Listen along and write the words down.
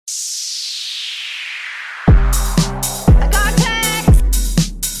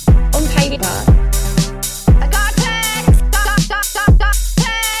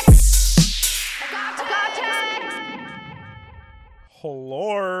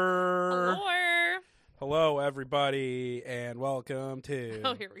Hello. Hello. Hello, everybody, and welcome to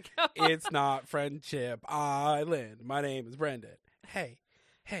Oh, here we go. It's Not Friendship Island. My name is Brendan. Hey.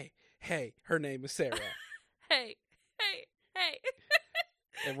 Her name is Sarah. Hey.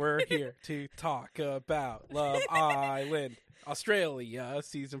 And we're here to talk about Love Island, Australia,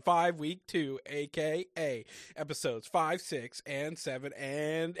 Season 5, Week 2, a.k.a. Episodes 5, 6, and 7,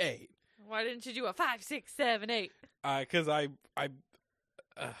 and 8. Why didn't you do a 5, 6, 7, 8?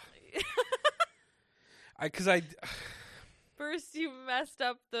 Because First you messed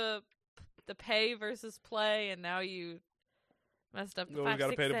up the pay versus play, and now you messed up the Well, we 5,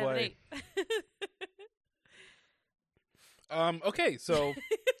 gotta 6, pay to 7, play. 8. Okay, so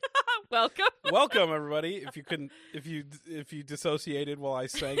Welcome. everybody. If you dissociated while I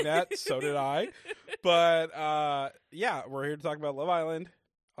sang that, so did I. But yeah, we're here to talk about Love Island,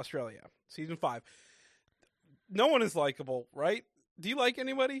 Australia, Season 5. No one is likable, right? Do you like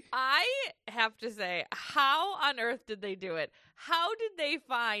anybody? I have to say, how on earth did they do it? How did they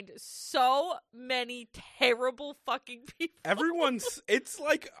find so many terrible fucking people? It's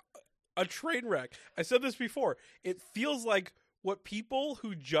like a train wreck. I said this before. It feels like what people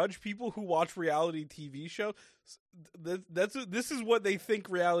who judge people who watch reality TV shows, this is what they think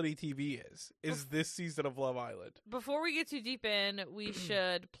reality TV is this season of Love Island. Before we get too deep in, we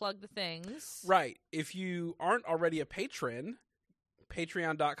should plug the things. Right. If you aren't already a patron,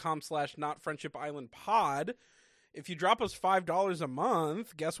 patreon.com/notfriendshipislandpod. If you drop us $5 a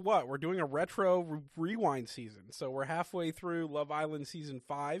month, guess what? We're doing a retro rewind season. So we're halfway through Love Island Season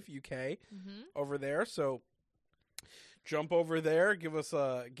 5 UK over there. So jump over there, give us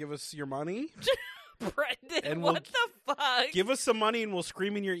your money. Brendan, And what the fuck? Give us some money and we'll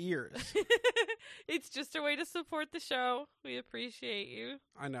scream in your ears. It's just a way to support the show. We appreciate you.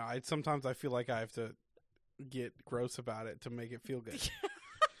 I know. Sometimes I feel like I have to get gross about it to make it feel good.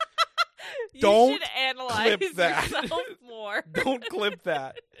 You Don't should analyze clip that. yourself more. Don't clip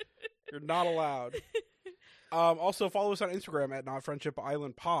that. You're not allowed. Also, follow us on Instagram at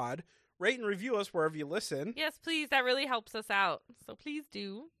NotFriendshipIslandPod. Rate and review us wherever you listen. Yes, please. That really helps us out. So please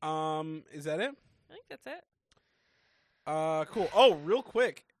do. Is that it? I think that's it. Cool. Oh, real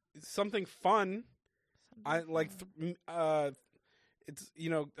quick, something fun. It's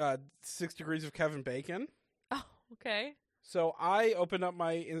 6 Degrees of Kevin Bacon. Oh, okay. So I opened up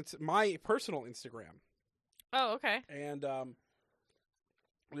my personal Instagram. Oh, okay. And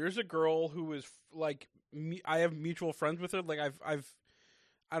there's a girl who is like I have mutual friends with her. Like I've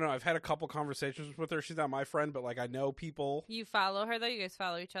had a couple conversations with her. She's not my friend, but like I know people. You follow her though? You guys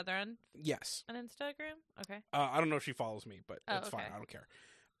follow each other on Yes. Instagram? Okay. I don't know if she follows me, but it's fine. okay. I don't care.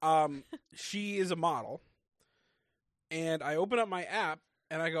 She is a model. And I open up my app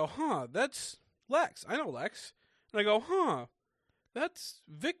and I go, huh, that's Lex. I know Lex. And I go, huh, that's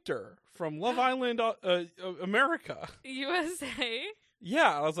Victor from Love Island, America. USA?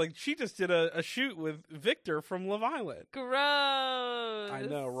 Yeah, I was like, she just did a shoot with Victor from Love Island. Gross. I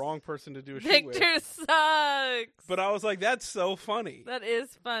know, wrong person to do a shoot with. Victor sucks. But I was like, that's so funny. That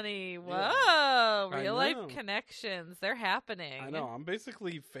is funny. Whoa. Yeah. Real life connections. They're happening. I know, I'm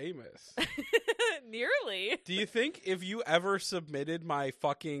basically famous. Nearly. Do you think if you ever submitted my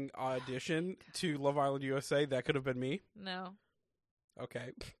fucking audition to Love Island USA, that could have been me? No. Okay.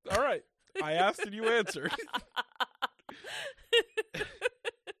 All right. I asked and you answered.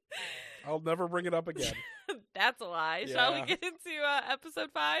 I'll never bring it up again. That's a lie. Yeah. Shall we get into episode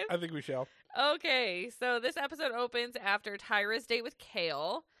 5? I think we shall. Okay, so this episode opens after Tyra's date with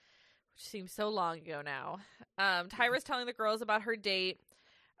Kale, which seems so long ago now. Tyra's telling the girls about her date.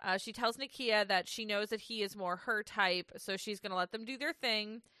 She tells Nakia that she knows that he is more her type, so she's going to let them do their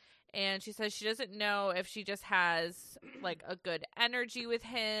thing. And she says she doesn't know if she just has like a good energy with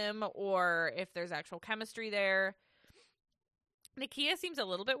him or if there's actual chemistry there. Nakia seems a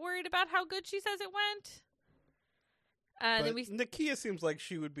little bit worried about how good she says it went. But Nakia seems like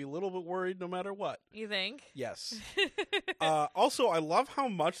she would be a little bit worried no matter what. You think? Yes. Also, I love how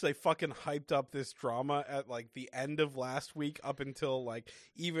much they fucking hyped up this drama at like the end of last week up until like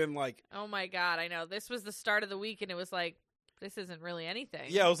even like. Oh my god, I know. This was the start of the week and it was like, this isn't really anything.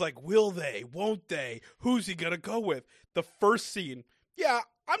 Yeah, I was like, will they? Won't they? Who's he gonna go with? The first scene. Yeah,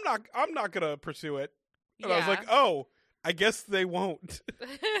 I'm not gonna pursue it. And I was like, oh, I guess they won't.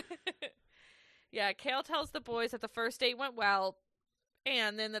 Yeah, Kale tells the boys that the first date went well,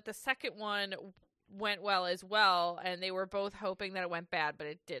 and then that the second one went well as well, and they were both hoping that it went bad, but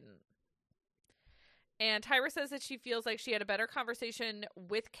it didn't. And Tyra says that she feels like she had a better conversation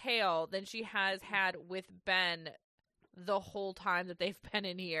with Kale than she has had with Ben the whole time that they've been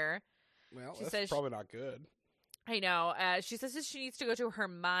in here. Well, she that's says probably not good. I know. She says that she needs to go to her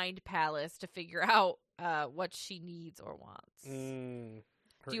mind palace to figure out what she needs or wants.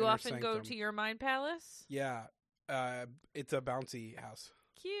 Her Do you inner often go sanctum. to your mind palace? Yeah. It's a bouncy house.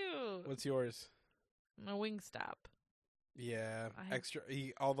 Cute. What's yours? A Wingstop. Yeah. I- Extra.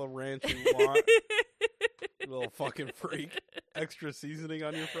 Eat all the ranch you want. Little fucking freak. Extra seasoning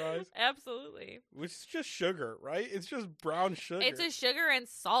on your fries. Absolutely. Which is just sugar, right? It's just brown sugar. It's a sugar and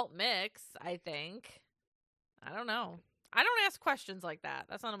salt mix, I think. I don't know. I don't ask questions like that.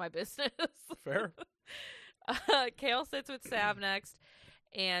 That's none of my business. Fair. Kale sits with Sav next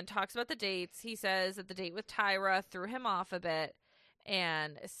and talks about the dates. He says that the date with Tyra threw him off a bit,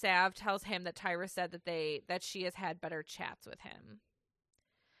 and Sav tells him that Tyra said that she has had better chats with him.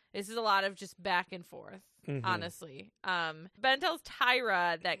 This is a lot of just back and forth, honestly. Ben tells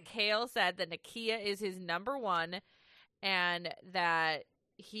Tyra that Kale said that Nakia is his number one, and that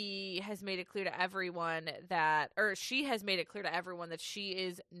he has made it clear to everyone she has made it clear to everyone that she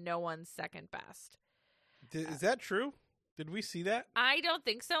is no one's second best. Is that true? Did we see that? I don't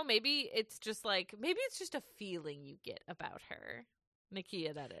think so. Maybe it's just a feeling you get about her.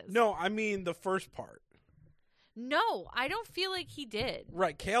 Nakia, that is. No, I mean the first part. No, I don't feel like he did.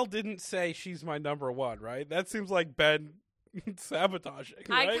 Right. Kale didn't say she's my number one, right? That seems like Ben sabotaging,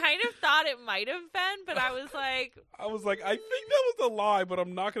 right? I kind of thought it might have been, but I was like... I think that was a lie, but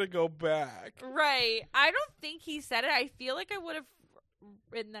I'm not going to go back. Right. I don't think he said it. I feel like I would have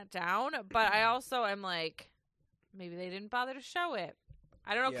written that down, but I also am like, maybe they didn't bother to show it.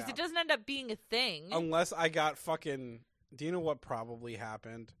 I don't know, because it doesn't end up being a thing. Unless I got fucking... Do you know what probably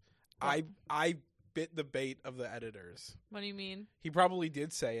happened? What? I bit the bait of the editors. What do you mean? He probably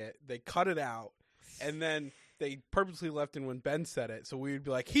did say it. They cut it out, and then they purposely left in when Ben said it, so we would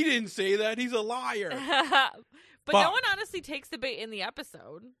be like, he didn't say that. He's a liar. But no one honestly takes the bait in the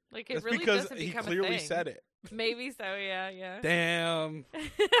episode. Like, it That's really because doesn't he become clearly a thing. said it. Maybe so, yeah. Damn.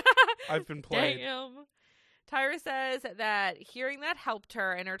 I've been played. Damn. Tyra says that hearing that helped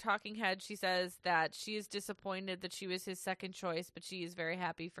her. In her talking head, she says that she is disappointed that she was his second choice, but she is very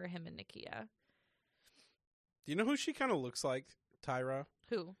happy for him and Nakia. Do you know who she kind of looks like, Tyra?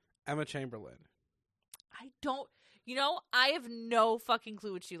 Who? Emma Chamberlain. I don't... You know, I have no fucking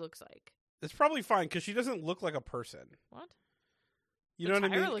clue what she looks like. It's probably fine, because she doesn't look like a person. What? You know what I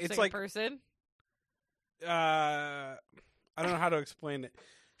Tyra mean? looks It's like a person. I don't know how to explain it.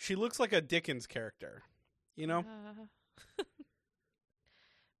 She looks like a Dickens character. You know?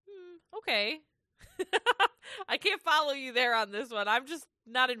 Okay. I can't follow you there on this one. I'm just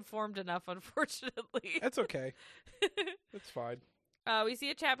not informed enough, unfortunately. That's okay. That's fine. We see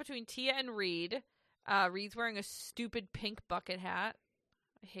a chat between Tia and Reed. Reed's wearing a stupid pink bucket hat.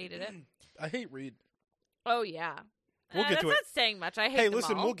 I hated it. I hate Reed. Oh, yeah. We'll get to it. That's not saying much. I hate Hey, them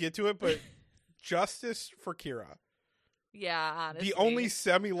listen, all. we'll get to it, but justice for Kira. Yeah, honestly. The only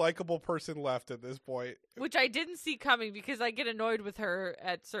semi-likable person left at this point. Which I didn't see coming because I get annoyed with her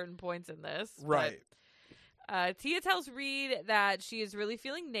at certain points in this. Right. But, Tia tells Reed that she is really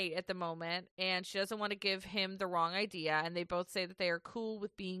feeling Nate at the moment, and she doesn't want to give him the wrong idea, and they both say that they are cool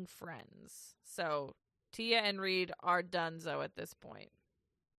with being friends. So, Tia and Reed are donezo at this point.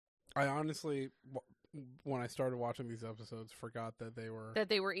 I honestly, when I started watching these episodes, forgot that they were... That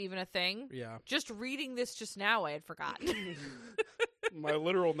they were even a thing? Yeah. Just reading this just now, I had forgotten. My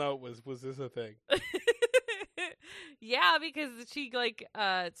literal note was this a thing? Yeah, because she,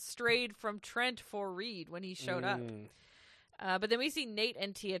 strayed from Trent for Reed when he showed up. But then we see Nate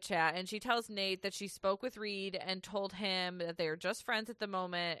and Tia chat, and she tells Nate that she spoke with Reed and told him that they are just friends at the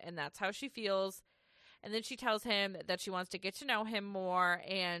moment, and that's how she feels. And then she tells him that she wants to get to know him more,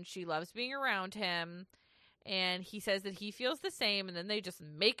 and she loves being around him. And he says that he feels the same, and then they just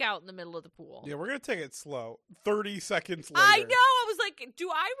make out in the middle of the pool. Yeah, we're going to take it slow. 30 seconds later. I know! I was like, do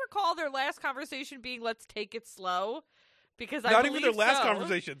I recall their last conversation being, let's take it slow? Because Not even their last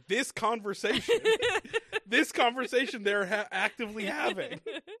conversation. This conversation. This conversation they're actively having.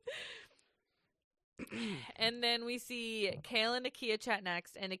 And then we see Kale and Nakia chat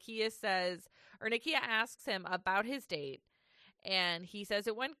next, and Nakia asks him about his date, and he says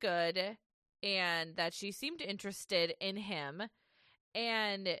it went good, and that she seemed interested in him,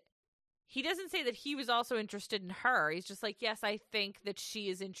 and he doesn't say that he was also interested in her. He's just like, yes, I think that she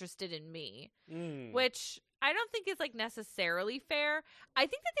is interested in me, which I don't think is necessarily fair. I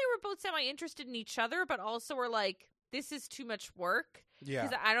think that they were both semi-interested in each other, but also were like, this is too much work. Yeah.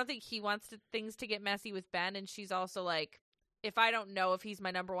 Because I don't think he wants things to get messy with Ben, and she's also like, if I don't know if he's my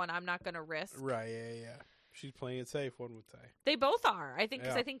number one, I'm not going to risk. Right, yeah. She's playing it safe, one would say. They both are, I think,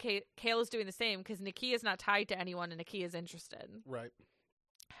 because Yeah. I think Kale is doing the same, because Nakia's not tied to anyone, and Nakia's interested. Right.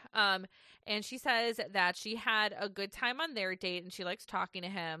 And she says that she had a good time on their date and she likes talking to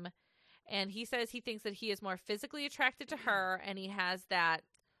him. And he says he thinks that he is more physically attracted to her and he has that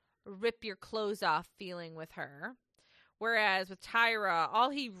rip your clothes off feeling with her. Whereas with Tyra,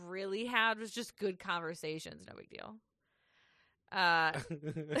 all he really had was just good conversations. No big deal. God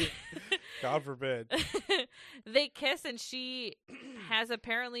forbid. They kiss and she has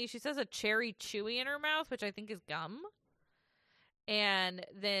apparently, she says a cherry chewy in her mouth, which I think is gum. And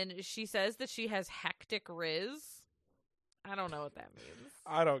then she says that she has hectic riz. I don't know what that means.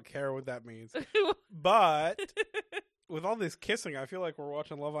 I don't care what that means. But with all this kissing, I feel like we're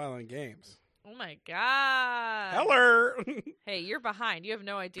watching Love Island Games. Oh my God. Hello. Hey, you're behind. You have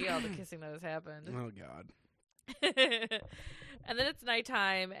no idea all the kissing that has happened. Oh, God. And then it's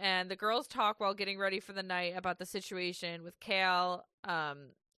nighttime, and the girls talk while getting ready for the night about the situation with Kale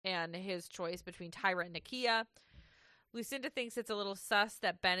and his choice between Tyra and Nakia. Lucinda thinks it's a little sus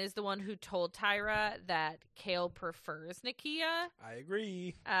that Ben is the one who told Tyra that Kale prefers Nakia. I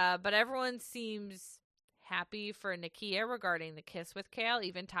agree. But everyone seems happy for Nakia regarding the kiss with Kale,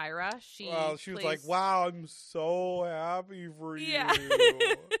 even Tyra. She was like, wow, I'm so happy for you. Yeah.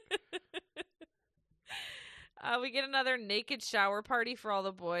 We get another naked shower party for all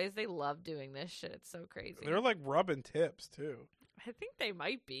the boys. They love doing this shit. It's so crazy. They're like rubbing tips, too. I think they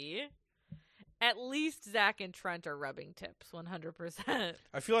might be. At least Zach and Trent are rubbing tips, 100%.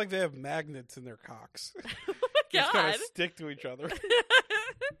 I feel like they have magnets in their cocks. Oh my Just kind God. of stick to each other.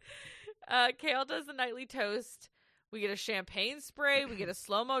 Kale does the nightly toast. We get a champagne spray. We get a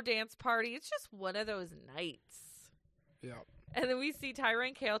slow-mo dance party. It's just one of those nights. Yeah. And then we see Tyra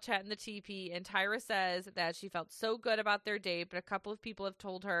and Kale chat in the teepee, and Tyra says that she felt so good about their date, but a couple of people have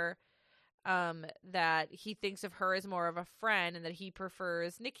told her that he thinks of her as more of a friend and that he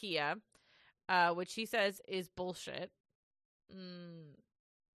prefers Nakia, which he says is bullshit.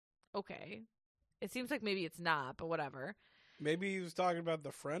 Okay. It seems like maybe it's not, but whatever. Maybe he was talking about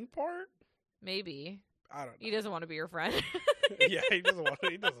the friend part? Maybe. I don't know. He doesn't want to be your friend. Yeah, he doesn't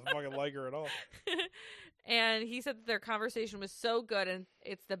fucking like her at all. And he said that their conversation was so good and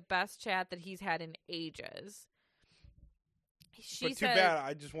it's the best chat that he's had in ages. But too bad,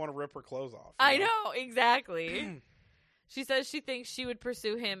 I just want to rip her clothes off. I know, exactly. She says she thinks she would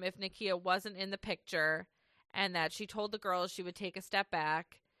pursue him if Nakia wasn't in the picture and that she told the girls she would take a step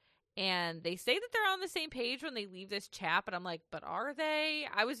back. And they say that they're on the same page when they leave this chat, but I'm like, but are they?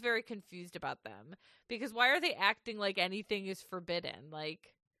 I was very confused about them because why are they acting like anything is forbidden?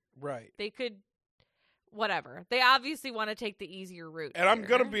 Like, right. They could, whatever. They obviously want to take the easier route. And I'm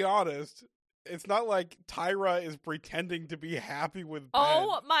going to be honest. It's not like Tyra is pretending to be happy with Ben.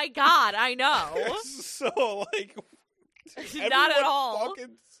 Oh my God, I know. So, like, not at all.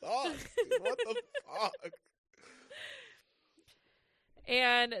 Fucking sucks. What the fuck?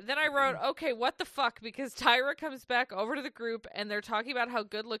 And then I wrote, okay, what the fuck? Because Tyra comes back over to the group and they're talking about how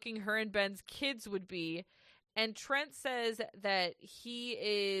good looking her and Ben's kids would be. And Trent says that he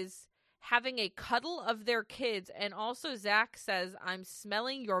is having a cuddle of their kids. And also Zach says, I'm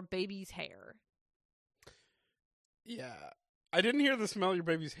smelling your baby's hair. Yeah. I didn't hear the smell your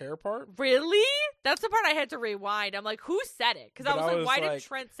baby's hair part. Really? That's the part I had to rewind. I'm like, who said it? Because I was like, why did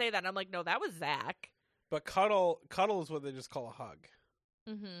Trent say that? And I'm like, no, that was Zach. But cuddle is what they just call a hug.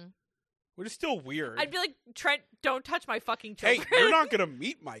 Mm-hmm. Which is still weird. I'd be like, Trent, don't touch my fucking children. Hey, you're not going to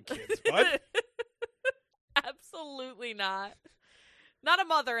meet my kids, bud. Absolutely not. Not a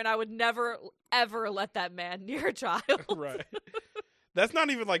mother, and I would never, ever let that man near a child. Right. That's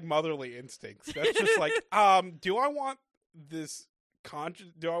not even like motherly instincts. That's just like, do I want this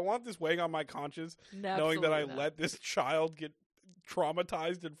weighing on my conscience, knowing that I let this child get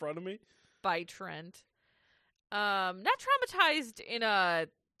traumatized in front of me? By Trent. Not traumatized in a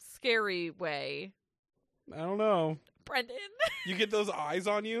scary way. I don't know. Brendan. You get those eyes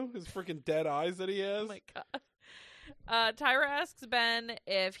on you? His freaking dead eyes that he has? Oh my God. Tyra asks Ben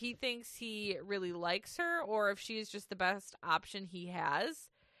if he thinks he really likes her or if she's just the best option he has.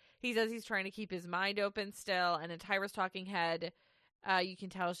 He says he's trying to keep his mind open still, and in Tyra's talking head, you can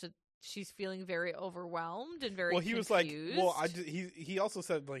tell she's feeling very overwhelmed and very confused. Well, he was like, he also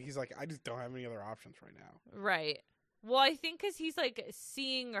said, like, he's like, I just don't have any other options right now. Right. Well, I think because he's, like,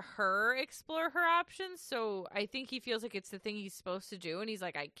 seeing her explore her options, so I think he feels like it's the thing he's supposed to do, and he's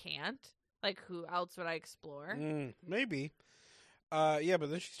like, I can't. Like, who else would I explore? Maybe. Yeah, but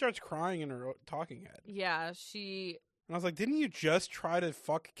then she starts crying in her talking head. Yeah, And I was like, didn't you just try to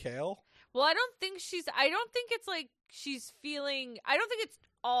fuck Kale? Well, I don't think it's, like, I don't think it's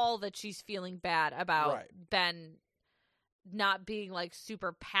all that she's feeling bad about Ben not being, like,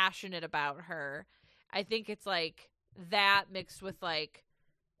 super passionate about her. I think it's, like, that mixed with, like,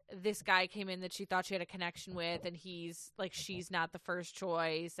 this guy came in that she thought she had a connection with, and he's like, she's not the first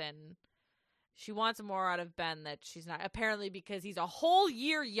choice, and she wants more out of Ben that she's not, apparently because he's a whole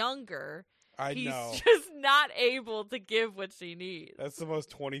year younger. He's just not able to give what she needs. That's the most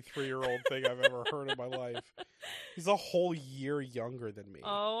 23-year-old thing I've ever heard in my life. He's a whole year younger than me.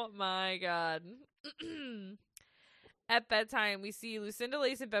 Oh my God. At bedtime, we see Lucinda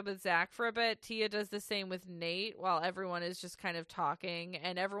lays in bed with Zach for a bit. Tia does the same with Nate while everyone is just kind of talking.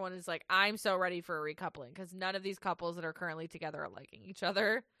 And everyone is like, I'm so ready for a recoupling because none of these couples that are currently together are liking each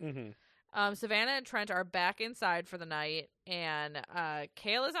other. Mm-hmm. Savannah and Trent are back inside for the night. And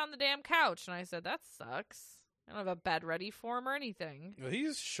Kale is on the damn couch. And I said, that sucks. I don't have a bed ready for him or anything. Well,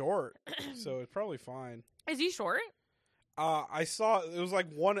 he's short, so it's probably fine. Is he short? I saw it was like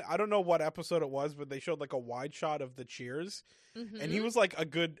one. I don't know what episode it was, but they showed like a wide shot of the cheers, and he was like a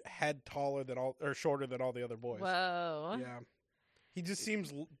good head taller than all or shorter than all the other boys. Whoa. Yeah, he just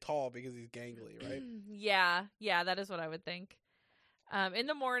seems tall because he's gangly, right? Yeah, that is what I would think. In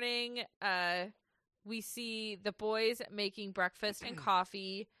the morning, we see the boys making breakfast and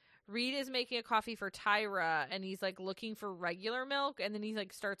coffee. Reed is making a coffee for Tyra, and he's like looking for regular milk, and then he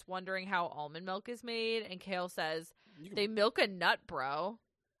like starts wondering how almond milk is made, and Kale says, they milk a nut, bro.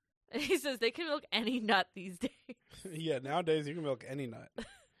 And he says they can milk any nut these days. Yeah, nowadays you can milk any nut.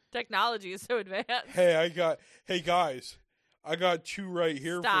 Technology is so advanced. Hey guys, I got 2 right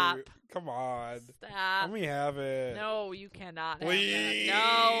here Stop. for you. Come on. Stop. Let me have it. No, you cannot. Please.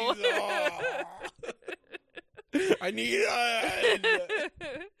 Have that. No. I need it.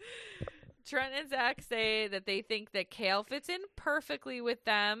 Trent and Zach say that they think that Kale fits in perfectly with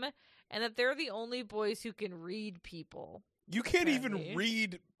them and that they're the only boys who can read people. You can't even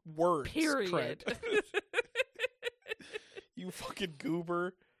read words. Period. You fucking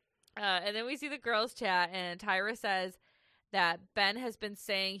goober. And then we see the girls chat, and Tyra says that Ben has been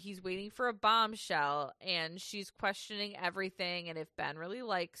saying he's waiting for a bombshell, and she's questioning everything and if Ben really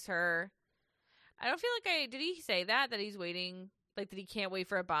likes her. I don't feel like did he say that he's waiting, like that he can't wait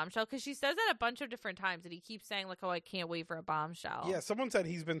for a bombshell? Because she says that a bunch of different times, and he keeps saying like, oh, I can't wait for a bombshell. Yeah, someone said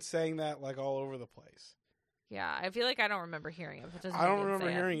he's been saying that like all over the place. Yeah, I feel like I don't remember hearing it. I don't remember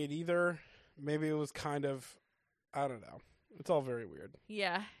hearing it either. Maybe it was kind of, I don't know. It's all very weird.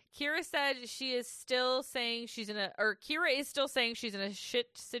 Yeah. Kira said Kira is still saying she's in a shit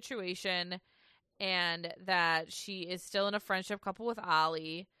situation and that she is still in a friendship couple with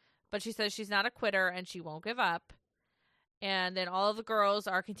Ollie, but she says she's not a quitter and she won't give up. And then all of the girls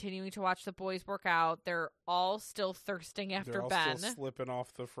are continuing to watch the boys work out. They're all still thirsting after They're all Ben. still slipping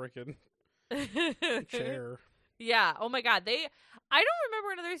off the freaking chair. Yeah. Oh my God. I don't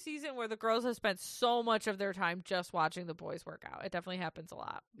remember another season where the girls have spent so much of their time just watching the boys work out. It definitely happens a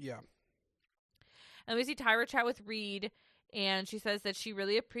lot. Yeah. And we see Tyra chat with Reed, and she says that she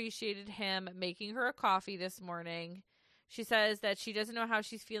really appreciated him making her a coffee this morning. She says that she doesn't know how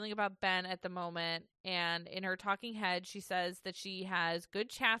she's feeling about Ben at the moment. And in her talking head, she says that she has good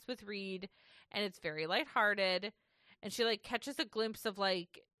chats with Reed, and it's very lighthearted. And she like catches a glimpse of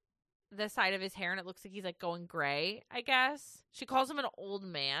like the side of his hair, and it looks like he's like going gray, I guess. She calls him an old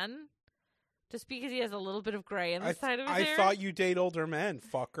man just because he has a little bit of gray in the side of his hair. I thought you date older men,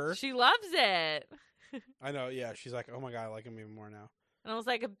 fucker. She loves it. I know, yeah. She's like, oh my God, I like him even more now. And I was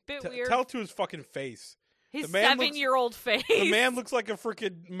like, a bit weird. Tell it to his fucking face. His 7-year-old face. The man looks like a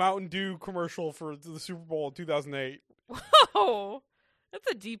freaking Mountain Dew commercial for the Super Bowl in 2008. Whoa. That's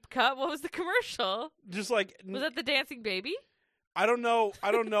a deep cut. What was the commercial? Just like... Was that the dancing baby? I don't know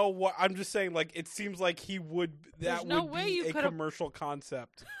what... I'm just saying, like, it seems like he would... That would be a commercial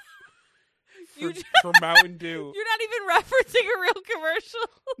concept for Mountain Dew. You're not even referencing a real commercial.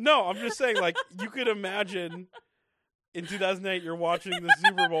 No, I'm just saying, like, you could imagine in 2008 you're watching the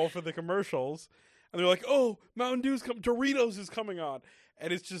Super Bowl for the commercials, and they're like, oh, Mountain Dew's Doritos is coming on.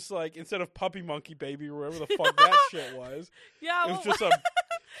 And it's just like, instead of Puppy Monkey Baby or whatever the fuck that shit was, yeah, it was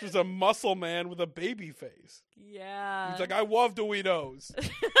just a muscle man with a baby face. Yeah. He's like, I love Doritos.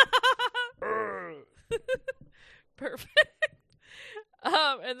 Perfect.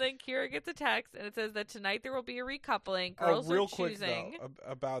 And then Kira gets a text, and it says that tonight there will be a recoupling. Girls real are quick, choosing. though,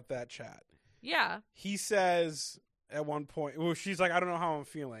 about that chat. Yeah. He says at one point, well, she's like, I don't know how I'm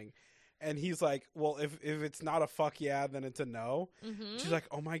feeling. And he's like, well, if it's not a fuck yeah, then it's a no. Mm-hmm. She's like,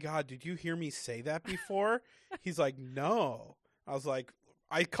 oh my God, did you hear me say that before? He's like, no. I was like,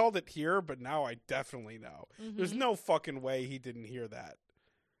 I called it here, but now I definitely know. Mm-hmm. There's no fucking way he didn't hear that.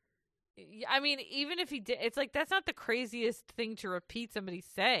 I mean, even if he did, it's like, that's not the craziest thing to repeat somebody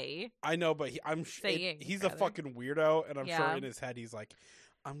say. I know, but he's a fucking weirdo, and I'm sure in his head he's like,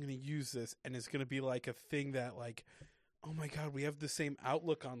 I'm going to use this, and it's going to be like a thing that like oh my God, we have the same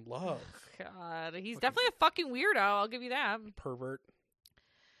outlook on love. God, he's definitely a fucking weirdo. I'll give you that. Pervert.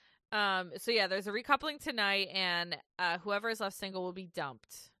 So yeah, there's a recoupling tonight, and whoever is left single will be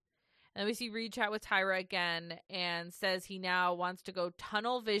dumped. And we see Reed chat with Tyra again and says he now wants to go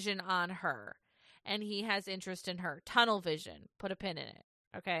tunnel vision on her. And he has interest in her. Tunnel vision. Put a pin in it.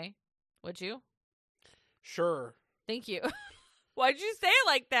 Okay? Would you? Sure. Thank you. Why'd you say it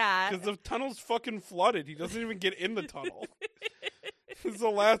like that? Because the tunnel's fucking flooded. He doesn't even get in the tunnel. This is the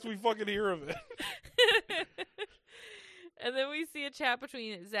last we fucking hear of it. And then we see a chat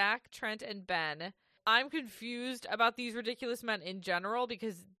between Zach, Trent, and Ben. I'm confused about these ridiculous men in general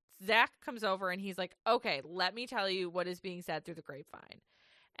because Zach comes over and he's like, okay, let me tell you what is being said through the grapevine.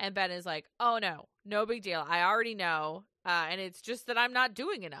 And Ben is like, oh, no big deal. I already know. And it's just that I'm not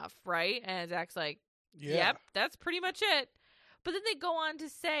doing enough, right? And Zach's like, yep, that's pretty much it. But then they go on to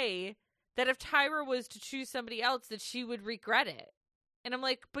say that if Tyra was to choose somebody else, that she would regret it. And I'm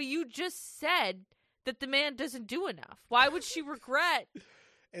like, but you just said that the man doesn't do enough. Why would she regret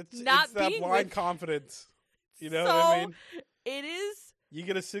it's not that being blind with... confidence. You know what I mean? It is. You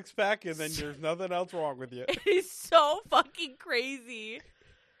get a 6-pack and then there's nothing else wrong with you. It is so fucking crazy.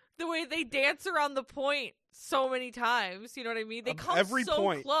 The way they dance around the point so many times. You know what I mean? They come every so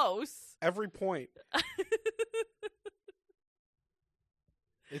point. close. Every point.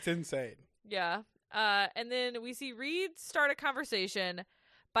 It's insane. Yeah. And then we see Reed start a conversation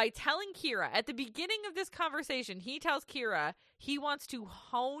by telling Kira, at the beginning of this conversation, he tells Kira he wants to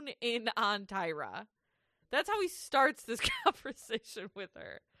hone in on Tyra. That's how he starts this conversation with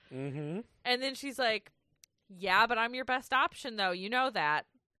her. Mm-hmm. And then she's like, yeah, but I'm your best option, though. You know that.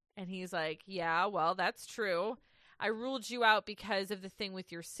 And he's like, yeah, well, that's true. I ruled you out because of the thing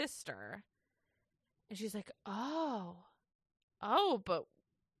with your sister. And she's like, oh, but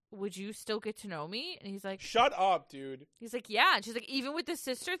would you still get to know me? And he's like, shut up, dude. He's like, yeah. And she's like, even with the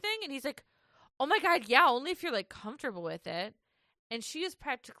sister thing? And he's like, oh my God, yeah, only if you're like comfortable with it. And she is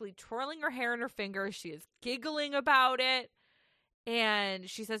practically twirling her hair in her fingers. She is giggling about it. And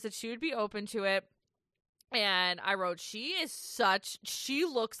she says that she would be open to it. And I wrote, she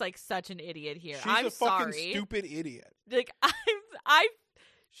looks like such an idiot here. She's a fucking stupid idiot. Like,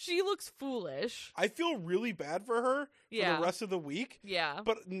 she looks foolish. I feel really bad for her for the rest of the week. Yeah.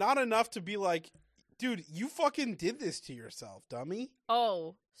 But not enough to be like, dude, you fucking did this to yourself, dummy.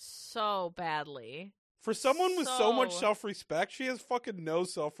 Oh, so badly. For someone with so much self-respect, she has fucking no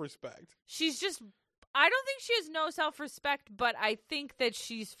self-respect. She's just, I don't think she has no self-respect, but I think that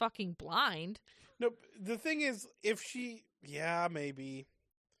she's fucking blind. No, the thing is, yeah, maybe.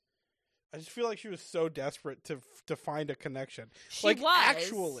 I just feel like she was so desperate to find a connection. She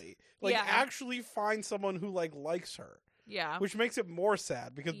was. Actually find someone who, likes her. Yeah. Which makes it more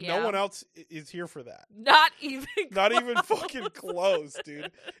sad because no one else is here for that. Not even fucking close,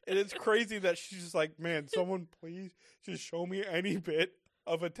 dude. And it's crazy that she's just like, man, someone please just show me any bit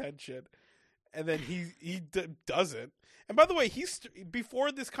of attention. And then he doesn't. And by the way,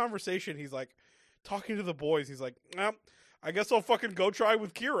 before this conversation, he's like talking to the boys. He's like, I guess I'll fucking go try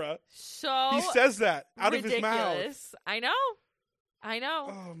with Kira. So he says that out of his mouth. I know.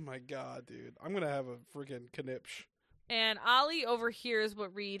 Oh my God, dude. I'm going to have a freaking knipsh. And Ollie overhears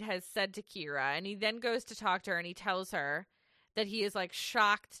what Reed has said to Kira, and he then goes to talk to her, and he tells her that he is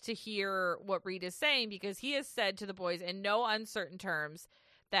shocked to hear what Reed is saying because he has said to the boys in no uncertain terms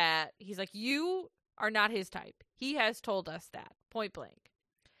that he's like, you are not his type. He has told us that, point blank.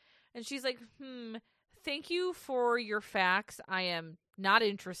 And she's like, thank you for your facts. I am not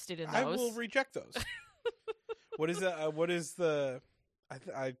interested in those. I will reject those. What is that? What is the...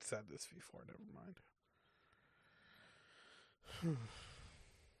 I said this before, never mind.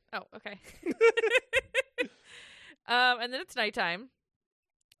 Oh, okay. And then it's nighttime.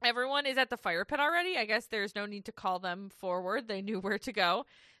 Everyone is at the fire pit already. I guess there's no need to call them forward. They knew where to go.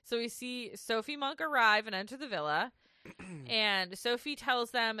 So we see Sophie Monk arrive and enter the villa. And Sophie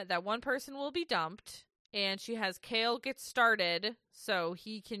tells them that one person will be dumped. And she has Kale get started so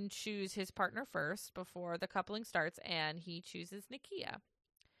he can choose his partner first before the coupling starts. And he chooses Nakia.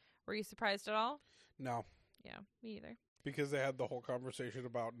 Were you surprised at all? No. Yeah, me either. Because they had the whole conversation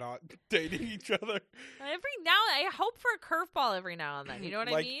about not dating each other. I hope for a curveball every now and then. You know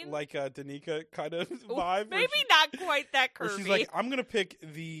what I mean? Like a Danica kind of vibe. Maybe not quite that curvy. She's like, I'm going to pick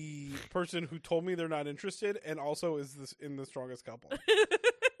the person who told me they're not interested and also is this in the strongest couple.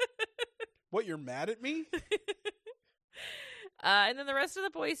 What, you're mad at me? And then the rest of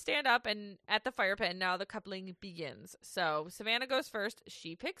the boys stand up and at the fire pit, and now the coupling begins. So Savannah goes first.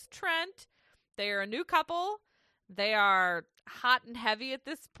 She picks Trent. They are a new couple. They are hot and heavy at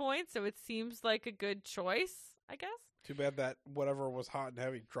this point, so it seems like a good choice, I guess. Too bad that whatever was hot and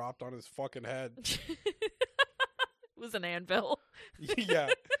heavy dropped on his fucking head. It was an anvil. Yeah.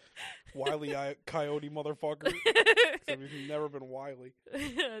 Wile E. Coyote motherfucker. Except he's never been wily.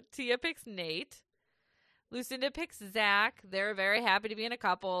 Tia picks Nate. Lucinda picks Zach. They're very happy to be in a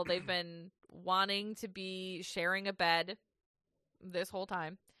couple. They've been wanting to be sharing a bed this whole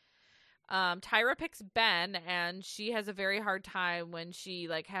time. Tyra picks Ben, and she has a very hard time when she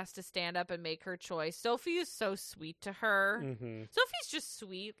has to stand up and make her choice. Sophie is so sweet to her. Mm-hmm. Sophie's just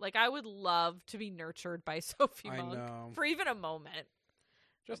sweet. I would love to be nurtured by Sophie Monk for even a moment.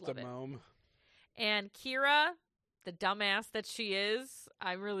 Just a moment. And Kira, the dumbass that she is,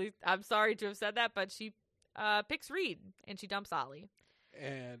 I'm sorry to have said that, but she picks Reed, and she dumps Ollie.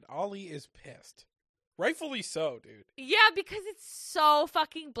 And Ollie is pissed. Rightfully so, dude. Yeah, because it's so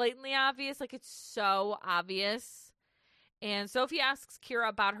fucking blatantly obvious. It's so obvious. And Sophie asks Kira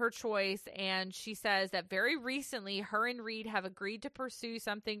about her choice, and she says that very recently, her and Reed have agreed to pursue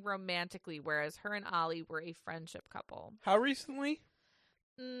something romantically, whereas her and Ollie were a friendship couple. How recently?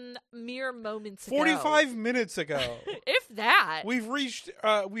 Mere moments ago. 45 minutes ago. If that. We've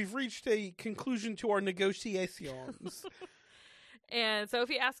reached a conclusion to our negotiations. And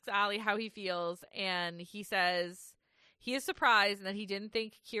Sophie asks Ollie how he feels, and he says he is surprised and that he didn't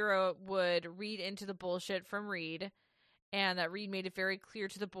think Kira would read into the bullshit from Reed, and that Reed made it very clear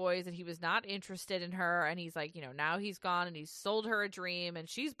to the boys that he was not interested in her, and he's like, now he's gone and he's sold her a dream and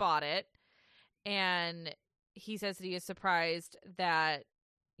she's bought it. And he says that he is surprised that,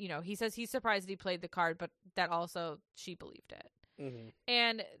 he says he's surprised that he played the card, but that also she believed it. Mm-hmm.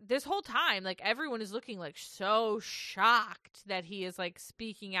 And this whole time, everyone is looking so shocked that he is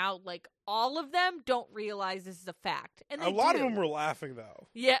speaking out. All of them don't realize this is a fact, and a lot of them were laughing though.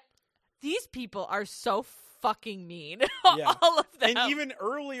 Yeah, these people are so fucking mean. Yeah. All of them. And even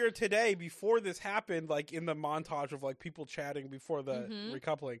earlier today, before this happened, in the montage of people chatting before the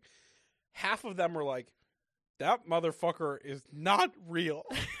recoupling, half of them were like, "That motherfucker is not real."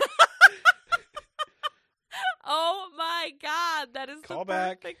 Oh my god, that is Call the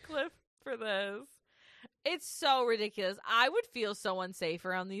back. perfect clip for this. It's so ridiculous. I would feel so unsafe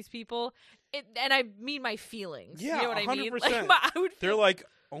around these people. And I mean my feelings. Yeah, you know what 100%. I mean? I would feel... They're like,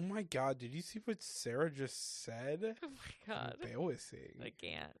 "Oh my god, did you see what Sarah just said?" Oh my god. Embarrassing. I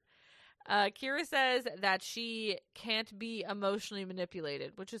can't. Kira says that she can't be emotionally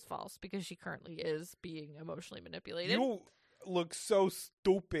manipulated, which is false because she currently is being emotionally manipulated. You look so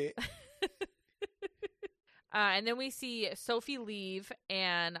stupid. And then we see Sophie leave,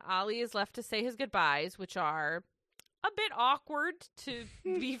 and Ollie is left to say his goodbyes, which are a bit awkward, to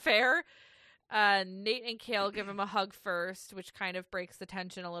be fair. Nate and Kale give him a hug first, which kind of breaks the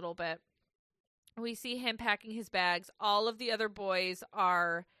tension a little bit. We see him packing his bags. All of the other boys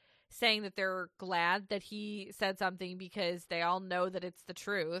are saying that they're glad that he said something because they all know that it's the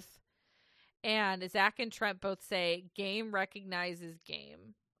truth. And Zach and Trent both say, "Game recognizes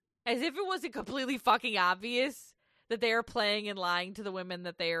game." As if it wasn't completely fucking obvious that they are playing and lying to the women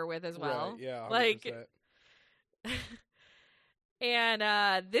that they are with as well. Right, yeah, 100%.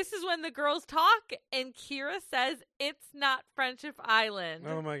 And this is when the girls talk, and Kira says it's not Friendship Island.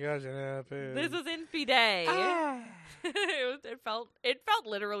 Oh my gosh, it happened. This was Infi Day. Ah. It felt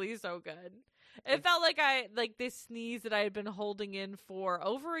literally so good. It felt like this sneeze that I had been holding in for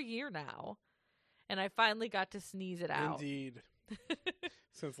over a year now, and I finally got to sneeze it out. Indeed.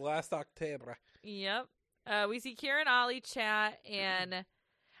 Since last October. Yep. We see Kira and Ollie chat, and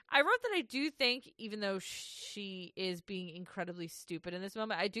I wrote that I do think, even though she is being incredibly stupid in this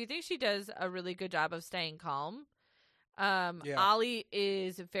moment, I do think she does a really good job of staying calm. Ollie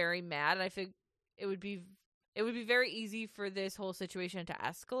is very mad, and I think it would be very easy for this whole situation to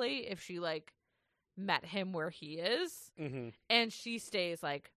escalate if she met him where he is, and she stays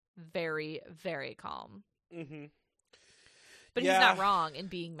very, very calm. Mm-hmm. But he's not wrong in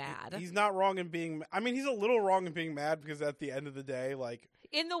being mad. He's not wrong in being... I mean, he's a little wrong in being mad because at the end of the day,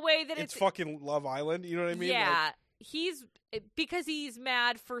 in the way that it's fucking Love Island, you know what I mean? Yeah. Because he's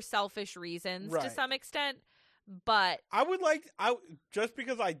mad for selfish reasons to some extent, but... just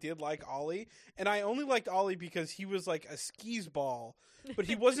because I did like Ollie, and I only liked Ollie because he was a skis ball, but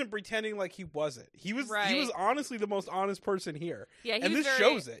he wasn't pretending like he wasn't. He was honestly the most honest person here. Yeah, and this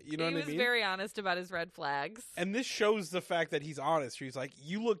shows it. You know what I mean? He was very honest about his red flags. And this shows the fact that he's honest. He's like,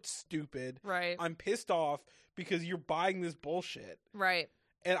 "You looked stupid. Right. I'm pissed off because you're buying this bullshit." Right.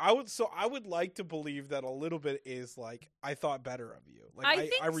 And I would like to believe that a little bit is I thought better of you.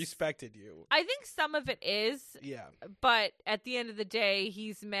 I respected you. I think some of it is. Yeah. But at the end of the day,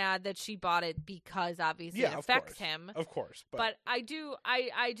 he's mad that she bought it because obviously it affects him. Of course. But I do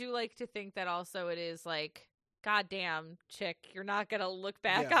like to think that also it is goddamn, chick, you're not gonna look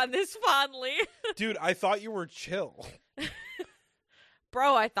back Yeah. on this fondly. Dude, I thought you were chill.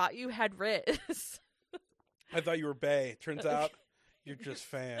 Bro, I thought you had Riz. I thought you were bae. Turns out you're just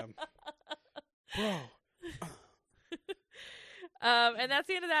fam. Bro. And that's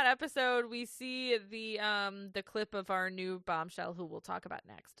the end of that episode. We see the clip of our new bombshell, who we'll talk about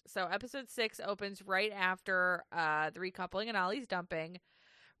next. So episode 6 opens right after the recoupling and Ollie's dumping.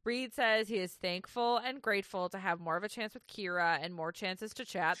 Reed says he is thankful and grateful to have more of a chance with Kira and more chances to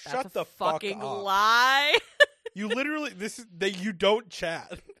chat. Shut That's the a fuck fucking up. lie. You literally, you don't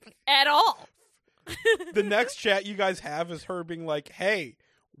chat. At all. The next chat you guys have is her being like, hey,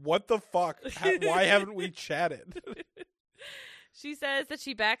 what the fuck? Why haven't we chatted? She says that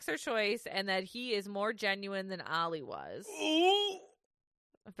she backs her choice and that he is more genuine than Ollie was. Ooh.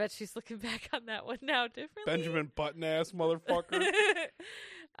 I bet she's looking back on that one now differently. Benjamin Button-ass motherfucker.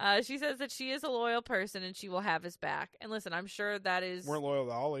 She says that she is a loyal person and she will have his back. And listen, I'm sure that Weren't loyal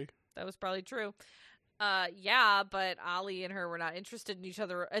to Ollie. That was probably true. Yeah, but Ollie and her were not interested in each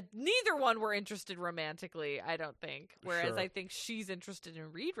other. Neither one were interested romantically, I don't think. Whereas Sure. I think she's interested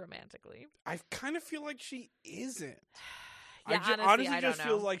in Reed romantically. I kind of feel like she isn't. Yeah, honestly I just don't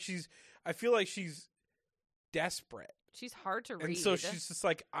feel know. like I feel like she's desperate. She's hard to read. And so she's just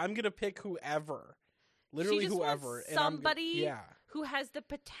like, I'm going to pick whoever. Literally She just whoever. wants and I'm somebody yeah. who has the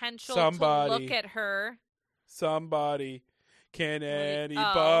potential Somebody. to look at her. Somebody. Can Wait,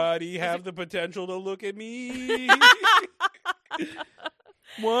 anybody have the potential to look at me?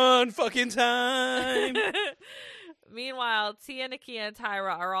 One fucking time. Meanwhile, Tia, Nakia, and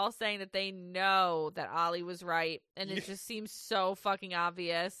Tyra are all saying that they know that Ollie was right, and it just seems so fucking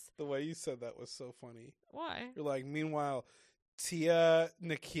obvious. The way you said that was so funny. Why? You're like, meanwhile, Tia,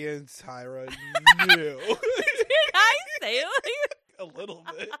 Nakia, and Tyra knew. Did I say it like A little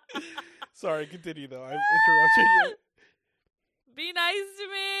bit. Sorry, continue though. I've interrupted you. Be nice to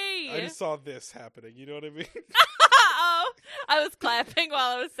me. I just saw this happening. You know what I mean? Oh, I was clapping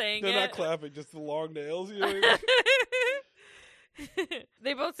while I was saying They're it. not clapping, just the long nails. You know what I mean?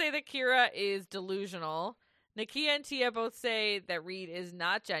 They both say that Kira is delusional. Nakia and Tia both say that Reed is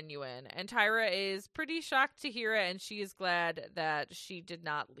not genuine. And Tyra is pretty shocked to hear it, and she is glad that she did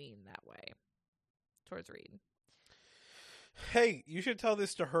not lean that way towards Reed. Hey, you should tell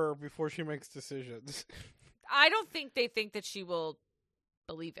this to her before she makes decisions. I don't think they think that she will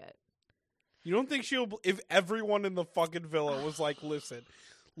believe it. You don't think if everyone in the fucking villa was like, listen,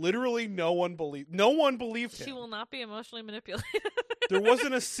 literally no one believed him. She will not be emotionally manipulated. There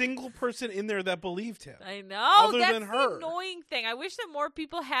wasn't a single person in there that believed him. I know. Other That's than the her. annoying thing. I wish that more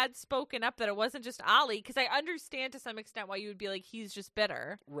people had spoken up, that it wasn't just Ollie, because I understand to some extent why you would be like, he's just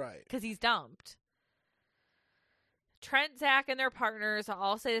bitter. Right. Because he's dumped. Trent, Zach, and their partners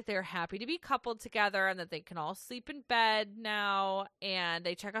all say that they're happy to be coupled together and that they can all sleep in bed now. And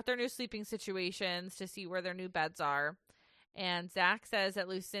they check out their new sleeping situations to see where their new beds are. And Zach says that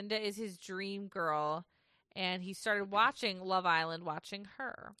Lucinda is his dream girl. And he started watching Love Island, watching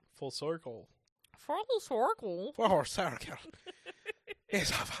her. Full circle. Full circle. Full circle. It's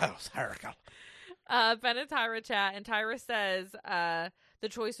a full circle. Ben and Tyra chat, and Tyra says the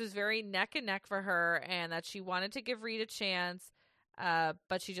choice was very neck and neck for her, and that she wanted to give Reed a chance,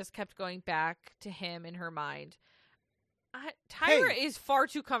 but she just kept going back to him in her mind. Tyra is far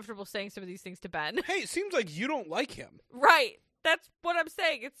too comfortable saying some of these things to Ben. Hey, it seems like you don't like him. Right. That's what I'm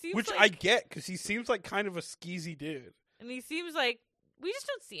saying. It seems Which like, I get, because he seems like kind of a skeezy dude. and he seems like we just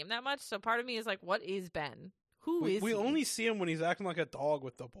don't see him that much, so part of me is like, what is Ben? Who is We he? only see him when he's acting like a dog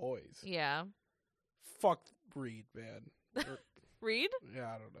with the boys. Yeah. Fuck Reed, man. Reed? Yeah,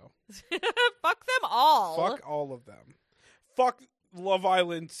 I don't know. Fuck them all. Fuck all of them. Fuck Love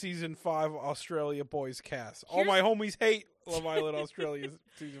Island Season 5 Australia Boys cast. All my homies hate Love Island Australia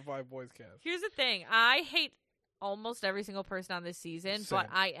Season 5 Boys cast. Here's the thing. I hate almost every single person on this season, Same. but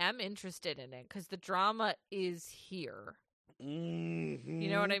I am interested in it because the drama is here. Mm-hmm. You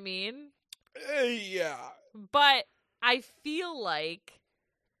know what I mean? Yeah. But I feel like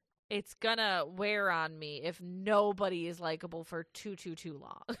it's gonna wear on me if nobody is likable for too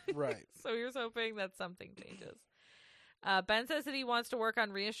long. Right. So here's hoping that something changes. Ben says that he wants to work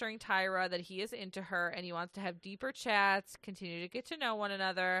on reassuring Tyra that he is into her and he wants to have deeper chats, continue to get to know one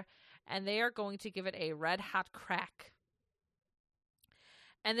another, and they are going to give it a red hot crack.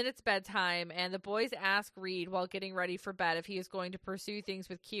 And then it's bedtime, and the boys ask Reed while getting ready for bed if he is going to pursue things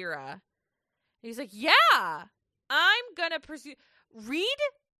with Kira. And he's like, yeah, I'm gonna pursue Reed.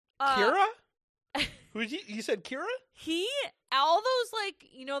 Kira? You said Kira? All those, like,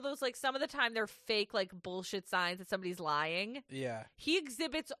 you know, those, like, some of the time they're fake, like, bullshit signs that somebody's lying. Yeah. He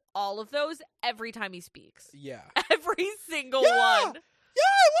exhibits all of those every time he speaks. Yeah. Every single Yeah! one.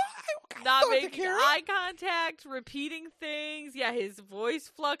 Yeah, Not making eye contact, repeating things. Yeah, his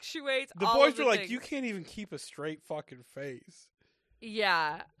voice fluctuates. The all boys of the were like, things. you can't even keep a straight fucking face.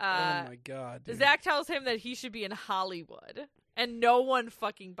 Yeah. Oh my god, dude. Zach tells him that he should be in Hollywood, and no one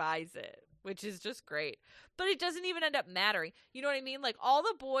fucking buys it, which is just great. But it doesn't even end up mattering. You know what I mean? Like, all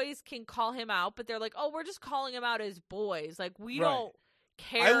the boys can call him out, but they're like, oh, we're just calling him out as boys. Like, we don't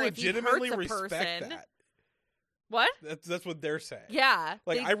care I if he legitimately hurts a respect person. that. What? That's what they're saying. Yeah.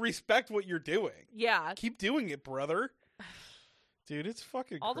 Like, I respect what you're doing. Yeah. Keep doing it, brother. Dude, it's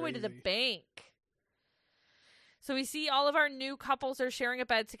fucking all the way to the crazy. bank. So we see all of our new couples are sharing a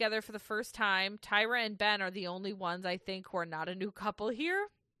bed together for the first time. Tyra and Ben are the only ones, I think, who are not a new couple here.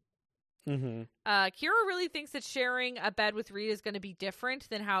 Mm-hmm. Kira really thinks that sharing a bed with Reed is going to be different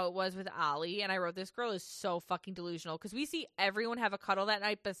than how it was with Ali. And I wrote, this girl is so fucking delusional, because we see everyone have a cuddle that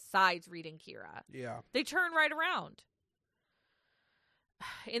night besides Reed and Kira. Yeah. They turn right around.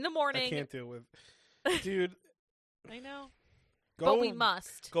 In the morning. I can't deal with... Dude. I know. Go, but we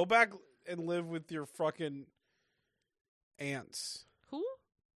must. Go back and live with your fucking aunts. Who?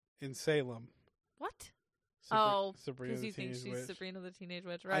 In Salem. What? Sabrina because the you think Teenage she's Witch. Sabrina the Teenage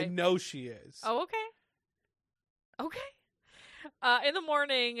Witch, right? I know she is. Oh, okay. In the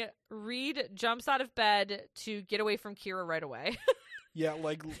morning, Reed jumps out of bed to get away from Kira right away. Yeah,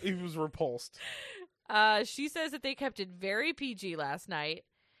 like, he was repulsed. She says that they kept it very PG last night.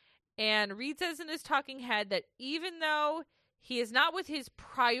 And Reed says in his talking head that even though he is not with his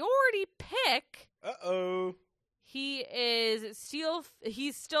priority pick, Uh-oh. he's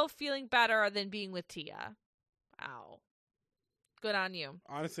still feeling better than being with Tia. Wow. Good on you.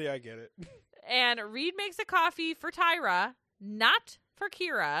 Honestly, I get it. And Reed makes a coffee for Tyra, not for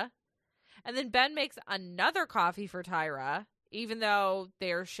Kira. And then Ben makes another coffee for Tyra, even though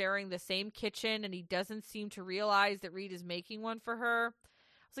they're sharing the same kitchen and he doesn't seem to realize that Reed is making one for her.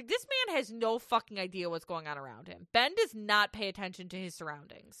 I was like, this man has no fucking idea what's going on around him. Ben does not pay attention to his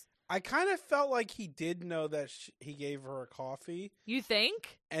surroundings. I kind of felt like he did know that he gave her a coffee. You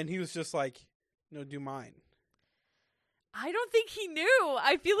think? And he was just like, no, do mine. I don't think he knew.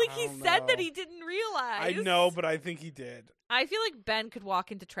 I feel like he said that know. he didn't realize. I know, but I think he did. I feel like Ben could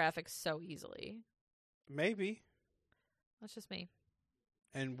walk into traffic so easily. Maybe. That's just me.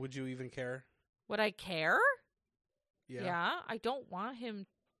 And would you even care? Would I care? Yeah. I don't want him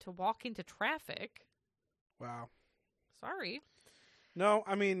to walk into traffic. Wow. Sorry. No,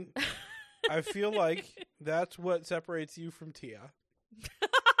 I mean, I feel like that's what separates you from Tia.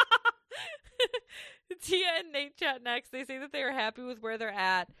 Tia and Nate chat next. They say that they are happy with where they're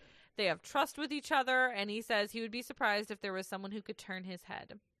at. They have trust with each other, and he says he would be surprised if there was someone who could turn his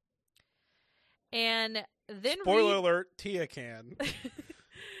head. And then Spoiler alert, Tia can.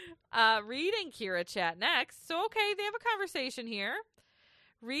 Reed and Kira chat next. So, okay, they have a conversation here.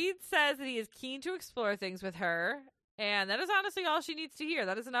 Reed says that he is keen to explore things with her, and that is honestly all she needs to hear.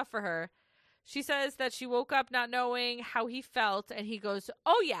 That is enough for her. She says that she woke up not knowing how he felt, and he goes,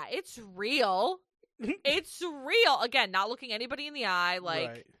 oh yeah, it's real. It's real. Again, not looking anybody in the eye, like,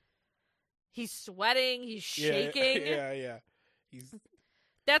 right. He's sweating, he's shaking. Yeah.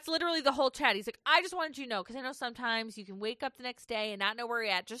 That's literally the whole chat. He's like, I just wanted you to know, because I know sometimes you can wake up the next day and not know where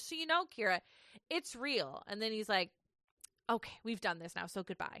you're at. Just so you know, Kira, it's real. And then he's like, okay, we've done this now, so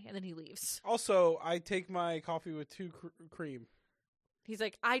goodbye. And then he leaves. Also, I take my coffee with 2 cream. He's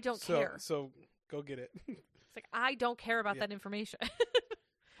like, I don't care. So go get it. It's like, I don't care about that information.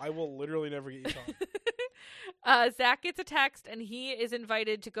 I will literally never get you coffee. Zach gets a text, and he is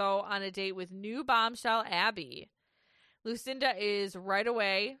invited to go on a date with new bombshell Abby. Lucinda is right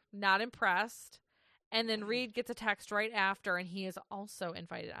away not impressed. And then Reed gets a text right after, and he is also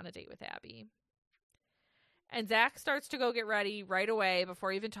invited on a date with Abby. And Zach starts to go get ready right away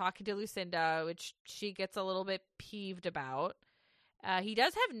before even talking to Lucinda, which she gets a little bit peeved about. He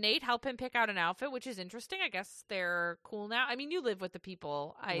does have Nate help him pick out an outfit, which is interesting. I guess they're cool now. I mean, you live with the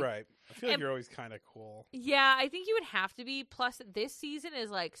people. Right. I feel like you're always kind of cool. Yeah, I think you would have to be. Plus, this season is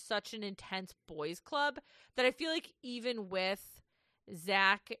like such an intense boys club that I feel like even with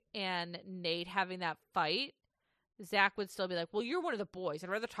Zach and Nate having that fight, Zach would still be like, well, you're one of the boys. I'd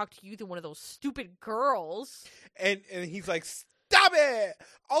rather talk to you than one of those stupid girls. And he's like, stop it!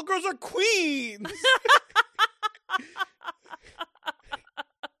 All girls are queens!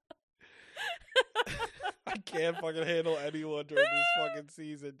 I can't fucking handle anyone during this fucking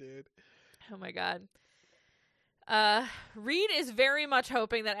season, dude. Oh my god. Reed is very much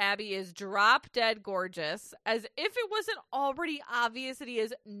hoping that Abby is drop dead gorgeous, as if it wasn't already obvious that he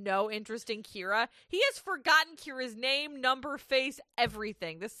has no interest in Kira. He has forgotten Kira's name, number, face,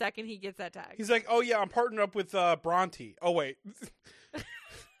 everything the second he gets that tag. He's like, oh yeah, I'm partnered up with Bronte. Oh wait.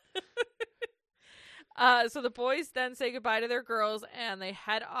 So the boys then say goodbye to their girls and they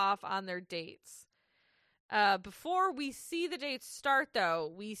head off on their dates. Before we see the dates start,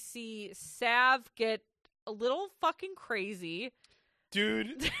 though, we see Sav get a little fucking crazy.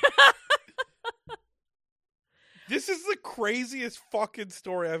 Dude. This is the craziest fucking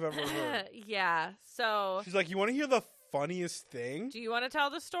story I've ever heard. Yeah, so... She's like, you want to hear the funniest thing? Do you want to tell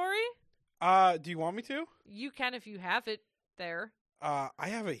the story? Do you want me to? You can if you have it there. I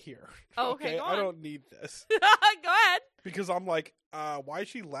have it here. Oh, okay, go on. I don't need this. Go ahead. Because I'm like, why is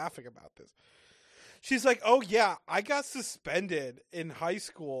she laughing about this? She's like, oh, yeah, I got suspended in high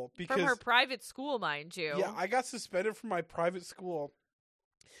school because... From her private school, mind you. Yeah, I got suspended from my private school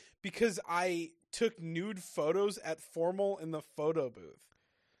because I took nude photos at formal in the photo booth.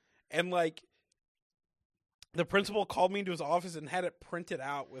 And, like, the principal called me into his office and had it printed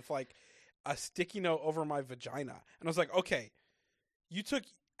out with, like, a sticky note over my vagina. And I was like, okay, you took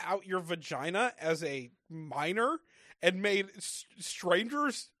out your vagina as a minor and made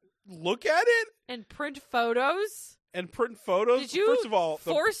strangers... look at it and print photos. Did you first of all,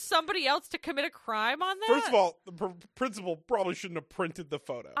 force somebody else to commit a crime on that? First of all, the principal probably shouldn't have printed the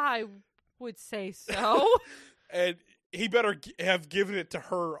photo. I would say so. And he better have given it to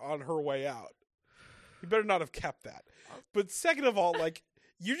her on her way out. He better not have kept that. But second of all, like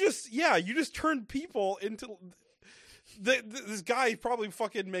you just turned people into. This guy probably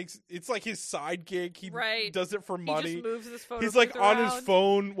fucking makes it's like his side gig. He does it for money. He just moves this photo. He's like on his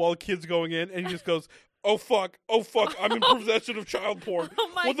phone while kids going in, and he just goes, "Oh fuck, I'm in possession of child porn.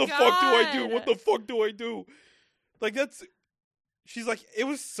 Oh my what the God. fuck do I do? What the fuck do I do?" Like that's. She's like, it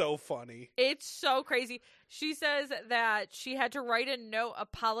was so funny. It's so crazy. She says that she had to write a note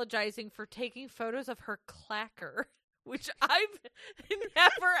apologizing for taking photos of her clacker. Which I've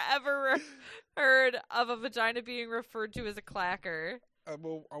never, ever heard of a vagina being referred to as a clacker. I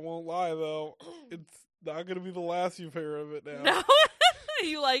won't lie, though. It's not going to be the last you've heard of it now. No?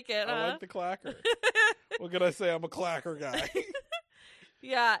 You like it, huh? I like the clacker. What can I say? I'm a clacker guy.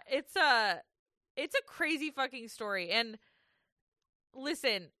 Yeah, it's a crazy fucking story. And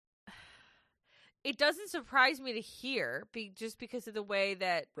listen, it doesn't surprise me to hear just because of the way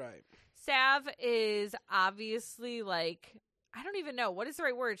that... Right. Sav is obviously like, I don't even know. What is the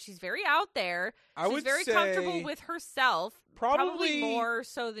right word? She's very out there. She's very comfortable with herself. Probably more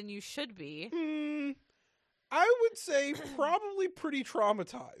so than you should be. I would say probably pretty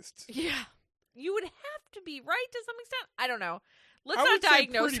traumatized. Yeah. You would have to be, right? To some extent? I don't know. Let's not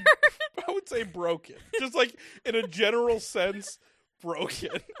diagnose her. I would say broken. Just like in a general sense, broken.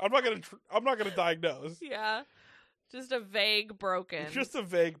 I'm not gonna diagnose. Yeah. Just a vague broken.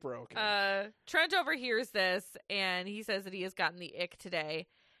 Trent overhears this, and he says that he has gotten the ick today.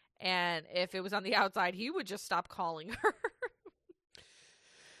 And if it was on the outside, he would just stop calling her.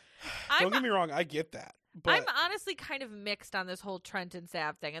 Don't get me wrong, I get that. But I'm honestly kind of mixed on this whole Trent and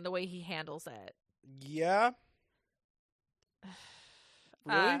Sav thing and the way he handles it. Yeah?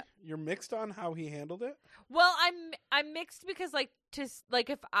 Really? You're mixed on how he handled it? Well, I'm mixed because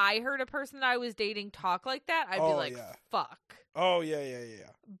if I heard a person that I was dating talk like that, I'd be like, fuck. Oh yeah.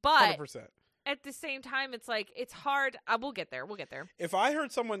 But 100%. At the same time, it's like it's hard. We'll get there. If I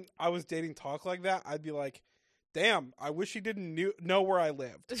heard someone I was dating talk like that, I'd be like, damn, I wish he didn't know where I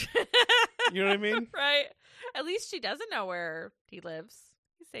lived. You know what I mean? Right. At least she doesn't know where he lives.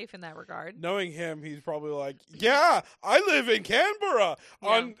 Safe in that regard. Knowing him, he's probably like, yeah, I live in Canberra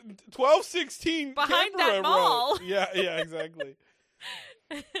on 1216 behind Canberra that mall. Road. Yeah, exactly.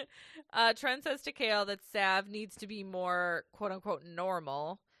 Trent says to Kale that Sav needs to be more quote unquote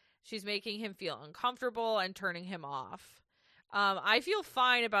normal. She's making him feel uncomfortable and turning him off. I feel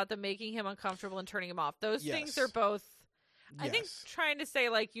fine about them making him uncomfortable and turning him off. Those things are both I think trying to say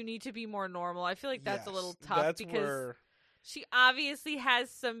like you need to be more normal. I feel like that's a little tough because she obviously has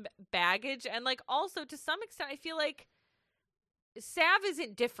some baggage, and like also to some extent I feel like Sav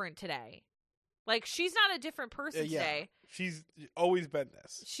isn't different today. Like she's not a different person today. She's always been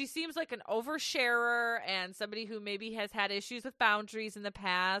this. She seems like an oversharer and somebody who maybe has had issues with boundaries in the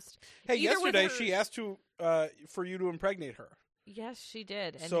past. Hey, yesterday she asked for you to impregnate her. Yes, she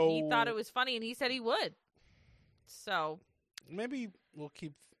did. And he thought it was funny, and he said he would. So maybe we'll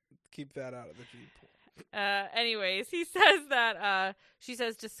keep that out of the gene pool. Anyways, he says that she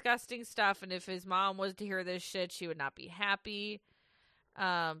says disgusting stuff, and if his mom was to hear this shit, she would not be happy.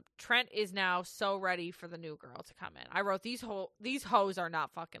 Trent is now so ready for the new girl to come in. I wrote these hoes are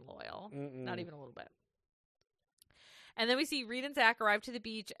not fucking loyal. Not even a little bit. And then we see Reed and Zach arrive to the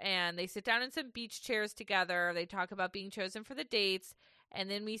beach, and they sit down in some beach chairs together. They talk about being chosen for the dates. And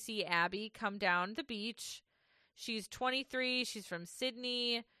then we see Abby come down the beach. She's 23. She's from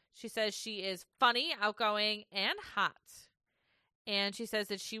Sydney. She says she is funny, outgoing, and hot. And she says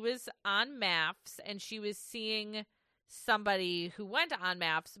that she was on MAFS, and she was seeing somebody who went on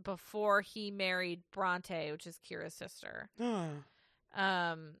MAFS before he married Bronte, which is Kira's sister.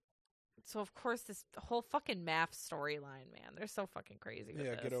 So, of course, this whole fucking MAFS storyline, man. They're so fucking crazy with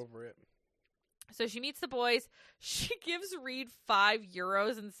this. Get over it. So she meets the boys. She gives Reed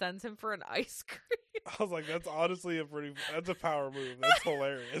 €5 and sends him for an ice cream. I was like, that's honestly that's a power move. That's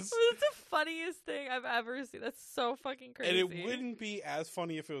hilarious. It's the funniest thing I've ever seen. That's so fucking crazy. And it wouldn't be as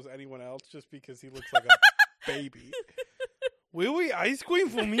funny if it was anyone else, just because he looks like a baby. Will we ice cream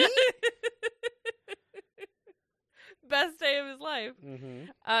for me? Best day of his life.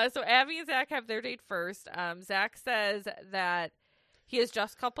 So Abby and Zach have their date first. Zach says that he has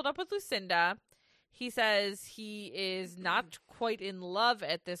just coupled up with Lucinda. He says he is not quite in love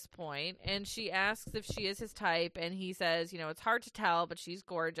at this point, and she asks if she is his type, and he says, it's hard to tell, but she's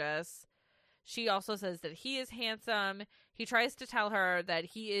gorgeous. She also says that he is handsome. He tries to tell her that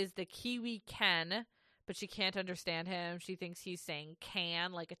he is the Kiwi Ken, but she can't understand him. She thinks he's saying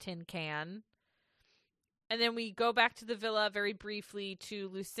can, like a tin can. And then we go back to the villa very briefly to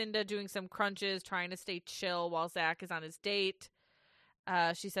Lucinda doing some crunches, trying to stay chill while Zach is on his date.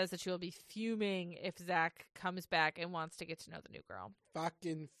 She says that she will be fuming if Zach comes back and wants to get to know the new girl.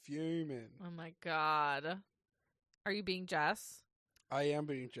 Fucking fuming. Oh my God. Are you being Jess? I am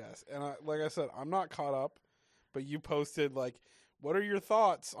being Jess. And like I said, I'm not caught up, but you posted, what are your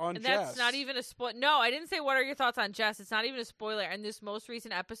thoughts on Jess? That's not even a spoiler. No, I didn't say what are your thoughts on Jess. It's not even a spoiler. In this most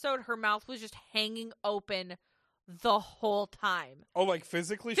recent episode, her mouth was just hanging open the whole time. Oh,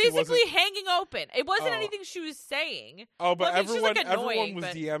 physically? Physically hanging open. It wasn't anything she was saying. Oh, but everyone was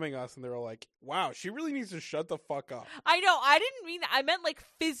DMing us, and they were like, wow, she really needs to shut the fuck up. I know. I didn't mean that. I meant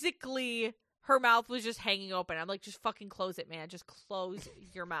physically her mouth was just hanging open. I'm like, just fucking close it, man. Just close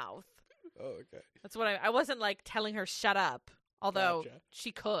your mouth. Oh, okay. That's what I wasn't telling her shut up. Although Gotcha.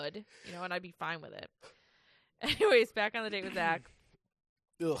 she could, and I'd be fine with it. Anyways, back on the date with Zach.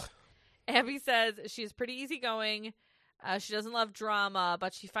 Ugh. Abby says she is pretty easygoing. She doesn't love drama,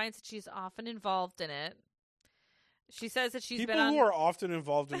 but she finds that she's often involved in it. She says that People who are often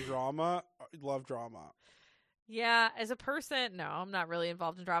involved in drama love drama. Yeah, as a person, no, I'm not really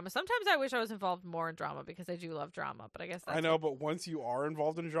involved in drama. Sometimes I wish I was involved more in drama because I do love drama, but I guess that's... I know, but once you are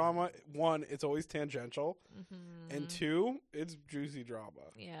involved in drama, one, it's always tangential, and two, it's juicy drama.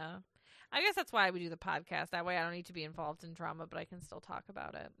 Yeah. I guess that's why we do the podcast. That way I don't need to be involved in drama, but I can still talk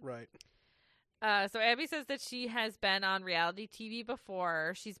about it. Right. So Abby says that she has been on reality TV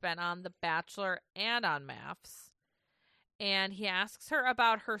before. She's been on The Bachelor and on MAFS. And he asks her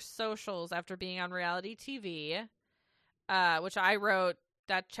about her socials after being on reality TV, which I wrote,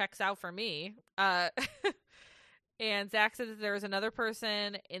 that checks out for me. And Zach says that there is another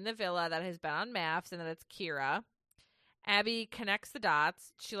person in the villa that has been on MAFS, and that it's Kira. Abby connects the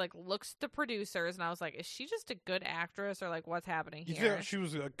dots. She looks at the producers, and I was like, is she just a good actress, or what's happening here? You think she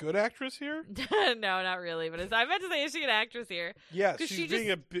was a good actress here? No, not really. But I meant to say, is she an actress here? Yes, she's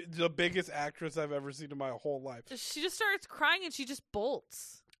being the biggest actress I've ever seen in my whole life. She just starts crying, and she just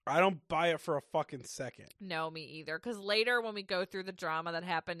bolts. I don't buy it for a fucking second. No, me either. Because later, when we go through the drama that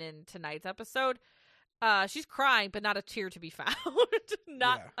happened in tonight's episode, she's crying, but not a tear to be found.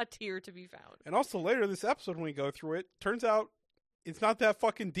 A tear to be found. And also later this episode, when we go through it, turns out it's not that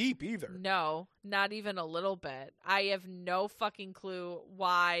fucking deep either. No, not even a little bit. I have no fucking clue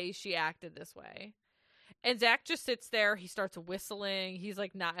why she acted this way. And Zach just sits there. He starts whistling. He's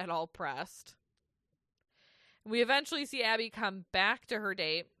not at all pressed. We eventually see Abby come back to her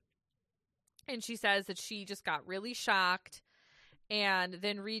date. And she says that she just got really shocked. And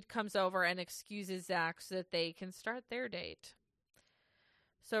then Reed comes over and excuses Zach so that they can start their date.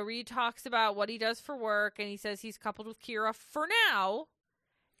 So Reed talks about what he does for work, and he says he's coupled with Kira for now.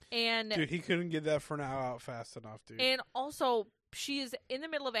 And dude, he couldn't get that for now out fast enough, dude. And also, she is in the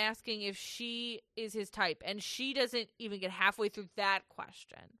middle of asking if she is his type, and she doesn't even get halfway through that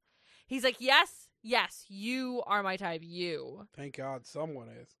question. He's like, yes, you are my type, you. Thank God someone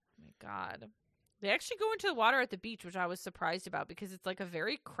is. Oh my God. They actually go into the water at the beach, which I was surprised about because it's a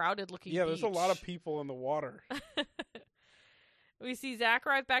very crowded looking beach. Yeah, there's a lot of people in the water. We see Zach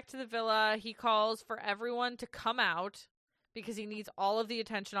arrive back to the villa. He calls for everyone to come out because he needs all of the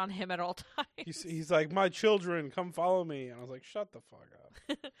attention on him at all times. He's like, my children, come follow me. And I was like, shut the fuck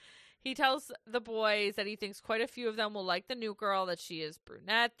up. He tells the boys that he thinks quite a few of them will like the new girl, that she is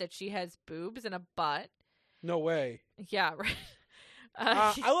brunette, that she has boobs and a butt. No way. Yeah, right.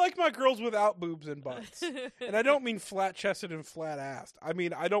 I like my girls without boobs and butts. And I don't mean flat-chested and flat-assed. I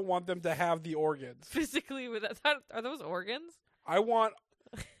mean, I don't want them to have the organs. Physically, are those organs? I want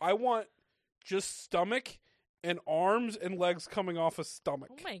just stomach and arms and legs coming off a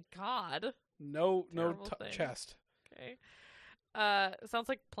stomach. Oh my god. No chest. Okay. Sounds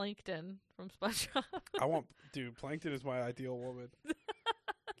like Plankton from SpongeBob. Dude, Plankton is my ideal woman.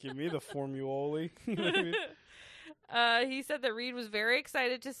 Give me the formulae. He said that Reed was very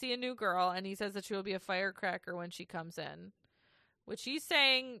excited to see a new girl, and he says that she will be a firecracker when she comes in. Which he's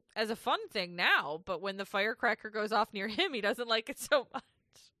saying as a fun thing now, but when the firecracker goes off near him, he doesn't like it so much.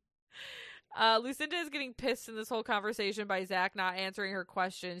 Lucinda is getting pissed in this whole conversation by Zach not answering her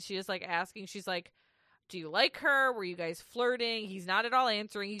questions. She is like asking, she's like, do you like her? Were you guys flirting? He's not at all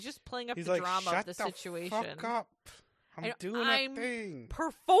answering. He's just playing up the drama of the situation. Fuck up. I'm doing a thing.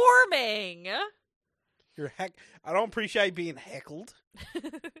 Performing. I don't appreciate being heckled.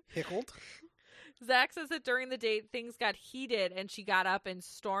 Heckled. Zach says that during the date, things got heated and she got up and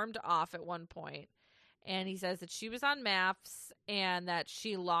stormed off at one point. And he says that she was on maps and that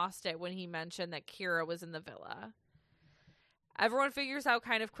she lost it when he mentioned that Kira was in the villa. Everyone figures out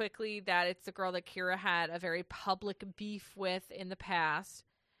kind of quickly that it's the girl that Kira had a very public beef with in the past.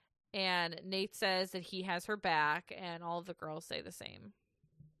 And Nate says that he has her back, and all of the girls say the same.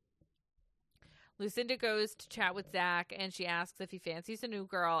 Lucinda goes to chat with Zach, and she asks if he fancies a new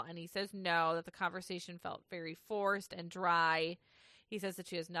girl, and he says no, that the conversation felt very forced and dry. He says that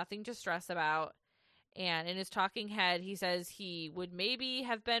she has nothing to stress about. And in his talking head, he says he would maybe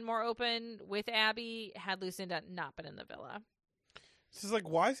have been more open with Abby had Lucinda not been in the villa. This is like,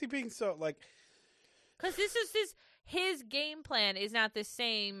 why is he being so, like... Because his game plan is not the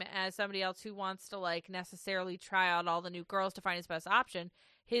same as somebody else who wants to, like, necessarily try out all the new girls to find his best option.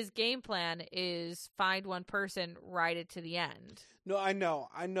 His game plan is find one person, ride it to the end. No, I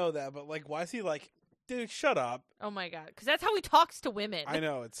know that, but, like, why is he like, dude, shut up? Oh my god, because that's how he talks to women. I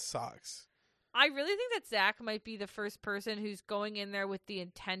know, it sucks. I really think that Zach might be the first person who's going in there with the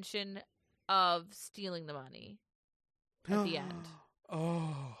intention of stealing the money at the end.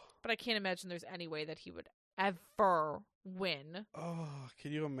 Oh. But I can't imagine there's any way that he would ever win. Oh,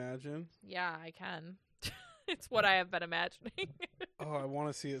 can you imagine? Yeah, I can. It's what I have been imagining. Oh, I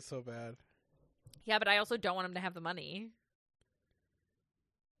want to see it so bad. Yeah, but I also don't want him to have the money.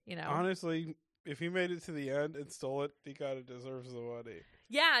 You know? Honestly, if he made it to the end and stole it, he kind of deserves the money.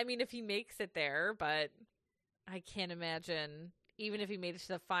 Yeah, I mean, if he makes it there, but I can't imagine, even if he made it to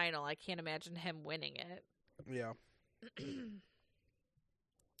the final, I can't imagine him winning it. Yeah.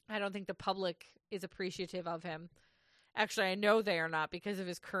 I don't think the public is appreciative of him. Actually, I know they are not because of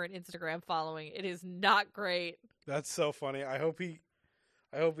his current Instagram following. It is not great. That's so funny. I hope he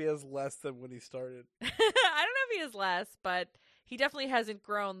has less than when he started. I don't know if he has less, but he definitely hasn't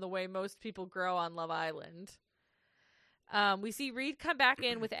grown the way most people grow on Love Island. We see Reed come back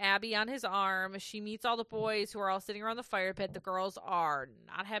in with Abby on his arm. She meets all the boys who are all sitting around the fire pit. The girls are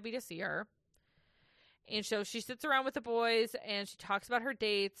not happy to see her. And so she sits around with the boys and she talks about her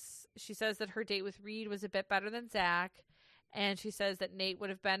dates. She says that her date with Reed was a bit better than Zach. And she says that Nate would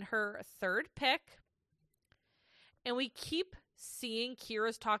have been her third pick. And we keep seeing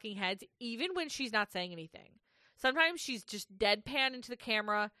Kira's talking heads even when she's not saying anything. Sometimes she's just deadpan into the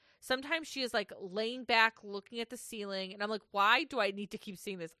camera. Sometimes she is like laying back looking at the ceiling. And I'm like, why do I need to keep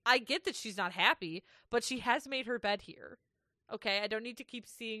seeing this? I get that she's not happy, but she has made her bed here. Okay, I don't need to keep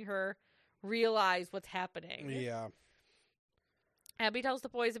seeing her realize what's happening. Yeah. Abby tells the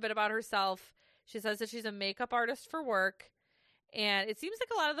boys a bit about herself. She says that she's a makeup artist for work. And it seems like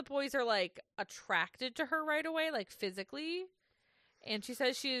a lot of the boys are like attracted to her right away, like physically. And she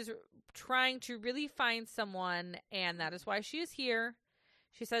says she is trying to really find someone, and that is why she is here.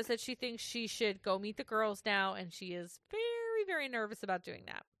 She says that she thinks she should go meet the girls now, and she is very, very nervous about doing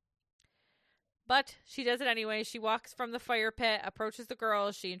that. But she does it anyway. She walks from the fire pit, approaches the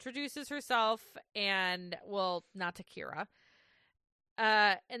girls. She introduces herself and, well, not to Kira.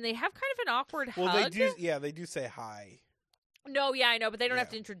 And they have kind of an awkward hug. Well, they do say hi. No, yeah, I know, but they don't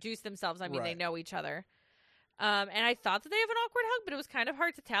have to introduce themselves. I mean, They know each other. And I thought that they have an awkward hug, but it was kind of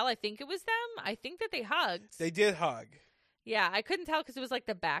hard to tell. I think it was them. I think that they hugged. They did hug. Yeah, I couldn't tell because it was like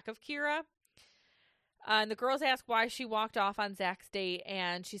the back of Kira. And the girls ask why she walked off on Zach's date,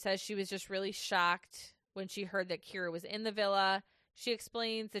 and she says she was just really shocked when she heard that Kira was in the villa. She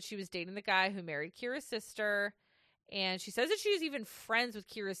explains that she was dating the guy who married Kira's sister, And she says that she's even friends with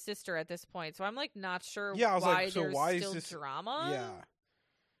Kira's sister at this point. So I'm like not sure Yeah, I was why like, so there's why still is this drama. Yeah.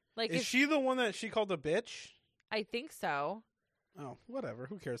 Like, is she the one that she called a bitch? I think so. Oh, whatever.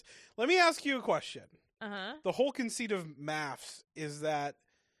 Who cares? Let me ask you a question. Uh-huh. The whole conceit of MAFS is that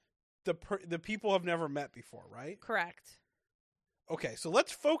the people have never met before, right? Correct. Okay, so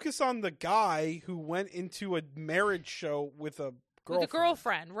let's focus on the guy who went into a marriage show with a girlfriend. With a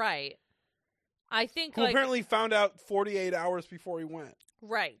girlfriend, right. I think who apparently found out 48 hours before he went.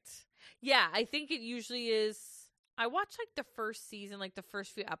 Right. Yeah, I think it usually is. I watched like the first season, like the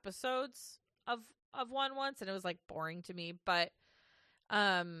first few episodes of one once, and it was like boring to me, but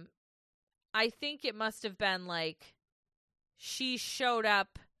I think it must have been like she showed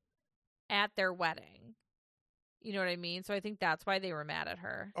up at their wedding. You know what I mean? So I think that's why they were mad at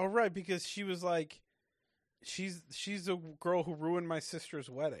her. Oh, right, because she was like, she's the girl who ruined my sister's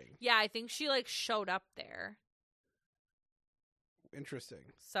wedding. Yeah, I think she like showed up there. Interesting.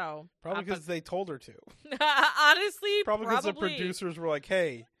 So probably because they told her to. Honestly, probably because the producers were like,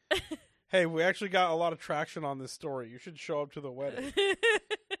 "Hey, hey, we actually got a lot of traction on this story. You should show up to the wedding."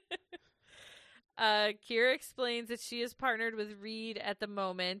 Kira explains that she is partnered with Reed at the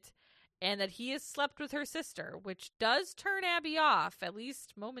moment, and that he has slept with her sister, which does turn Abby off, at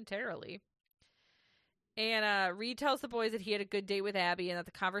least momentarily. And Reed tells the boys that he had a good date with Abby and that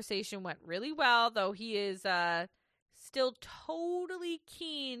the conversation went really well, though he is still totally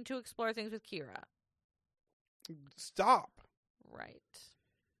keen to explore things with Kira. Stop. Right.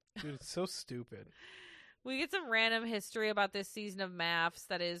 Dude, it's so stupid. We get some random history about this season of MAFS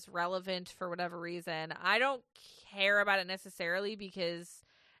that is relevant for whatever reason. I don't care about it necessarily because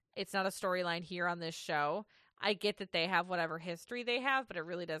it's not a storyline here on this show. I get that they have whatever history they have, but it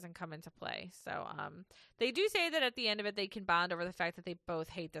really doesn't come into play. So they do say that at the end of it, they can bond over the fact that they both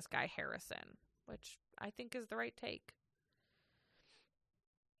hate this guy, Harrison, which I think is the right take.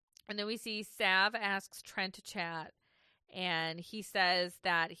 And then we see Sav asks Trent to chat, and he says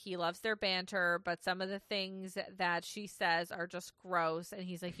that he loves their banter, but some of the things that she says are just gross. And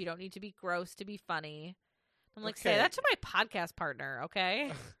he's like, you don't need to be gross to be funny. I'm like, say that to my podcast partner,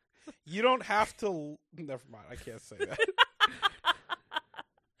 okay? You don't have to... Never mind, I can't say that.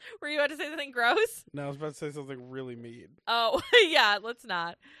 Were you about to say something gross? No, I was about to say something really mean. Oh, yeah, let's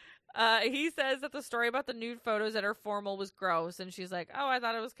not. He says that the story about the nude photos at her formal was gross, and she's like, oh, I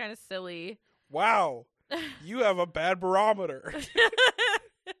thought it was kind of silly. Wow. You have a bad barometer.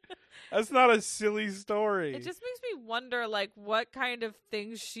 That's not a silly story. It just makes me wonder, like, what kind of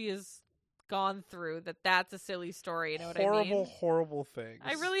things she has gone through that's a silly story. You know what I mean? Horrible things.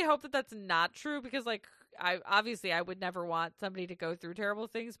 I really hope that that's not true because, like, I would never want somebody to go through terrible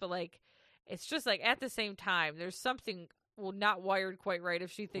things, but, like, it's just, like, at the same time, there's something not wired quite right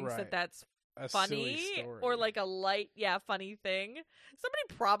if she thinks that that's a funny or, like, a light, funny thing. Somebody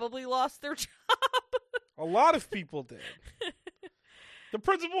probably lost their job. A lot of people did. The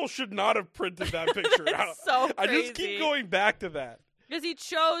principal should not have printed that picture out. So crazy. I just keep going back to that. Because he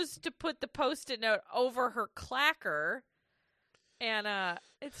chose to put the Post-it note over her clacker. And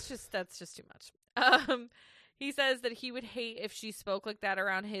that's just too much. He says that he would hate if she spoke like that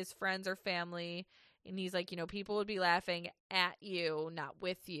around his friends or family. And he's like, people would be laughing at you, not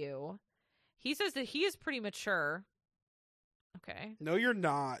with you. He says that he is pretty mature. Okay. No, you're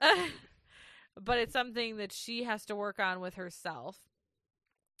not. But it's something that she has to work on with herself.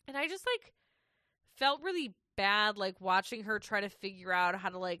 And I just, like, felt really bad, like, watching her try to figure out how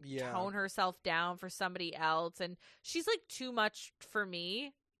to, like, tone herself down for somebody else. And she's, like, too much for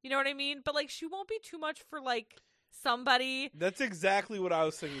me. You know what I mean? But, like, she won't be too much for, like, somebody. That's exactly what I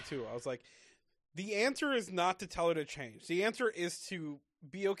was thinking, too. I was like, the answer is not to tell her to change. The answer is to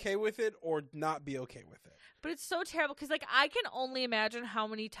be okay with it or not be okay with it. But it's so terrible because, like, I can only imagine how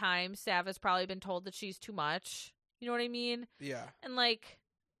many times Sav has probably been told that she's too much. You know what I mean? Yeah. And, like,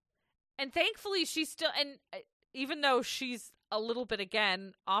 and thankfully she's still, and even though she's a little bit,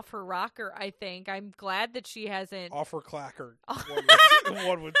 again, off her rocker, I think, I'm glad that she hasn't. Off her clacker,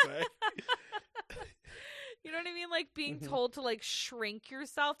 one would say. You know what I mean? Like, being told to, like, shrink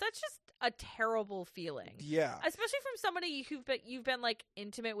yourself. That's just a terrible feeling. Yeah. Especially from somebody you've been like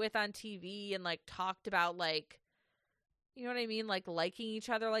intimate with on TV and like talked about, like, you know what I mean? Like liking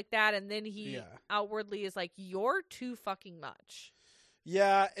each other like that. And then he outwardly is like, you're too fucking much.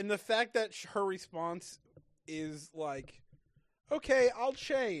 Yeah. And the fact that her response is like, okay, I'll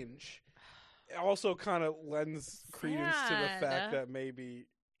change. It also kind of lends credence to the fact that maybe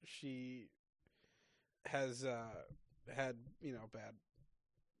she has had, bad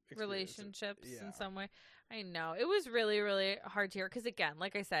relationships in some way. I know. It was really, really hard to hear because, again,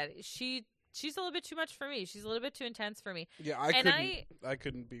 like I said, she she's a little bit too much for me. She's a little bit too intense for me. Yeah, I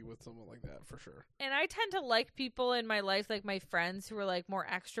couldn't be with someone like that for sure. And I tend to like people in my life, like my friends who are like more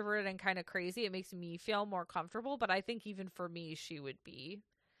extroverted and kind of crazy. It makes me feel more comfortable. But I think even for me, she would be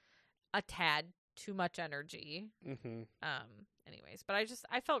a tad too much energy. Mm-hmm. Anyways, but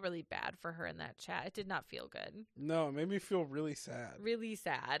I felt really bad for her in that chat. It did not feel good. No, it made me feel really sad. Really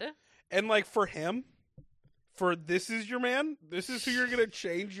sad. And like for him, for this is your man, this is who you're gonna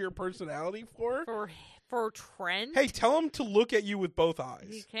change your personality for. For Trent. Hey, tell him to look at you with both He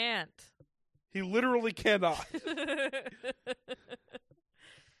eyes. can't. He literally cannot.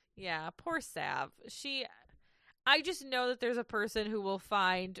 Yeah, poor Sav. I just know that there's a person who will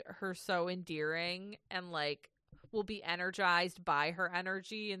find her so endearing and like will be energized by her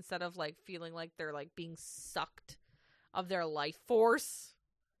energy instead of like feeling like they're like being sucked of their life force.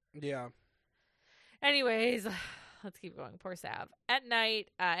 Yeah. Anyways, let's keep going. Poor Sav. At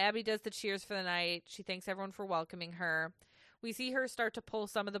night, Abby does the cheers for the night. She thanks everyone for welcoming her. We see her start to pull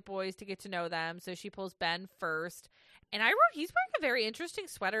some of the boys to get to know them. So she pulls Ben first. And I wrote, he's wearing a very interesting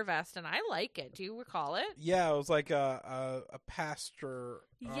sweater vest, and I like it. Do you recall it? Yeah, it was like a pasture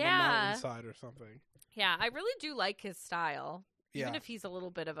on a mountainside or something. Yeah, I really do like his style. Even Yeah. if he's a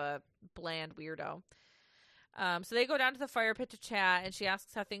little bit of a bland weirdo. So they go down to the fire pit to chat, and she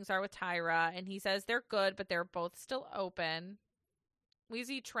asks how things are with Tyra, and he says they're good, but they're both still open. We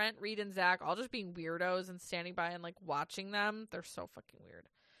see Trent, Reed, and Zach all just being weirdos and standing by and like watching them. They're so fucking weird.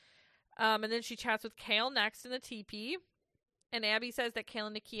 And then she chats with Kale next in the teepee, and Abby says that Kale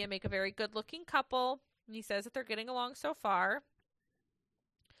and Nakia make a very good-looking couple, and he says that they're getting along so far.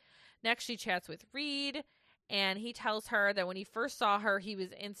 Next, she chats with Reed, and he tells her that when he first saw her, he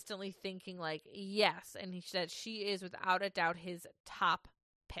was instantly thinking, like, yes. And he said she is, without a doubt, his top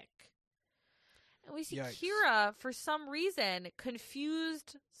pick. And we see Yikes. Kira, for some reason,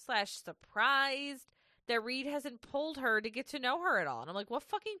 confused/surprised that Reed hasn't pulled her to get to know her at all. And I'm like, what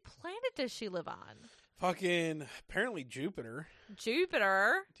fucking planet does she live on? Fucking, apparently Jupiter.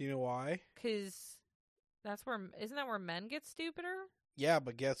 Jupiter. Do you know why? Because isn't that where men get stupider? Yeah,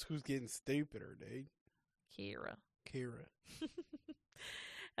 but guess who's getting stupider, dude? Kira.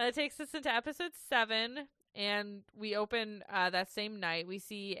 It takes us into episode 7, and we open that same night. We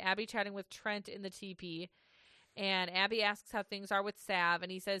see Abby chatting with Trent in the teepee, and Abby asks how things are with Sav,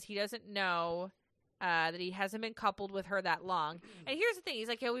 and he says he doesn't know that he hasn't been coupled with her that long. And here's the thing. He's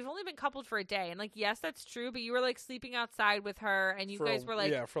like, yeah, we've only been coupled for a day. And like, yes, that's true, but you were like sleeping outside with her, and you guys were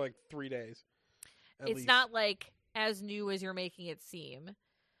like... Yeah, for like 3 days. It's not like as new as you're making it seem.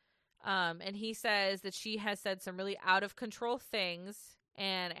 And he says that she has said some really out of control things,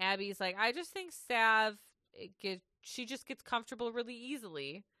 and Abby's like, I just think Sav, she just gets comfortable really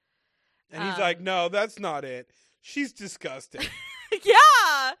easily. And he's like, no, that's not it. She's disgusting.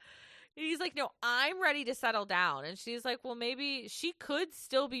 Yeah. And he's like, no, I'm ready to settle down. And she's like, well, maybe she could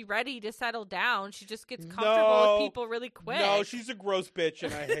still be ready to settle down. She just gets comfortable with people really quick. No, she's a gross bitch,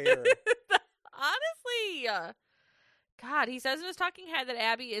 and I hate her. Honestly. God, he says in his talking head that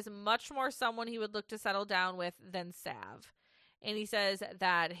Abby is much more someone he would look to settle down with than Sav. And he says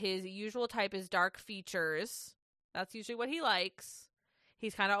that his usual type is dark features. That's usually what he likes.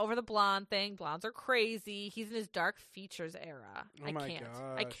 He's kind of over the blonde thing. Blondes are crazy. He's in his dark features era. Oh I my can't.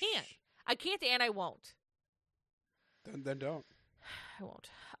 gosh. I can't and I won't. Then don't. I won't.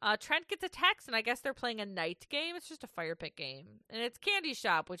 Trent gets a text, and I guess they're playing a night game. It's just a fire pit game. And it's Candy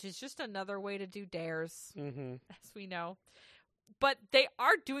Shop, which is just another way to do dares, as we know. But they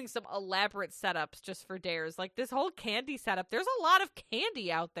are doing some elaborate setups just for dares. Like this whole candy setup, there's a lot of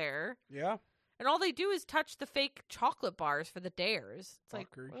candy out there. Yeah. And all they do is touch the fake chocolate bars for the dares. It's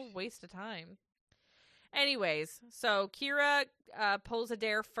like, Fuckers. what a waste of time. Anyways, so Kira pulls a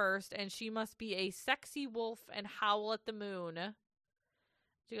dare first, and she must be a sexy wolf and howl at the moon.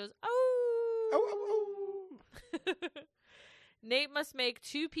 She goes, oh. Oh. Nate must make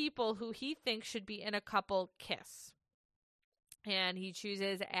 2 people who he thinks should be in a couple kiss. And he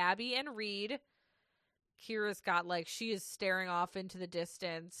chooses Abby and Reed. Kira's got, like, she is staring off into the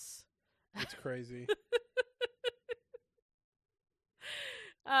distance. It's crazy.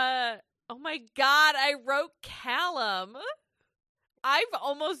 Oh my God, I wrote Callum. I've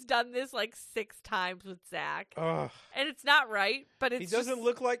almost done this like 6 times with Zach. Ugh. And it's not right, but He doesn't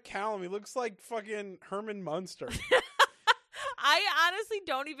look like Callum. He looks like fucking Herman Munster. I honestly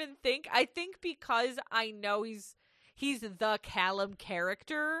don't even think. I think because I know he's the Callum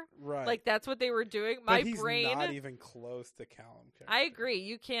character. Right. Like that's what they were doing. But he's not even close to Callum character. I agree.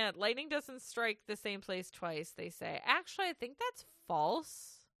 You can't. Lightning doesn't strike the same place twice, they say. Actually, I think that's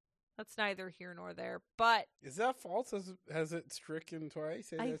false. That's neither here nor there. But is that false? Has it stricken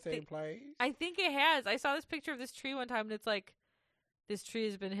twice in the same place? I think it has. I saw this picture of this tree one time, and it's like, this tree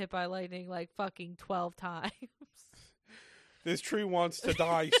has been hit by lightning like fucking 12 times. This tree wants to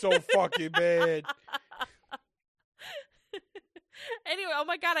die so fucking bad. Anyway, oh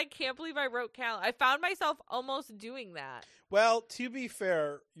my god, I can't believe I wrote Cal. I found myself almost doing that. Well, to be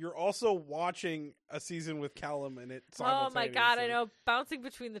fair, you're also watching a season with Callum in it Oh my god, I simultaneously. know. Bouncing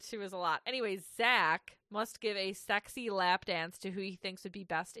between the two is a lot. Anyway, Zach must give a sexy lap dance to who he thinks would be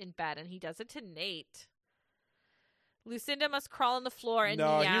best in bed, and he does it to Nate. Lucinda must crawl on the floor and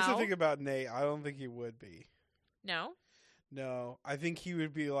No, meow. here's the thing about Nate. I don't think he would be. No? No, I think he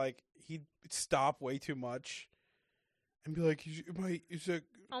would be like, he'd stop way too much and be like, is that...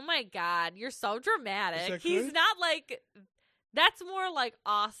 Oh my god, you're so dramatic. Is that He's good? not like... That's more like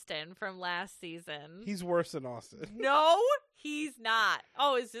Austin from last season. He's worse than Austin. No, he's not.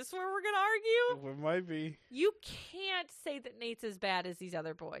 Oh, is this where we're going to argue? It might be. You can't say that Nate's as bad as these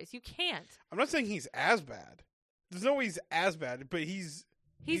other boys. You can't. I'm not saying he's as bad. There's no way he's as bad, but he's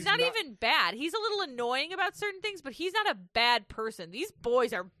He's not even bad. He's a little annoying about certain things, but he's not a bad person. These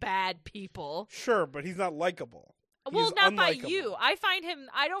boys are bad people. Sure, but he's not likable. Well, He's not by unlikable. you. I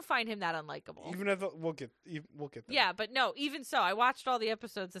don't find him that unlikable. Even if we'll get there. Yeah, but no, even so, I watched all the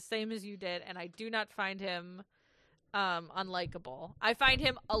episodes the same as you did, and I do not find him unlikable. I find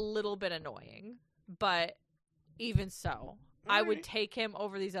him a little bit annoying, but even so, I would take him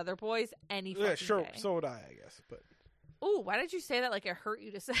over these other boys any fucking Yeah, sure. day. So would I guess. But Ooh, why did you say that like it hurt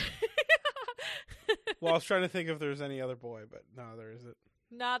you to say? well, I was trying to think if there's any other boy, but no, there isn't.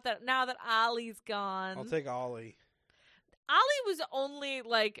 Not that now that Ollie's gone. I'll take Ollie. Ollie was only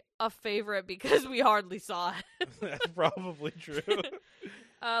like a favorite because we hardly saw it. That's probably true.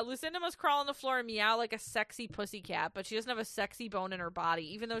 Lucinda must crawl on the floor and meow like a sexy pussycat, but she doesn't have a sexy bone in her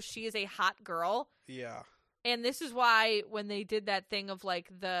body, even though she is a hot girl. Yeah. And this is why when they did that thing of like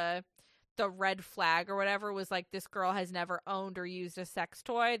the red flag or whatever was like, this girl has never owned or used a sex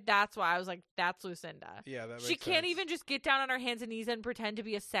toy. That's why I was like, that's Lucinda. Yeah, that makes She can't sense. even just get down on her hands and knees and pretend to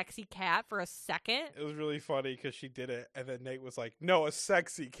be a sexy cat for a second. It was really funny because she did it, and then Nate was like, "No, a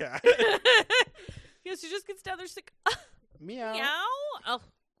sexy cat." Yeah, she just gets down there, she's like, Meow. meow. Oh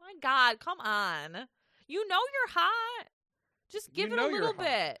my god, come on. You know you're hot. Just give You it know a you're little hot.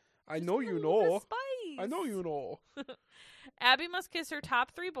 bit. I Just know give it you a little bit know. of spice. I know you know. Abby must kiss her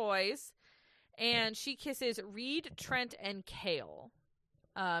top 3 boys, and she kisses Reed, Trent, and Kale.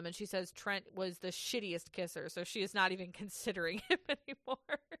 And she says Trent was the shittiest kisser, so she is not even considering him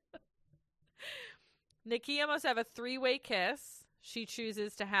anymore. Nakia must have a 3-way kiss. She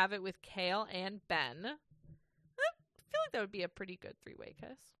chooses to have it with Kale and Ben. I feel like that would be a pretty good 3-way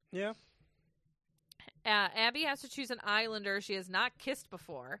kiss. Yeah. Abby has to choose an islander she has not kissed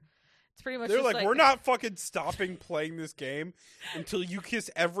before. It's pretty much They're just like, we're not fucking stopping playing this game until you kiss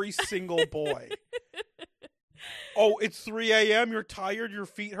every single boy. Oh, it's 3 a.m. You're tired. Your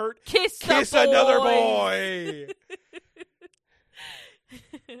feet hurt. Kiss another boy.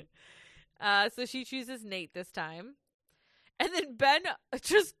 So she chooses Nate this time. And then Ben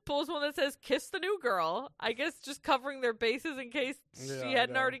just pulls one that says, kiss the new girl. I guess just covering their bases in case Yeah, she I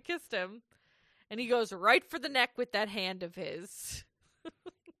hadn't know. already kissed him. And he goes right for the neck with that hand of his.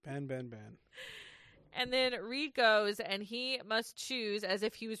 Ben. And then Reed goes, and he must choose, as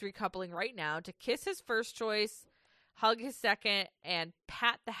if he was recoupling right now, to kiss his first choice, hug his second, and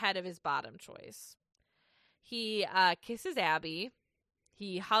pat the head of his bottom choice. He kisses Abby,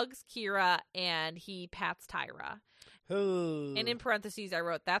 he hugs Kira, and he pats Tyra. Oh. And in parentheses, I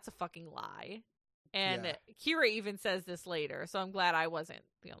wrote, that's a fucking lie. And Yeah. Kira even says this later, so I'm glad I wasn't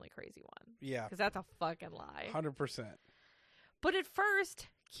the only crazy one. Yeah. Because that's a fucking lie. 100%. But at first,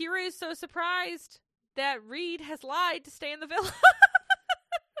 Kira is so surprised that Reed has lied to stay in the villa.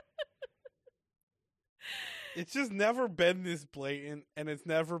 It's just never been this blatant, and it's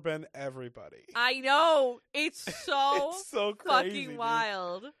never been everybody. I know. It's so, It's so crazy, fucking dude.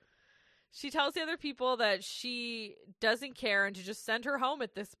 wild. She tells the other people that she doesn't care and to just send her home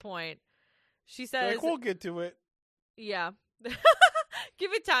at this point. She says, Like, we'll get to it. yeah.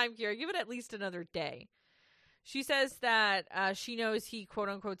 Give it time, Kira. Give it at least another day. She says that she knows he, quote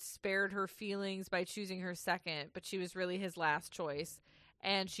unquote, spared her feelings by choosing her second, but she was really his last choice.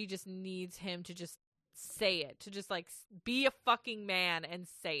 And she just needs him to just say it, to just like be a fucking man and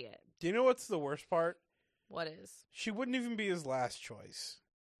say it. Do you know what's the worst part? What is? She wouldn't even be his last choice.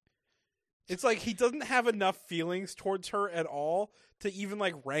 It's like he doesn't have enough feelings towards her at all to even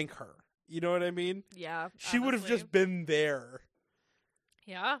like rank her. You know what I mean? Yeah. She would have honestly. just been there.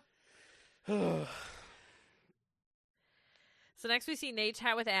 Yeah. So next we see Nate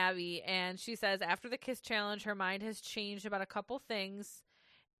chat with Abby, and she says after the kiss challenge, her mind has changed about a couple things.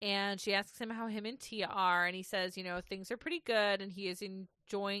 And she asks him how him and Tia are, and he says, things are pretty good, and he is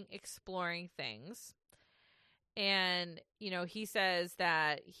enjoying exploring things. And, he says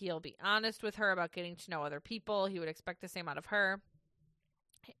that he'll be honest with her about getting to know other people. He would expect the same out of her.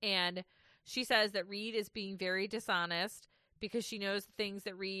 And she says that Reed is being very dishonest because she knows the things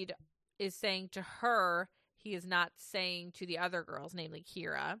that Reed is saying to her, he is not saying to the other girls, namely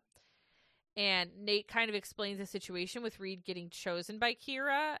Kira. And Nate kind of explains the situation with Reed getting chosen by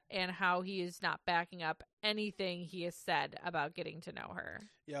Kira and how he is not backing up anything he has said about getting to know her.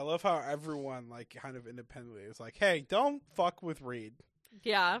 Yeah, I love how everyone, kind of independently is like, hey, don't fuck with Reed.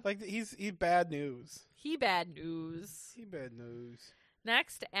 Yeah. He's bad news. He bad news. He bad news.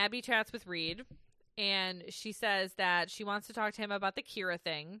 Next, Abby chats with Reed, and she says that she wants to talk to him about the Kira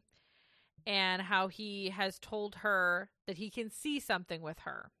thing and how he has told her that he can see something with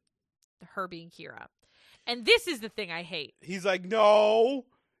her being Kira. And this is the thing I hate. He's like, no,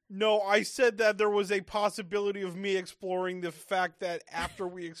 I said that there was a possibility of me exploring the fact that after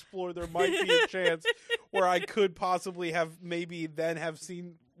we explore, there might be a chance where I could possibly have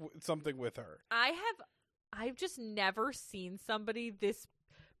seen something with her. I've just never seen somebody this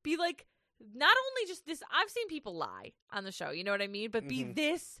be like, not only just this, I've seen people lie on the show, you know what I mean? But be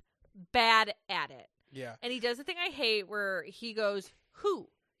this bad at it. Yeah. And he does the thing I hate where he goes, who?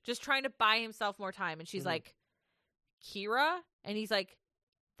 Just trying to buy himself more time. And she's like, Kira? And he's like,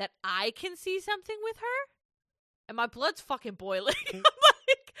 that I can see something with her? And my blood's fucking boiling. I'm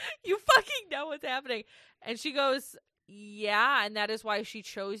like, you fucking know what's happening. And she goes, yeah, and that is why she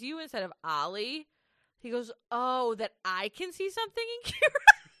chose you instead of Ollie. He goes, oh, that I can see something in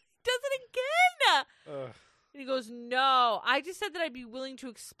Kira? He does it again. Ugh. And he goes, no, I just said that I'd be willing to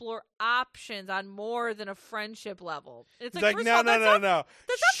explore options on more than a friendship level. And it's like, no. That's not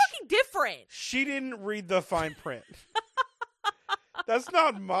fucking different. She didn't read the fine print. That's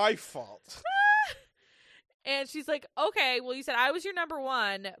not my fault. And she's like, okay, well, you said I was your number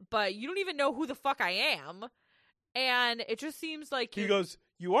one, but you don't even know who the fuck I am. And it just seems like he goes,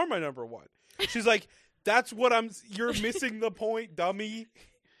 you are my number one. She's like, you're missing the point, dummy.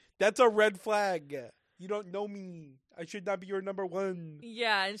 That's a red flag. You don't know me. I should not be your number one.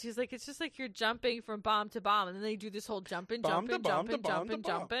 Yeah, and she's like, it's just like you're jumping from bomb to bomb. And then they do this whole jumping. And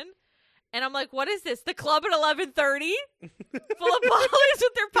I'm like, what is this? The club at 11:30? Full of ballers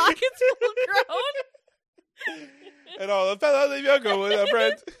with their pockets full of Crown? And all the fellas leave you go with our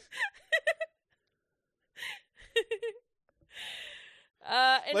friends.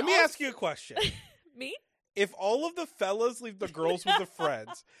 Let me ask you a question. Me? If all of the fellas leave the girls with the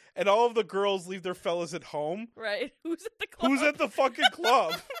friends, and all of the girls leave their fellas at home, right? Who's at the club? Who's at the fucking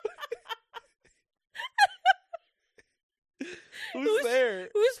club? Who's there?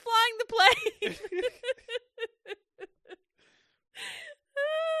 Who's flying the plane?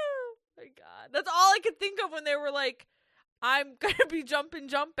 Oh my god, that's all I could think of when they were like, I'm gonna be jumping.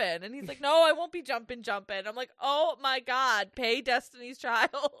 And he's like, no, I won't be jumping. I'm like, oh my god, pay Destiny's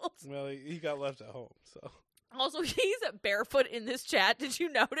Child. Well, he got left at home, so. Also, he's barefoot in this chat. Did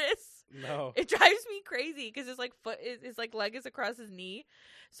you notice? No. It drives me crazy because his leg is across his knee.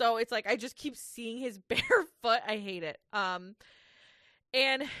 So it's like I just keep seeing his bare foot. I hate it. And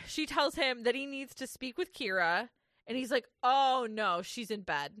she tells him that he needs to speak with Kira, and he's like, oh no, she's in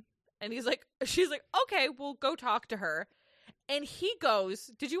bed. And she's like, okay, we'll go talk to her. And he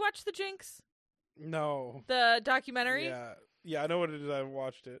goes, did you watch The Jinx? No. The documentary? Yeah, I know what it is. I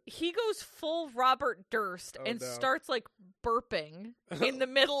watched it. He goes full Robert Durst and starts burping in the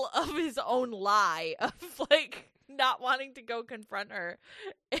middle of his own lie of not wanting to go confront her.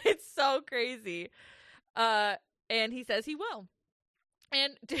 It's so crazy. And he says he will.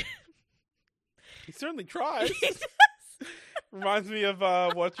 And he certainly tries. He does. Reminds me of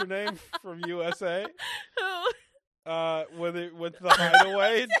what's her name from USA? Who? With the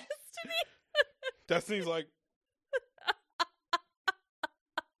Hideaway. Destiny's like.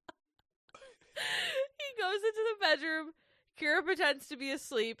 He goes into the bedroom. Kira pretends to be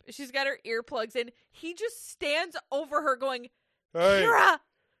asleep. She's got her earplugs in. He just stands over her going, hey. Kira!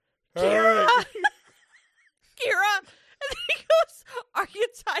 Hey. Kira! Kira! And then he goes, are you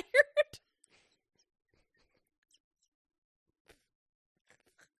tired?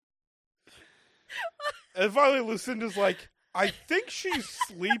 And finally Lucinda's like, I think she's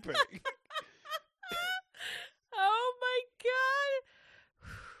sleeping. Oh my god.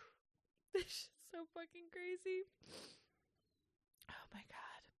 This is so fucking crazy. Oh my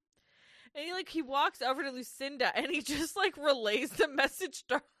god. And he walks over to Lucinda and he just relays the message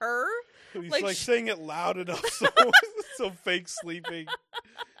to her. He's saying it loud enough so fake sleeping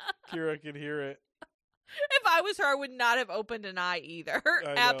Kira can hear it. If I was her, I would not have opened an eye either.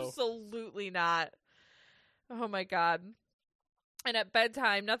 Absolutely not. Oh my God. And at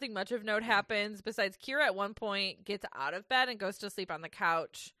bedtime, nothing much of note happens besides Kira at one point gets out of bed and goes to sleep on the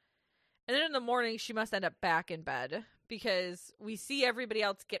couch. And then in the morning, she must end up back in bed because we see everybody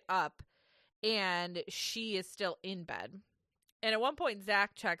else get up and she is still in bed. And at one point,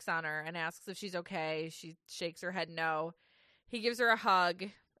 Zach checks on her and asks if she's okay. She shakes her head no. He gives her a hug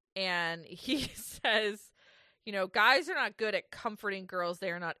and he says, guys are not good at comforting girls they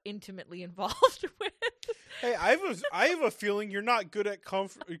are not intimately involved with. Hey, I have a feeling you're not good at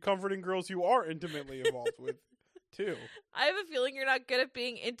comforting girls you are intimately involved with, too. I have a feeling you're not good at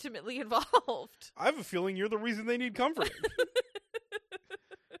being intimately involved. I have a feeling you're the reason they need comforting.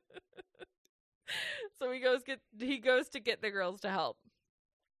 So he goes to get the girls to help.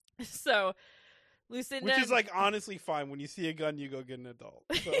 So Lucinda, which is honestly fine. When you see a gun, you go get an adult.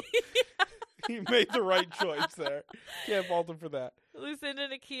 So. He made the right choice there. Can't fault him for that. Lucinda,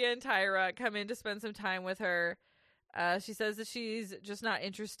 Nakia, and Tyra come in to spend some time with her. She says that she's just not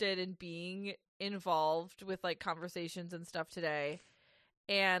interested in being involved with conversations and stuff today.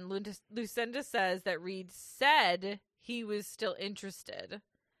 And Lucinda says that Reed said he was still interested.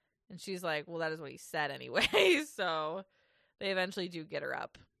 And she's like, well, that is what he said anyway. So they eventually do get her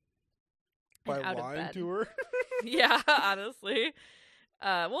up. By lying to her? Yeah, honestly.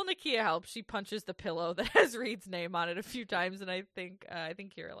 Well, Nakia helps. She punches the pillow that has Reed's name on it a few times, and I think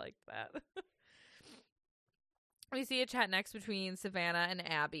Kira liked that. We see a chat next between Savannah and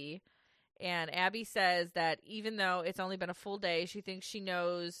Abby, and Abby says that even though it's only been a full day, she thinks she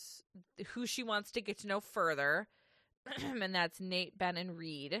knows who she wants to get to know further, and that's Nate, Ben, and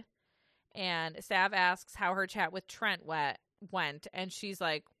Reed. And Sav asks how her chat with Trent went, and she's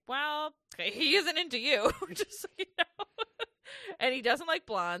like, well, he isn't into you, just so you know. And he doesn't like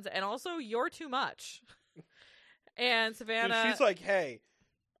blondes, and also you're too much. And Savannah... And she's like, hey,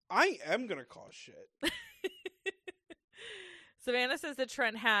 I am going to cause shit. Savannah says that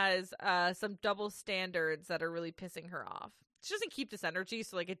Trent has some double standards that are really pissing her off. She doesn't keep this energy,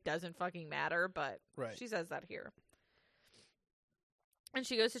 so it doesn't fucking matter, but right. She says that here. And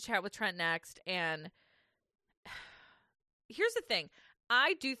she goes to chat with Trent next, and here's the thing.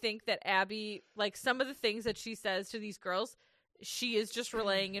 I do think that Abby, some of the things that she says to these girls, she is just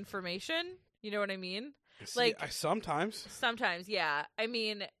relaying information. You know what I mean? Sometimes. Sometimes, yeah. I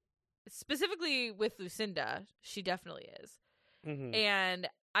mean, specifically with Lucinda, she definitely is. Mm-hmm. And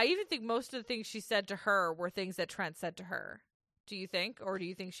I even think most of the things she said to her were things that Trent said to her. Do you think? Or do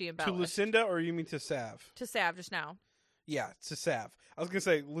you think she embellished? To Lucinda, or you mean to Sav? To Sav just now. Yeah, to Sav. I was going to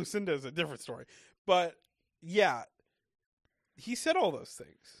say Lucinda is a different story. But, yeah, he said all those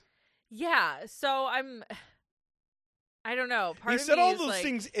things. Yeah, so I don't know. He said all those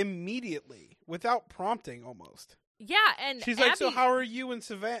things immediately, without prompting, almost. Yeah, and she's like, so how are you and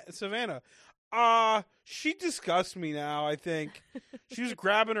Savannah? She disgusts me now, I think. She was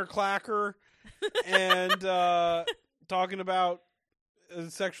grabbing her clacker and talking about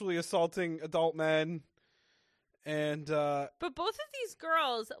sexually assaulting adult men. And but both of these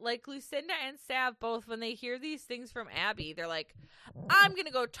girls, Lucinda and Sav, both, when they hear these things from Abby, they're like, I'm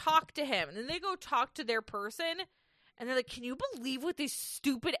gonna go talk to him. And then they go talk to their person, and they're like, can you believe what this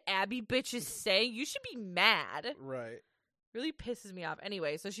stupid Abby bitch is saying? You should be mad. Right. Really pisses me off.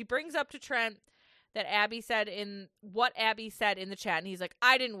 Anyway, so she brings up to Trent that Abby said in the chat, and he's like,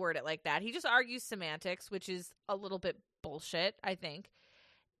 I didn't word it like that. He just argues semantics, which is a little bit bullshit, I think.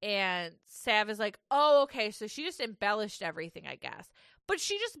 And Sav is like, oh, okay, so she just embellished everything, I guess. But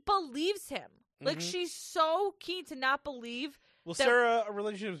she just believes him. Mm-hmm. She's so keen to not believe. Well, Sarah, a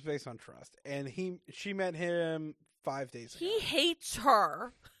relationship is based on trust. And she met him 5 days ago. He hates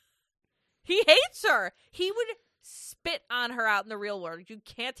her. He hates her. He would spit on her out in the real world. You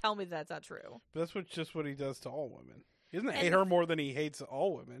can't tell me that's not true. But that's just what he does to all women. He doesn't hate her more than he hates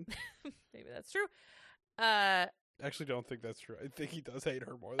all women. Maybe that's true. I actually don't think that's true. I think he does hate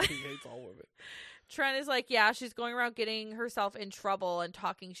her more than he hates all women. Trent is like, yeah, she's going around getting herself in trouble and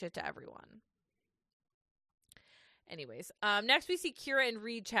talking shit to everyone. Anyways, next we see Kira and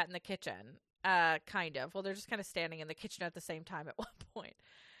Reed chat in the kitchen. Kind of. Well, they're just kind of standing in the kitchen at the same time at one point.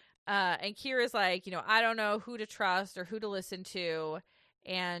 And Kira's like, I don't know who to trust or who to listen to.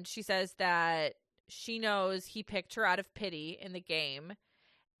 And she says that she knows he picked her out of pity in the game.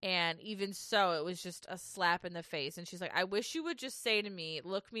 And even so, it was just a slap in the face. And she's like, I wish you would just say to me,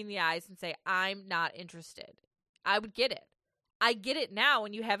 look me in the eyes and say, I'm not interested. I would get it. I get it now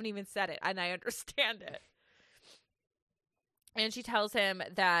and you haven't even said it, and I understand it. And she tells him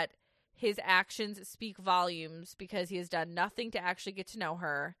that his actions speak volumes because he has done nothing to actually get to know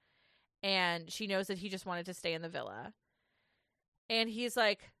her. And she knows that he just wanted to stay in the villa. And he's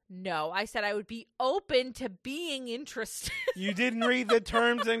like, no, I said I would be open to being interested. You didn't read the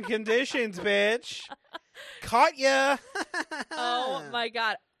terms and conditions, bitch. Caught ya. Oh my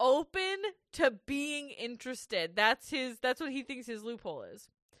God. Open to being interested. That's what he thinks his loophole is.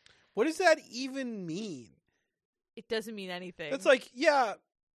 What does that even mean? It doesn't mean anything. It's like, yeah,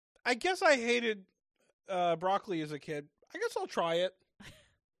 I guess I hated broccoli as a kid. I guess I'll try it.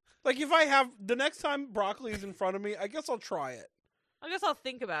 Like, if I have, the next time broccoli is in front of me, I guess I'll try it. I guess I'll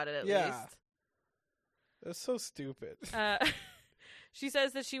think about it at least. That's so stupid. She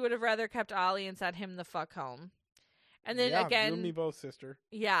says that she would have rather kept Ollie and sent him the fuck home. And then yeah, again, you and me both, sister.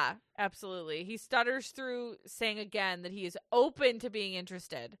 Yeah, absolutely. He stutters through saying again that he is open to being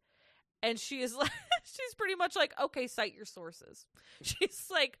interested. And she is like, she's pretty much like, okay, cite your sources. She's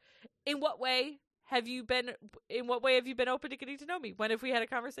like, in what way have you been open to getting to know me? When have we had a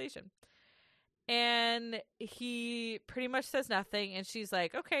conversation? And he pretty much says nothing. And she's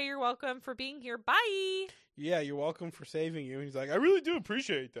like, okay, you're welcome for being here. Bye. Yeah, you're welcome for saving you. And he's like, I really do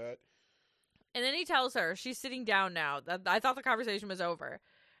appreciate that. And then he tells her, she's sitting down now. I thought the conversation was over.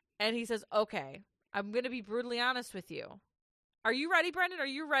 And he says, okay, I'm going to be brutally honest with you. Are you ready, Brendan? Are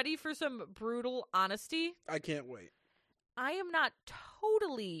you ready for some brutal honesty? I can't wait. I am not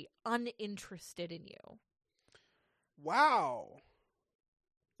totally uninterested in you. Wow.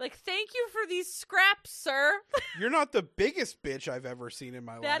 Like, thank you for these scraps, sir. You're not the biggest bitch I've ever seen in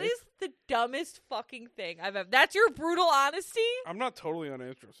my life. That is the dumbest fucking thing I've ever. That's your brutal honesty? I'm not totally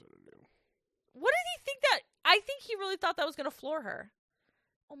uninterested in you. What did he think that? I think he really thought that was going to floor her.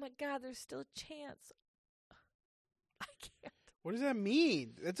 Oh my God, there's still a chance. I can't. What does that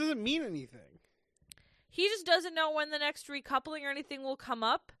mean? That doesn't mean anything. He just doesn't know when the next recoupling or anything will come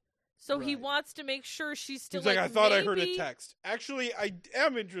up. So he Right. wants to make sure she's still He's like, I thought I heard a maybe- text. Actually, I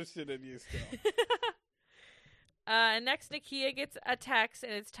am interested in you still. Next, Nakia gets a text,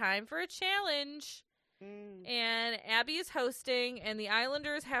 and it's time for a challenge. And Abby is hosting, and the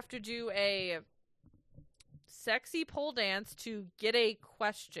Islanders have to do a sexy pole dance to get a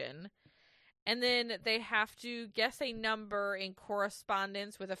question. And then they have to guess a number in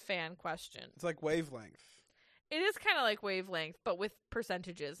correspondence with a fan question. It's like wavelength. It is kind of like wavelength, but with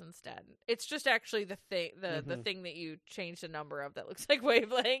percentages instead. It's just actually the thing that you change the number of that looks like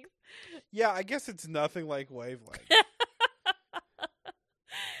wavelength. Yeah, I guess it's nothing like wavelength.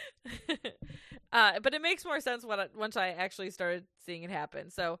 But it makes more sense once I actually started seeing it happen.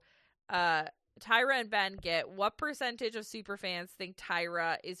 So, Tyra and Ben get what percentage of superfans think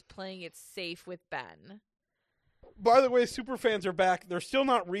Tyra is playing it safe with Ben? By the way, superfans are back. They're still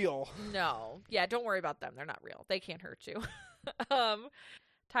not real. No. Yeah, don't worry about them. They're not real. They can't hurt you.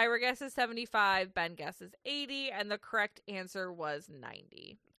 Tyra guesses 75, Ben guesses 80, and the correct answer was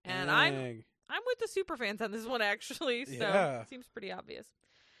 90. And I'm with the superfans on this one, actually, so Yeah. it seems pretty obvious.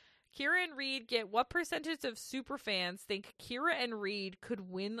 Kira and Reed get what percentage of superfans think Kira and Reed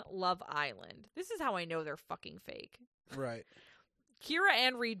could win Love Island? This is how I know they're fucking fake. Right. Kira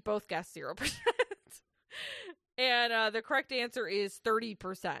and Reed both guessed 0%. And the correct answer is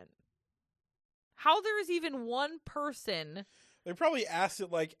 30%. How there is even one person... They probably asked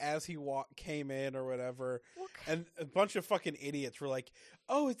it like as he came in or whatever. And a bunch of fucking idiots were like,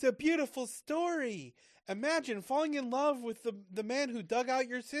 oh, it's a beautiful story. Imagine falling in love with the man who dug out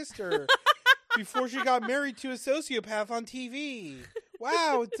your sister before she got married to a sociopath on TV.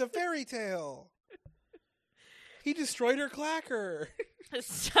 Wow, it's a fairy tale. He destroyed her clacker.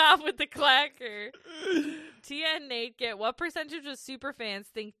 Stop with the clacker. Tia and Nate get what percentage of superfans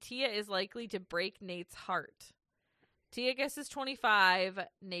think Tia is likely to break Nate's heart? Tia guesses 25,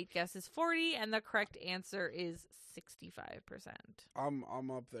 Nate guesses 40, and the correct answer is 65%.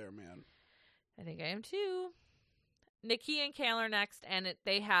 I'm up there, man. I think I am too. Nakia and Kale are next, and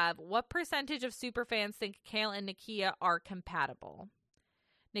they have what percentage of superfans think Kale and Nakia are compatible?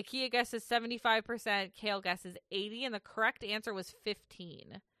 Nakia guesses 75%, Kale guesses 80, and the correct answer was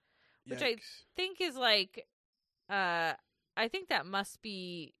 15. Which Yikes. I think is like, I think that must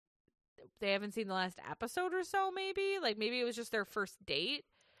be, they haven't seen the last episode or so, maybe? Like, maybe it was just their first date?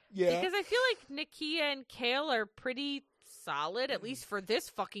 Yeah. Because I feel like Nakia and Kale are pretty solid, at least for this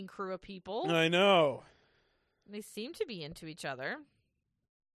fucking crew of people. I know. They seem to be into each other.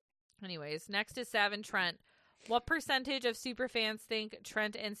 Anyways, next is Sav and Trent. What percentage of superfans think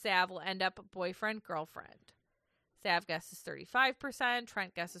Trent and Sav will end up boyfriend-girlfriend? Sav guesses 35%.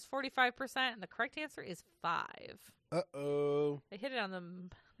 Trent guesses 45%, and the correct answer is 5. Uh-oh. They hit it on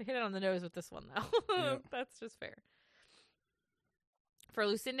the nose with this one, though. Yeah. That's just fair. For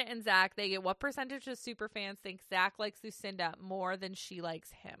Lucinda and Zach, they get what percentage of superfans think Zach likes Lucinda more than she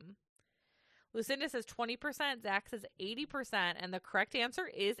likes him. Lucinda says 20%, Zach says 80%, and the correct answer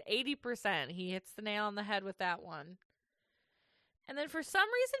is 80%. He hits the nail on the head with that one. And then for some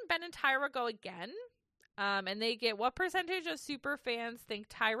reason, Ben and Tyra go again, and they get what percentage of superfans think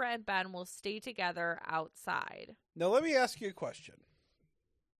Tyra and Ben will stay together outside. Now, let me ask you a question.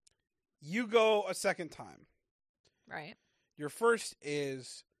 You go a second time. Right. Your first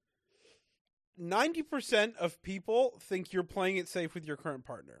is 90% of people think you're playing it safe with your current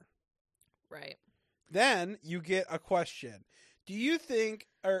partner. Right. Then you get a question. Do you think,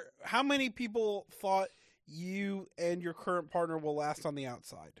 or how many people thought you and your current partner will last on the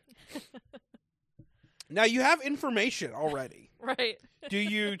outside? Now, you have information already. Right. Do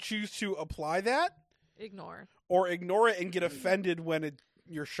you choose to apply that? Ignore. Or ignore it and get offended when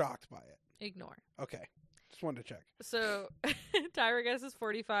you're shocked by it? Ignore. Okay. Just wanted to check. So, Tyra guesses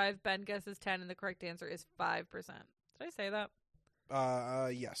 45, Ben guesses 10, and the correct answer is 5%. Did I say that?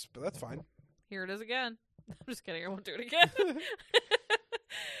 Yes, but that's fine. Here it is again. I'm just kidding. I won't do it again.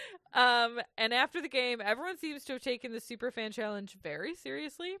 And after the game, everyone seems to have taken the Superfan Challenge very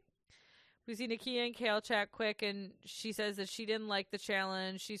seriously. We see Nakia and Kale chat quick, and she says that she didn't like the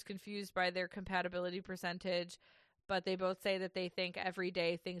challenge. She's confused by their compatibility percentage, but they both say that they think every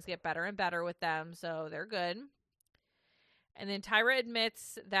day things get better and better with them, so they're good. And then Tyra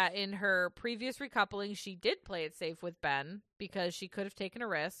admits that in her previous recoupling, she did play it safe with Ben because she could have taken a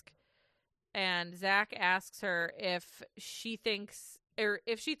risk. And Zach asks her if she thinks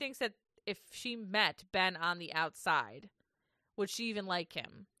that if she met Ben on the outside, would she even like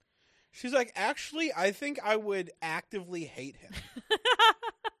him? She's like, actually, I think I would actively hate him.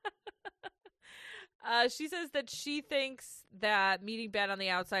 She says that she thinks that meeting Ben on the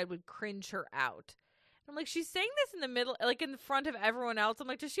outside would cringe her out. I'm like, she's saying this in the middle, like in front of everyone else. I'm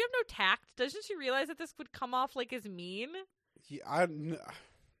like, does she have no tact? Doesn't she realize that this would come off like as mean? Yeah,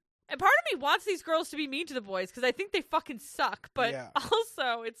 and part of me wants these girls to be mean to the boys because I think they fucking suck. But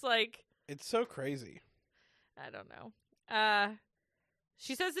also, it's like, it's so crazy. I don't know.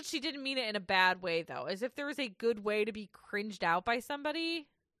 She says that she didn't mean it in a bad way, though, as if there was a good way to be cringed out by somebody.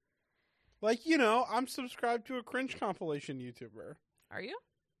 Like, I'm subscribed to a cringe compilation YouTuber. Are you?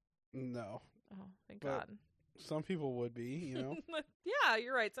 No. Oh, thank God. Some people would be, Yeah,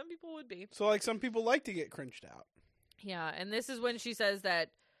 you're right. Some people would be. So, like, some people like to get cringed out. Yeah, and this is when she says that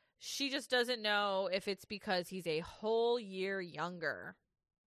she just doesn't know if it's because he's a whole year younger,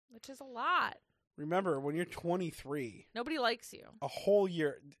 which is a lot. Remember, when you're 23, nobody likes you. A whole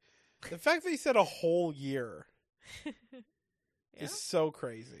year. The fact that he said a whole year is so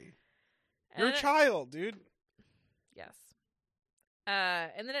crazy. You're a child, dude. Yes.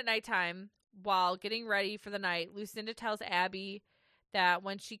 And then at nighttime, while getting ready for the night, Lucinda tells Abby that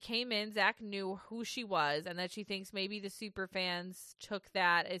when she came in, Zach knew who she was and that she thinks maybe the superfans took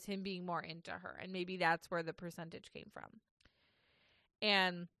that as him being more into her. And maybe that's where the percentage came from.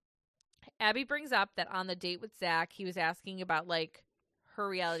 And Abby brings up that on the date with Zach, he was asking about, like, her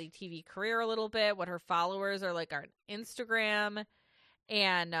reality TV career a little bit, what her followers are like on Instagram,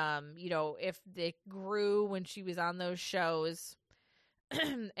 and, if they grew when she was on those shows.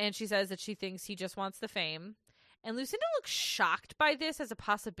 And she says that she thinks he just wants the fame. And Lucinda looks shocked by this as a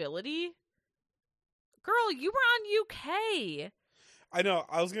possibility. Girl, you were on UK. I know.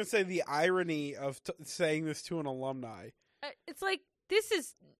 I was going to say the irony of saying this to an alumni. It's like, this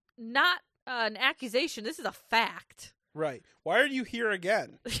is not an accusation. This is a fact. Right. Why are you here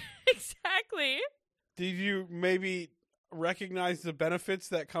again? Exactly. Did you maybe recognize the benefits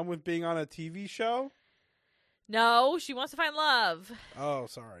that come with being on a TV show? No, she wants to find love. Oh,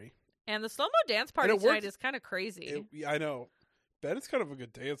 sorry. And the slow-mo dance party tonight is kind of crazy. I know. Ben is kind of a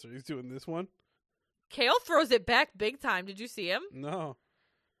good dancer. He's doing this one. Kale throws it back big time. Did you see him? No.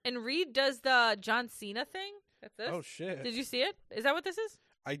 And Reed does the John Cena thing. That's this. Oh, shit. Did you see it? Is that what this is?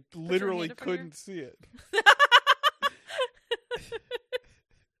 I literally couldn't see it.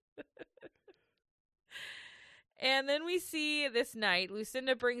 And then we see this night,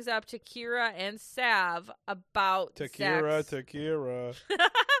 Lucinda brings up Takira and Sav about Takira.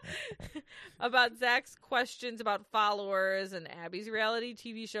 about Zach's questions about followers and Abby's reality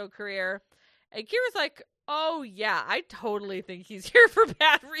TV show career. And Kira's like, oh, yeah, I totally think he's here for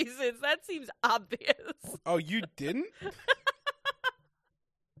bad reasons. That seems obvious. Oh, you didn't?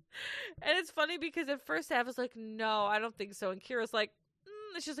 And it's funny because at first Sav was like, no, I don't think so. And Kira's like,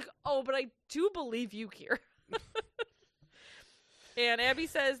 it's just like, oh, but I do believe you, Kira. And Abby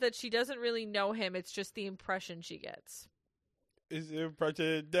says that she doesn't really know him. It's just the impression she gets. Is the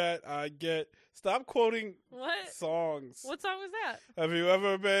impression that I get. Stop quoting songs. What song was that? Have you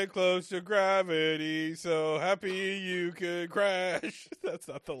ever been close to gravity? So happy you could crash. That's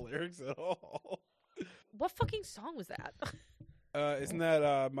not the lyrics at all. What fucking song was that? Isn't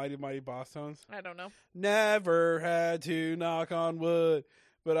that Mighty Mighty Boss Tones? I don't know. Never had to knock on wood,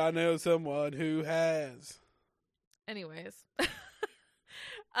 but I know someone who has. Anyways.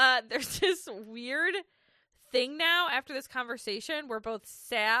 There's this weird thing now after this conversation where both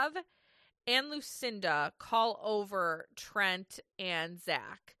Sav and Lucinda call over Trent and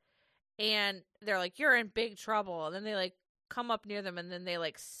Zach. And they're like, you're in big trouble. And then they like come up near them and then they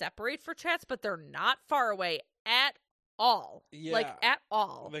like separate for chats, but they're not far away at all. Yeah. Like at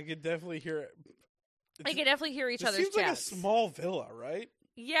all. They could definitely hear it. They can definitely hear each other's chats. It seems like a small villa, right?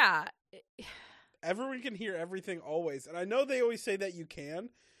 Yeah. Everyone can hear everything always. And I know they always say that you can,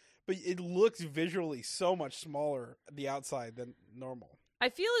 but it looks visually so much smaller the outside than normal. I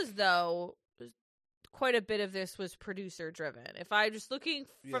feel as though quite a bit of this was producer driven. If I'm just looking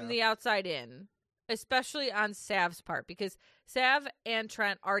from the outside in, especially on Sav's part, because Sav and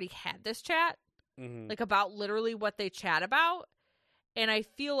Trent already had this chat, like about literally what they chat about. And I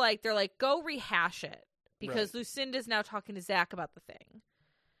feel like they're like, go rehash it because Lucinda's now talking to Zach about the thing.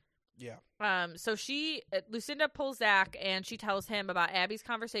 Yeah. So Lucinda pulls Zach and she tells him about Abby's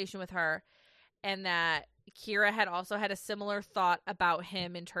conversation with her and that Kira had also had a similar thought about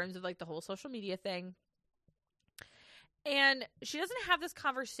him in terms of like the whole social media thing. And she doesn't have this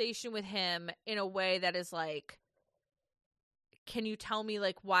conversation with him in a way that is like, can you tell me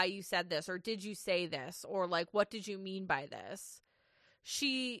like why you said this? Or did you say this? Or like, what did you mean by this?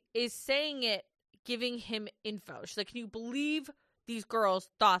 She is saying it, giving him info. She's like, can you believe these girls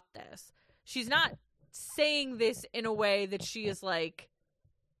thought this? She's not saying this in a way that she is like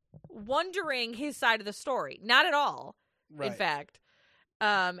wondering his side of the story. Not at all. In fact.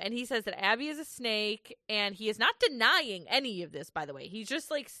 And he says that Abby is a snake, and he is not denying any of this, by the way. He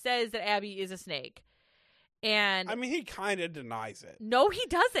just like says that Abby is a snake. And I mean, he kind of denies it. No, he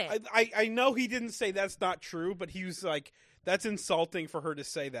doesn't. I know he didn't say that's not true, but he was like, that's insulting for her to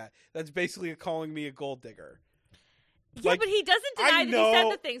say that. That's basically calling me a gold digger. Yeah, like, but he doesn't deny that he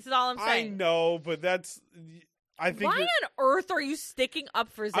said the things, is all I'm saying. I know, but that's... I think why on earth are you sticking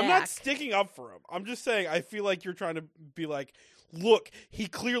up for Zach? I'm not sticking up for him. I'm just saying I feel like you're trying to be like, look, he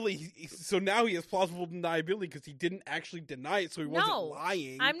clearly... So now he has plausible deniability because he didn't actually deny it, so he wasn't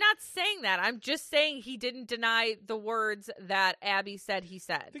lying. I'm not saying that. I'm just saying he didn't deny the words that Abby said he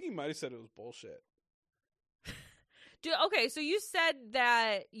said. I think he might have said it was bullshit. Okay, so you said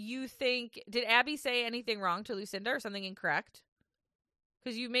that you think... Did Abby say anything wrong to Lucinda or something incorrect?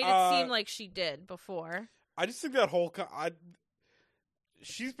 Because you made it seem like she did before. I just think that whole...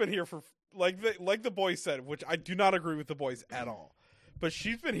 she's been here for... Like the boys said, which I do not agree with the boys at all. But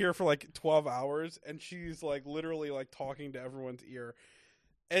she's been here for like 12 hours, and she's like literally like talking to everyone's ear.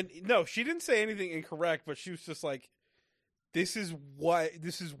 And no, she didn't say anything incorrect, but she was just like, this is why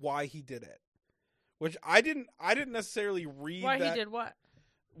he did it. Which I didn't necessarily read. Why he did what?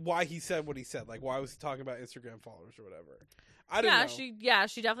 Why he said what he said. Like, why was he talking about Instagram followers or whatever? I don't know.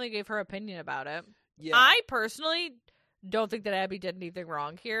 She definitely gave her opinion about it. Yeah. I personally don't think that Abby did anything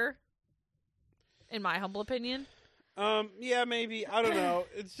wrong here. In my humble opinion. Yeah, maybe. I don't know.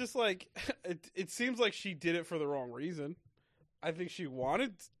 It's just like, it seems like she did it for the wrong reason. I think she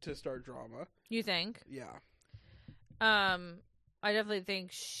wanted to start drama. You think? Yeah. I definitely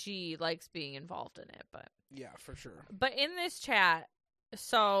think she likes being involved in it, but... Yeah, for sure. But in this chat,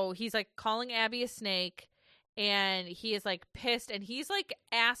 so he's, like, calling Abby a snake, and he is, like, pissed, and he's, like,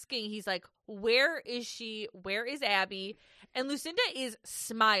 asking, he's like, where is she? Where is Abby? And Lucinda is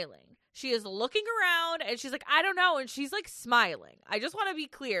smiling. She is looking around, and she's like, I don't know, and she's, like, smiling. I just want to be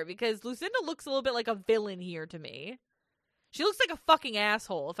clear, because Lucinda looks a little bit like a villain here to me. She looks like a fucking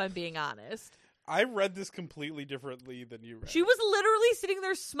asshole, if I'm being honest. I read this completely differently than you read. She was literally sitting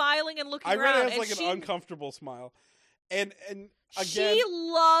there smiling and looking around. I read it as like an uncomfortable smile. And again... She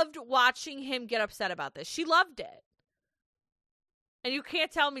loved watching him get upset about this. She loved it. And you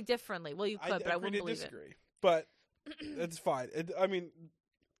can't tell me differently. Well, you could, but I wouldn't believe disagree. it. But it's fine. I mean,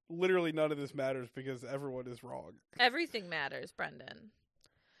 literally none of this matters because everyone is wrong. Everything matters, Brendan.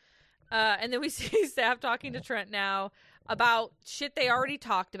 And then we see Sav talking to Trent now about shit they already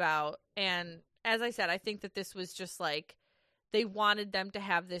talked about. And as I said, I think that this was just like they wanted them to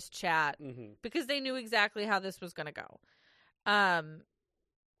have this chat because they knew exactly how this was going to go.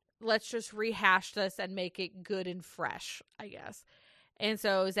 Let's just rehash this and make it good and fresh, I guess. And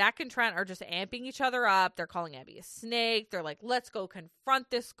so Zach and Trent are just amping each other up. They're calling Abby a snake. They're like, let's go confront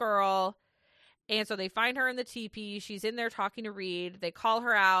this girl. And so they find her in the teepee. She's in there talking to Reed. They call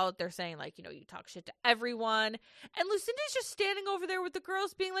her out. They're saying, like, you know, you talk shit to everyone. And Lucinda's just standing over there with the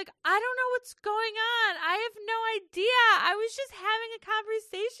girls being like, I don't know what's going on. I have no idea. I was just having a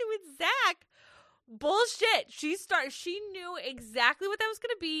conversation with Zach. Bullshit. She knew exactly what that was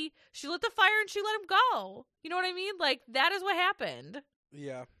going to be. She lit the fire and she let him go. You know what I mean? Like, that is what happened.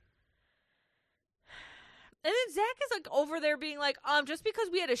 Yeah. And then Zach is like over there being like, just because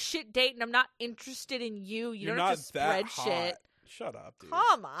we had a shit date and I'm not interested in you, you You're don't have not to spread that hot. shit. Shut up, dude.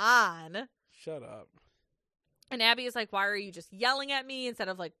 Come on. Shut up. And Abby is like, why are you just yelling at me instead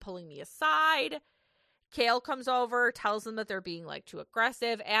of like pulling me aside? Kale comes over, tells them that they're being like too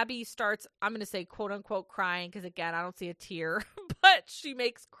aggressive. Abby starts, I'm going to say quote unquote crying because again, I don't see a tear, but she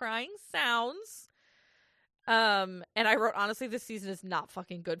makes crying sounds. And I wrote, honestly, this season is not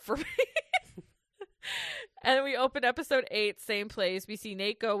fucking good for me. And then we open episode 8, same place. We see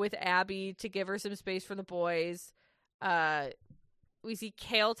Nate go with Abby to give her some space from the boys. We see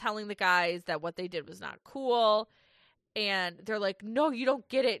Kale telling the guys that what they did was not cool. And they're like, no, you don't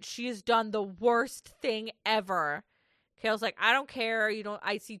get it. She has done the worst thing ever. Kale's like, I don't care.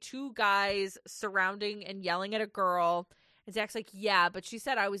 I see 2 guys surrounding and yelling at a girl. And Zach's like, yeah, but she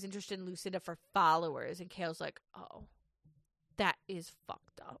said I was interested in Lucinda for followers. And Kale's like, oh, that is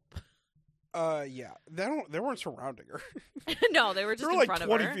fucked up. Yeah. They weren't surrounding her. No, they were just in like front of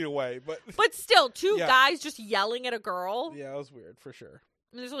 20 her. feet away, but still, 2 Yeah. guys just yelling at a girl. yeah, it was weird for sure.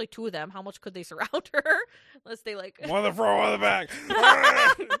 I mean, there's only 2 of them. How much could they surround her? Unless they like One in the front, one in the back.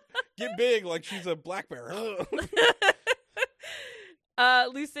 Get big like she's a black bear.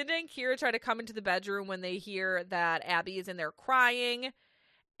 Lucinda and Kira try to come into the bedroom when they hear that Abby is in there crying,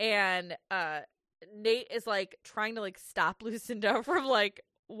 and Nate is like trying to like stop Lucinda from like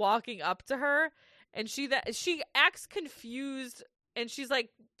walking up to her, and she acts confused, and she's like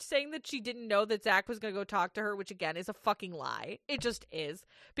saying that she didn't know that Zach was gonna go talk to her, which again is a fucking lie. It just is,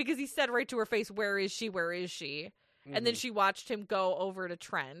 because he said right to her face, where is she, Mm-hmm. and then she watched him go over to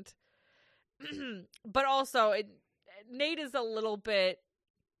Trent. But also Nate is a little bit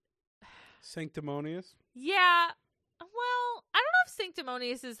sanctimonious. Yeah. Well, I don't know if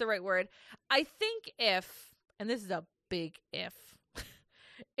sanctimonious is the right word. I think if, and this is a big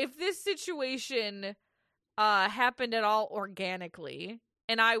if this situation happened at all organically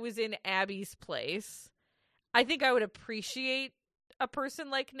and I was in Abby's place, I think I would appreciate a person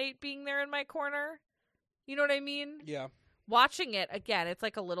like Nate being there in my corner. You know what I mean? Yeah. Watching it, again, it's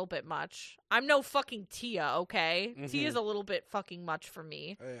like a little bit much. I'm no fucking Tia, okay? Mm-hmm. Tia's a little bit fucking much for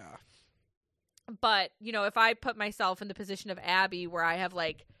me. Yeah. But, you know, if I put myself in the position of Abby where I have,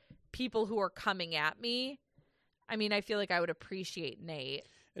 like, people who are coming at me, I mean, I feel like I would appreciate Nate.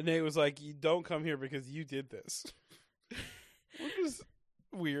 And Nate was like, you don't come here because you did this. Which is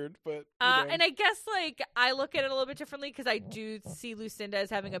weird, but, And I guess, like, I look at it a little bit differently because I do see Lucinda as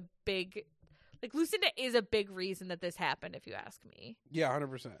having a big... Like, Lucinda is a big reason that this happened, if you ask me. Yeah,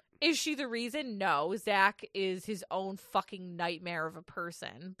 100%. Is she the reason? No. Zach is his own fucking nightmare of a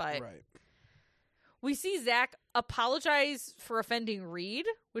person, but... Right. We see Zach apologize for offending Reed,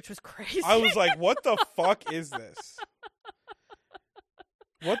 which was crazy. I was like, what the fuck is this?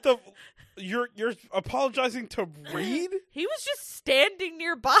 What the... You're apologizing to Reed? He was just standing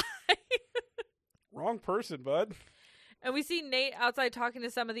nearby. Wrong person, bud. And we see Nate outside talking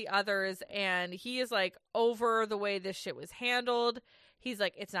to some of the others, and he is, like, over the way this shit was handled. He's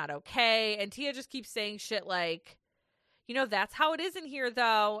like, it's not okay. And Tia just keeps saying shit like, you know, that's how it is in here,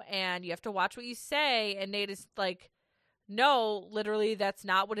 though, and you have to watch what you say. And Nate is like, no, literally, that's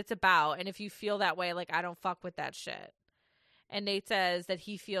not what it's about. And if you feel that way, like, I don't fuck with that shit. And Nate says that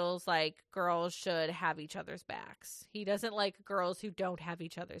he feels like girls should have each other's backs. He doesn't like girls who don't have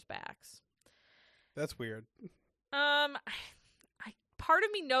each other's backs. That's weird. Part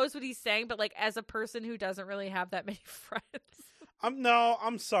of me knows what he's saying, but like as a person who doesn't really have that many friends.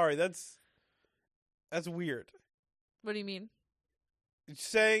 I'm sorry. That's weird. What do you mean? It's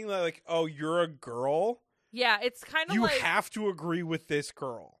saying that, like, oh, you're a girl? Yeah, it's kind of you like... have to agree with this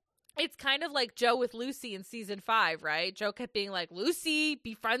girl. It's kind of like Joe with Lucy in season 5, right? Joe kept being like, Lucy,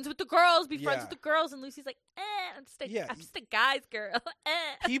 be friends with the girls, friends with the girls. And Lucy's like, I'm just a guy's girl.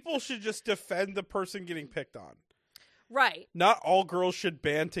 People should just defend the person getting picked on. Right. Not all girls should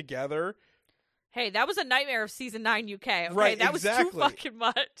band together. Hey, that was a nightmare of season 9 UK. Okay? Right, that exactly. was too fucking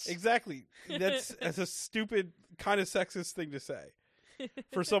much. Exactly. That's a stupid kind of sexist thing to say.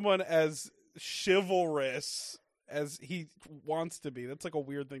 For someone as chivalrous as he wants to be. That's like a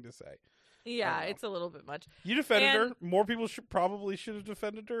weird thing to say. Yeah, it's a little bit much. You defended her. More people probably should have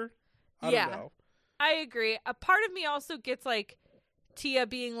defended her. I don't know. I agree. A part of me also gets like Tia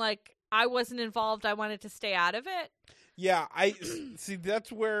being like, I wasn't involved. I wanted to stay out of it. Yeah, I see.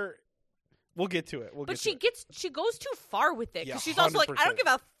 That's where we'll get to it. But she goes too far with it because she's 100%. also like, I don't give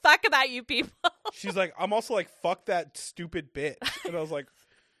a fuck about you people. She's like, I'm also like, fuck that stupid bitch. And I was like,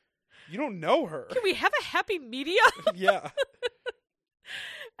 you don't know her. Can we have a happy medium? Yeah.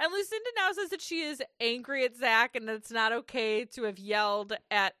 And Lucinda now says that she is angry at Zach and that it's not okay to have yelled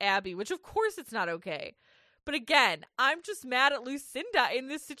at Abby, which of course it's not okay. But again, I'm just mad at Lucinda in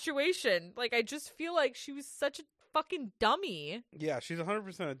this situation. Like, I just feel like she was such a fucking dummy. Yeah, she's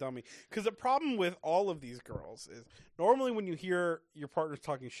 100% a dummy. Because the problem with all of these girls is normally when you hear your partner's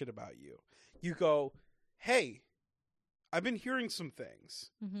talking shit about you, you go, hey, I've been hearing some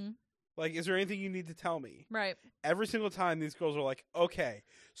things. Mm-hmm. Like, is there anything you need to tell me? Right. Every single time these girls are like, okay,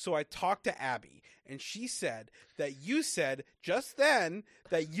 so I talked to Abby, and she said that you said just then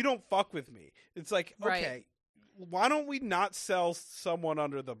that you don't fuck with me. It's like, okay, why don't we not sell someone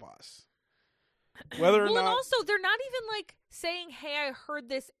under the bus? Whether or not... and also, they're not even like saying, hey, I heard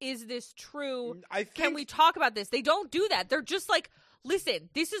this. Is this true? Can we talk about this? They don't do that. They're just like, listen,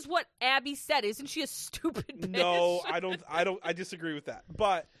 this is what Abby said. Isn't she a stupid bitch? No, I disagree with that.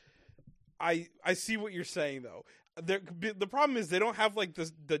 But... I see what you're saying though. The problem is they don't have like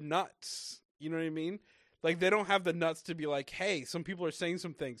the nuts. You know what I mean? Like they don't have the nuts to be like, hey, some people are saying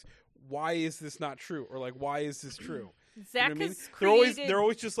some things. Why is this not true? Or like, why is this true? Zach you know has created... They're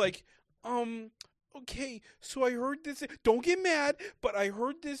always just like, okay, so I heard this. Don't get mad, but I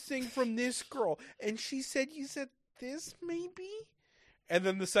heard this thing from this girl, and she said you said this maybe. And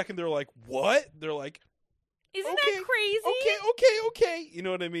then the second they're like, what? They're like, isn't that crazy? Okay. You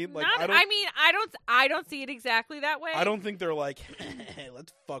know what I mean? Like, I don't see it exactly that way. I don't think they're like, hey,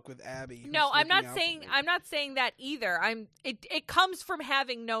 let's fuck with Abby. No, I'm not saying that either. It comes from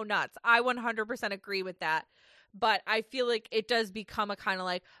having no nuts. I 100% agree with that. But I feel like it does become a kind of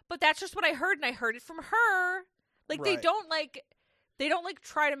like, but that's just what I heard, and I heard it from her. Like they don't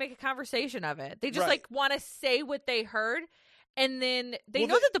try to make a conversation of it. They just like want to say what they heard. And then they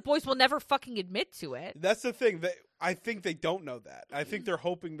know that the boys will never fucking admit to it. That's the thing. I think they don't know that. I think they're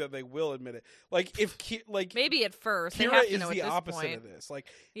hoping that they will admit it. Like if maybe at first Kira is the opposite of this. Like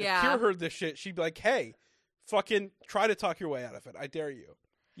if Kira heard this shit, she'd be like, "Hey, fucking try to talk your way out of it. I dare you."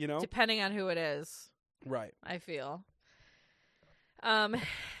 You know, depending on who it is. Right. I feel.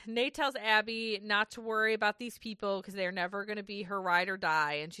 Nate tells Abby not to worry about these people because they're never going to be her ride or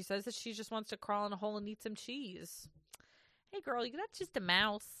die, and she says that she just wants to crawl in a hole and eat some cheese. Hey, girl, that's just a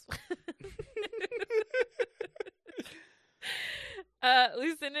mouse.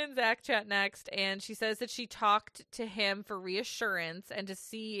 Lucinda and Zach chat next, and she says that she talked to him for reassurance and to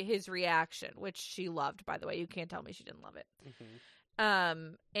see his reaction, which she loved, by the way. You can't tell me she didn't love it.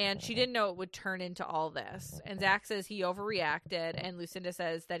 Mm-hmm. And she didn't know it would turn into all this. And Zach says he overreacted, and Lucinda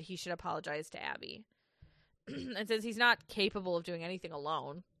says that he should apologize to Abby. And says he's not capable of doing anything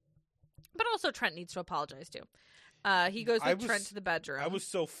alone. But also Trent needs to apologize too. He goes with Trent to the bedroom. I was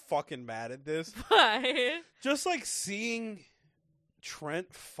so fucking mad at this. Why? Just like seeing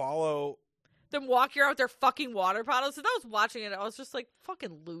Trent follow them walking around with their fucking water bottles. And I was watching it, I was just like,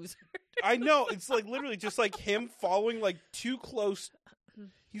 fucking loser. I know. It's like literally just like him following like too close.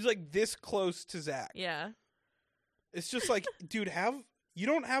 He's like this close to Zach. Yeah. It's just like, dude, you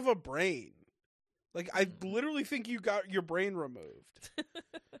don't have a brain. Like, I literally think you got your brain removed.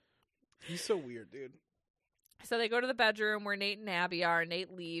 He's so weird, dude. So they go to the bedroom where Nate and Abby are.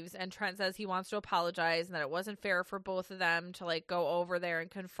 Nate leaves, and Trent says he wants to apologize and that it wasn't fair for both of them to, like, go over there and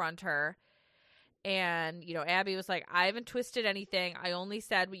confront her. And, you know, Abby was like, I haven't twisted anything. I only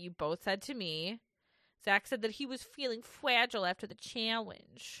said what you both said to me. Zach said that he was feeling fragile after the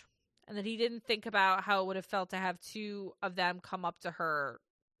challenge and that he didn't think about how it would have felt to have two of them come up to her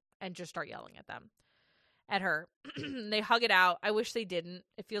and just start yelling at her. They hug it out. I wish they didn't.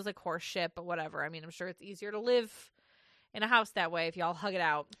 It feels like horse shit, but whatever. I mean, I'm sure it's easier to live in a house that way if y'all hug it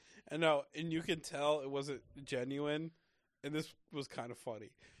out. I know, and you can tell it wasn't genuine, and this was kind of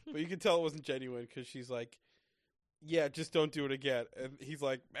funny. But you can tell it wasn't genuine because she's like, yeah, just don't do it again. And he's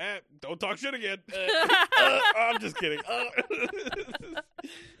like, don't talk shit again. I'm just kidding.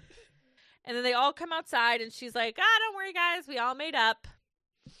 And then they all come outside, and she's like, don't worry, guys. We all made up.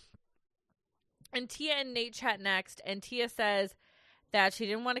 And Tia and Nate chat next, and Tia says that she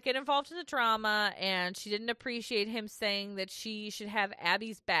didn't want to get involved in the drama, and she didn't appreciate him saying that she should have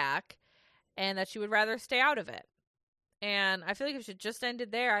Abby's back, and that she would rather stay out of it. And I feel like if it just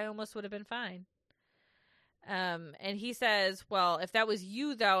ended there, I almost would have been fine. And he says, well, if that was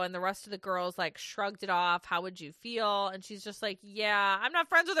you, though, and the rest of the girls, like, shrugged it off, how would you feel? And she's just like, yeah, I'm not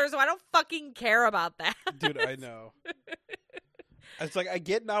friends with her, so I don't fucking care about that. Dude, I know. It's like, I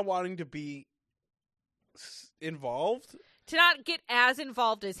get not wanting to be involved. To not get as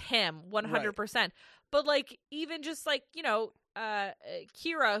involved as him, 100%. Right. But, like, even just, like, you know,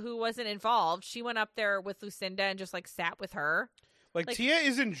 Kira, who wasn't involved, she went up there with Lucinda and just, like, sat with her. Like, Tia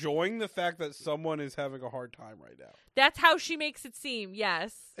is enjoying the fact that someone is having a hard time right now. That's how she makes it seem,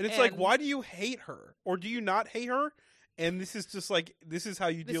 yes. And it's like, why do you hate her? Or do you not hate her? And this is just like, this is how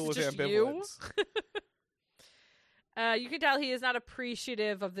you deal with ambivalence. You can tell he is not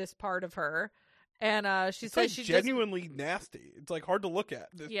appreciative of this part of her. And she it's says like she genuinely nasty. It's like hard to look at,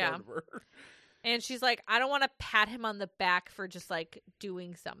 this part of her. And she's like, I don't want to pat him on the back for just like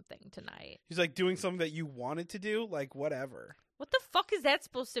doing something tonight. He's like, doing something that you wanted to do? Like, whatever. What the fuck is that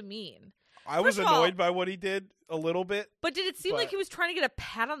supposed to mean? I was annoyed by what he did a little bit. But did it seem like he was trying to get a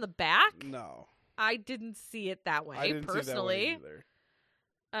pat on the back? No. I didn't see it that way, I didn't personally. See it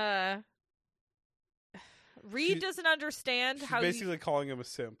that way either. Reed doesn't understand she's how basically calling him a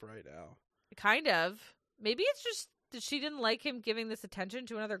simp right now. Kind of. Maybe it's just that she didn't like him giving this attention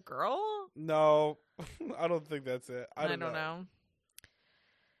to another girl? No. I don't think that's it. I don't know.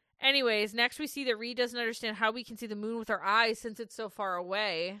 Anyways, next we see that Reed doesn't understand how we can see the moon with our eyes since it's so far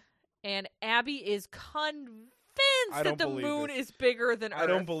away. And Abby is convinced that the moon is bigger than Earth. I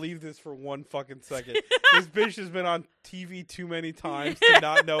don't believe this for one fucking second. This bitch has been on TV too many times to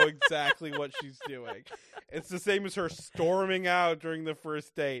not know exactly what she's doing. It's the same as her storming out during the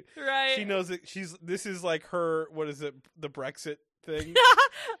first date. Right. She knows that this is like her, what is it, the Brexit thing?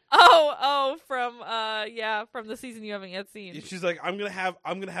 From the season you haven't yet seen. She's like, I'm gonna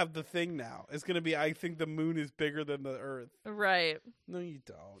have the thing now. It's gonna be, I think the moon is bigger than the Earth. Right. No, you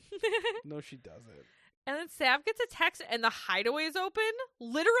don't. No, she doesn't. And then Sav gets a text and the hideaway is open.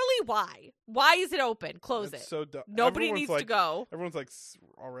 Literally, why? Why is it open? Close it. So dumb. Nobody needs to go. Everyone's like,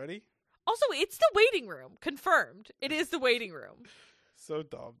 already? Also, it's the waiting room. Confirmed. It is the waiting room. So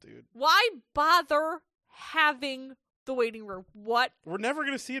dumb, dude. Why bother having the waiting room? What? We're never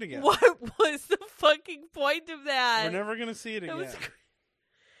going to see it again. What was the fucking point of that? We're never going to see it again.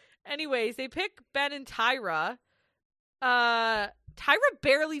 Anyways, they pick Ben and Tyra. Tyra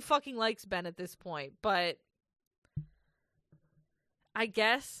barely fucking likes Ben at this point, but I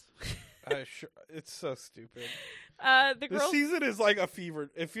guess. Sure. It's so stupid. This season is like a fever.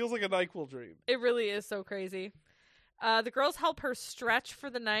 It feels like a NyQuil dream. It really is so crazy. The girls help her stretch for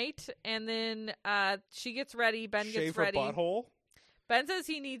the night, and then she gets ready. Ben gets ready. Shave her butthole? Ben says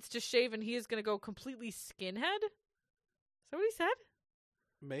he needs to shave, and he is going to go completely skinhead. Is that what he said?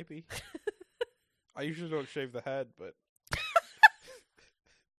 Maybe. I usually don't shave the head, but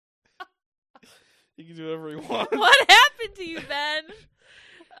you can do whatever you want. What happened to you, Ben?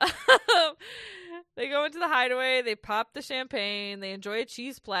 They go into the hideaway, they pop the champagne, they enjoy a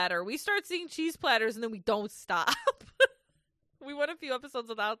cheese platter. We start seeing cheese platters and then we don't stop. We went a few episodes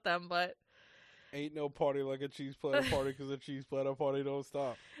without them, but ain't no party like a cheese platter party because a cheese platter party don't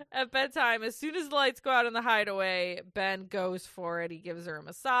stop. At bedtime, as soon as the lights go out in the hideaway, Ben goes for it. He gives her a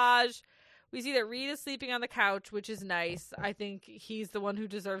massage. We see that Reed is sleeping on the couch, which is nice. I think he's the one who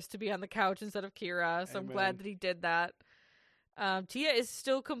deserves to be on the couch instead of Kira, so Amen. I'm glad that he did that. Tia is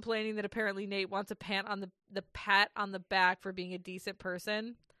still complaining that apparently Nate wants a pat on the back for being a decent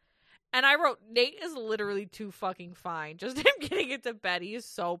person. And I wrote, Nate is literally too fucking fine. Just him getting into bed. He is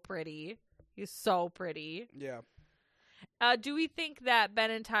so pretty. He's so pretty. Yeah. Do we think that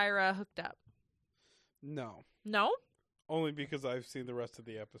Ben and Tyra hooked up? No. No? Only because I've seen the rest of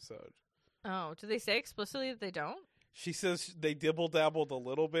the episode. Oh, do they say explicitly that they don't? She says they dibble-dabbled a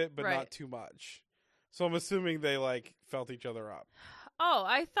little bit, but not too much. So I'm assuming they, like, felt each other up. Oh,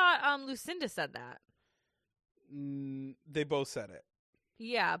 I thought Lucinda said that. They both said it.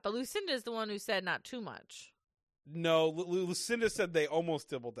 Yeah, but Lucinda is the one who said not too much. No, Lucinda said they almost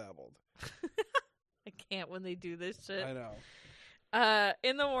dibble-dabbled. I can't when they do this shit. I know.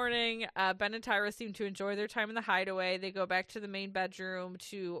 In the morning, Ben and Tyra seem to enjoy their time in the hideaway. They go back to the main bedroom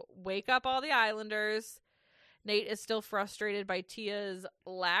to wake up all the Islanders. Nate is still frustrated by Tia's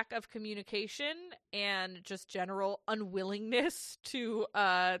lack of communication and just general unwillingness to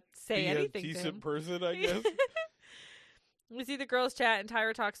say anything to him. Be a decent person, I guess. We see the girls chat, and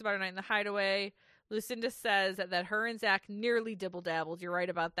Tyra talks about her night in the hideaway. Lucinda says that her and Zach nearly dibble-dabbled. You're right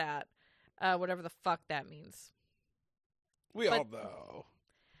about that. Whatever the fuck that means. We all know.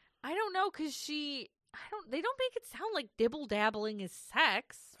 I don't know, because she They don't make it sound like dibble dabbling is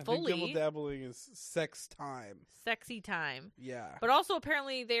sex fully. I think dibble dabbling is sex time. Sexy time. Yeah. But also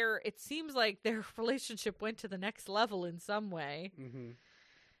apparently it seems like their relationship went to the next level in some way.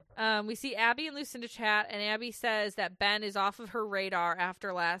 Mm-hmm. We see Abby and Lucinda chat, and Abby says that Ben is off of her radar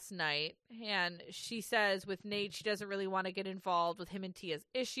after last night. And she says with Nate, she doesn't really want to get involved with him and Tia's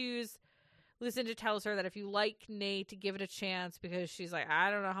issues. Lucinda tells her that if you like Nate, give it a chance, because she's like, I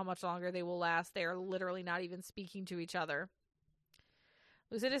don't know how much longer they will last. They are literally not even speaking to each other.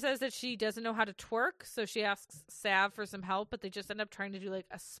 Lucinda says that she doesn't know how to twerk, so she asks Sav for some help, but they just end up trying to do like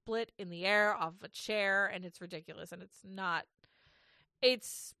a split in the air off of a chair, and it's ridiculous, and none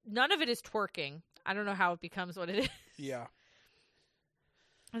of it is twerking. I don't know how it becomes what it is. Yeah.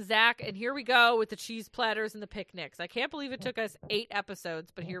 Zach, and here we go with the cheese platters and the picnics. I can't believe it took us 8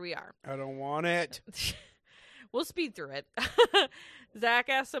 episodes, but here we are. I don't want it. We'll speed through it. Zach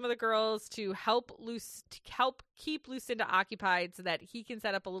asks some of the girls to help keep Lucinda occupied so that he can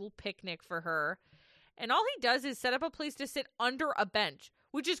set up a little picnic for her. And all he does is set up a place to sit under a bench,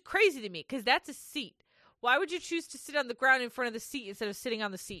 which is crazy to me because that's a seat. Why would you choose to sit on the ground in front of the seat instead of sitting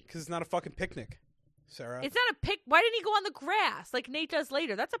on the seat? Because it's not a fucking picnic, Sarah. It's not a pic. Why didn't he go on the grass like Nate does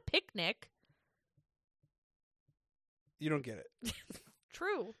later? That's a picnic. You don't get it.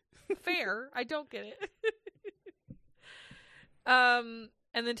 True. Fair. I don't get it. And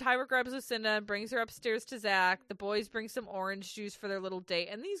then Tyra grabs Lucinda and brings her upstairs to Zach. The boys bring some orange juice for their little date.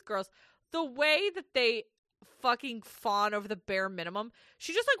 And these girls, the way that they fucking fawn over the bare minimum,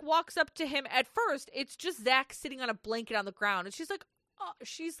 she just like walks up to him. At first, it's just Zach sitting on a blanket on the ground. And she's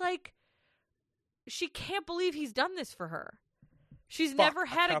like, she can't believe he's done this for her. She's never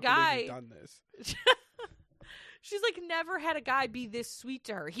had a guy done this. She's like never had a guy be this sweet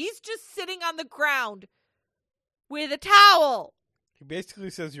to her. He's just sitting on the ground with a towel. He basically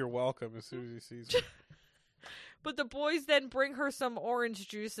says you're welcome as soon as he sees her. But the boys then bring her some orange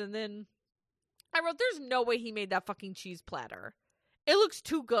juice, and then I wrote, there's no way he made that fucking cheese platter. It looks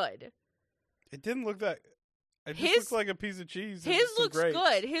too good. It didn't look that... It just looks like a piece of cheese. His looks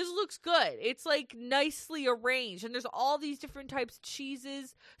good. His looks good. It's like nicely arranged, and there's all these different types of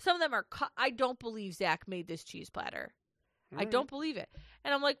cheeses. Some of them are cut. I don't believe Zach made this cheese platter. I don't believe it.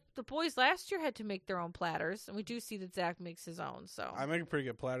 And I'm like, the boys last year had to make their own platters, and we do see that Zach makes his own. So I make a pretty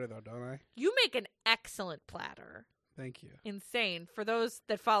good platter, though, don't I? You make an excellent platter. Thank you. Insane. For those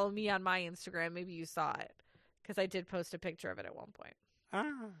that follow me on my Instagram, maybe you saw it, because I did post a picture of it at one point.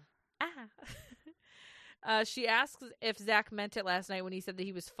 She asks if Zach meant it last night when he said that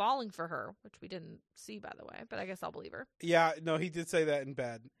he was falling for her, which we didn't see, by the way, but I guess I'll believe her. Yeah, no, he did say that in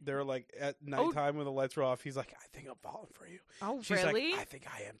bed. They were like, at nighttime when the lights were off, he's like, I think I'm falling for you. Oh, She's really? like, I think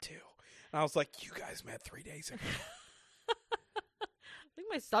I am too. And I was like, you guys met 3 days ago. I think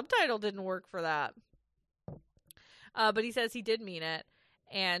my subtitle didn't work for that. But he says he did mean it.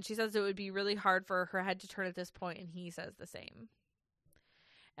 And she says it would be really hard for her head to turn at this point, and he says the same.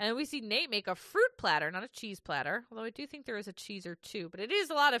 And then we see Nate make a fruit platter, not a cheese platter. Although I do think there is a cheese or two. But it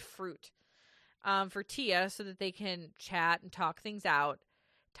is a lot of fruit for Tia so that they can chat and talk things out.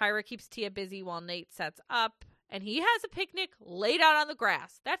 Tyra keeps Tia busy while Nate sets up. And he has a picnic laid out on the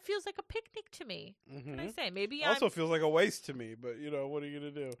grass. That feels like a picnic to me. What can I say? Maybe also feels like a waste to me. But, what are you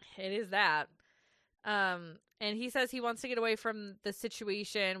going to do? It is that. And he says he wants to get away from the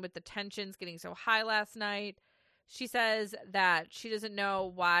situation with the tensions getting so high last night. She says that she doesn't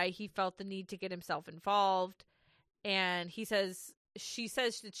know why he felt the need to get himself involved. And she says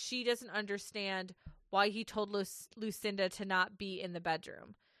that she doesn't understand why he told Lucinda to not be in the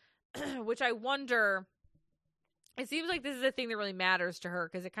bedroom. Which I wonder, it seems like this is a thing that really matters to her,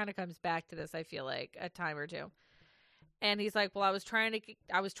 because it kind of comes back to this, I feel like, a time or two. And he's like, well, I was trying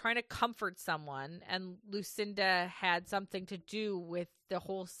to comfort someone, and Lucinda had something to do with the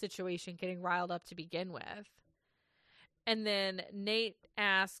whole situation getting riled up to begin with. And then Nate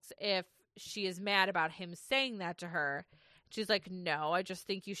asks if she is mad about him saying that to her. She's like, no, I just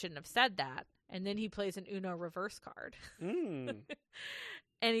think you shouldn't have said that. And then he plays an Uno reverse card. And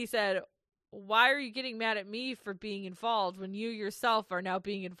he said, why are you getting mad at me for being involved when you yourself are now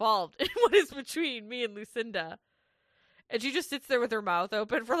being involved in what is between me and Lucinda? And she just sits there with her mouth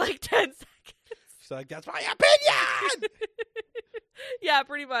open for like 10 seconds. She's like, that's my opinion! Yeah,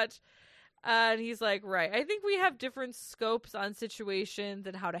 pretty much. And he's like, right, I think we have different scopes on situations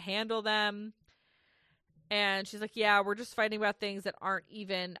and how to handle them. And she's like, yeah, we're just fighting about things that aren't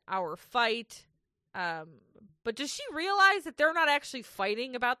even our fight. But does she realize that they're not actually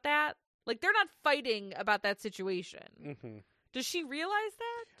fighting about that? Like, they're not fighting about that situation. Mm-hmm. Does she realize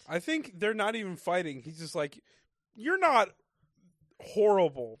that? I think they're not even fighting. He's just like, you're not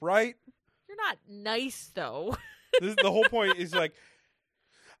horrible, right? You're not nice, though. The whole point is like,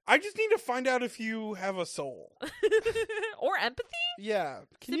 I just need to find out if you have a soul. Or empathy? Yeah.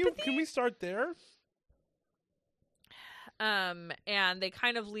 Can we start there? And they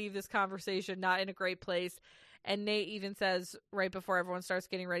kind of leave this conversation not in a great place. And Nate even says right before everyone starts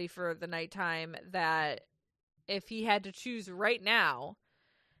getting ready for the nighttime that if he had to choose right now,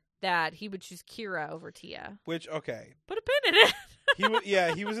 that he would choose Kira over Tia. Which, okay. Put a pin in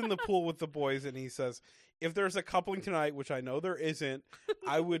it. He was in the pool with the boys, and he says, if there's a coupling tonight, which I know there isn't,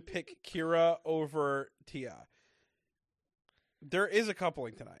 I would pick Kira over Tia. There is a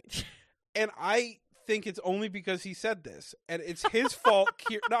coupling tonight. And I think it's only because he said this, and it's his fault.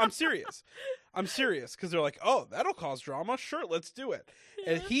 No, I'm serious. Because they're like, oh, that'll cause drama. Sure, let's do it.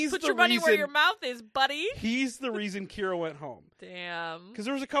 And he's Put the your money reason, where your mouth is, buddy. He's the reason Kira went home. Damn. Because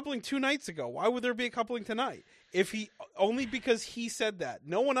there was a coupling 2 nights ago. Why would there be a coupling tonight? Only because he said that.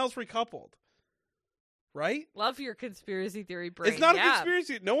 No one else recoupled. Right? Love your conspiracy theory brain. It's not a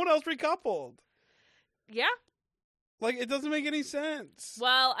conspiracy. No one else recoupled. Yeah. Like, it doesn't make any sense.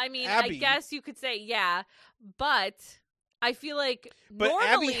 Well, I mean, Abby. I guess you could say, yeah, but I feel like normally,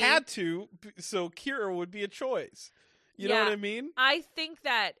 Abby had to, so Kira would be a choice. You know what I mean? I think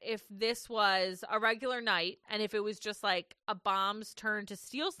that if this was a regular night, and if it was just like a bomb's turn to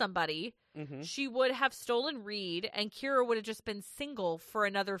steal somebody, she would have stolen Reed, and Kira would have just been single for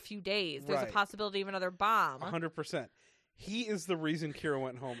another few days. There's a possibility of another bomb. 100%. He is the reason Kira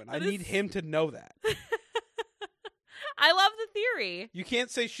went home, and I need him to know that. I love the theory. You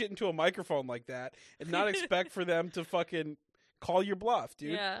can't say shit into a microphone like that and not expect for them to fucking call your bluff,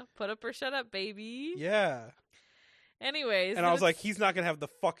 dude. Yeah, put up or shut up, baby. Yeah. Anyways. And I was like, he's not going to have the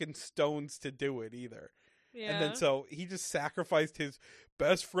fucking stones to do it either. Yeah. And then so he just sacrificed his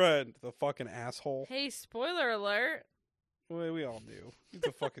best friend, the fucking asshole. Hey, spoiler alert. Well, we all knew. He's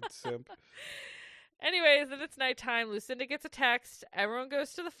a fucking simp. Anyways, then it's nighttime. Lucinda gets a text. Everyone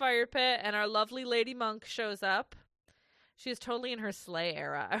goes to the fire pit, and our lovely Lady Monk shows up. She is totally in her Slay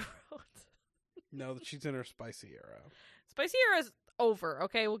era, I wrote. No, she's in her spicy era. Spicy era is over.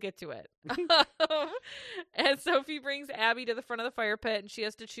 Okay, we'll get to it. And Sophie brings Abby to the front of the fire pit, and she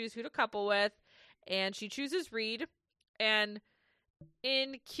has to choose who to couple with. And she chooses Reed. And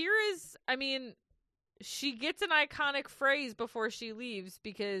in Kira's, I mean, she gets an iconic phrase before she leaves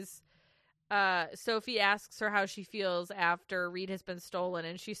because Sophie asks her how she feels after Reed has been stolen.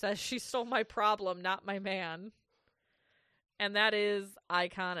 And she says, she stole my problem, not my man. And that is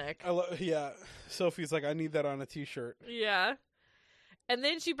iconic. Yeah. Sophie's like, I need that on a t-shirt. Yeah. And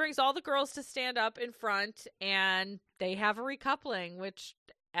then she brings all the girls to stand up in front, and they have a recoupling, which,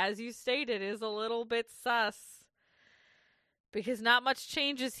 as you stated, is a little bit sus. Because not much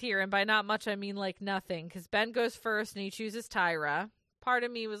changes here, and by not much, I mean, like, nothing. Because Ben goes first, and he chooses Tyra. Part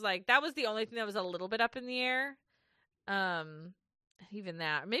of me was like, that was the only thing that was a little bit up in the air. Even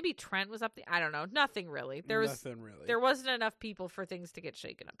that. Maybe Trent was up I don't know. Nothing really. There wasn't enough people for things to get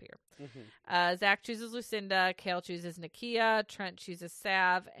shaken up here. Zach chooses Lucinda. Kale chooses Nakia. Trent chooses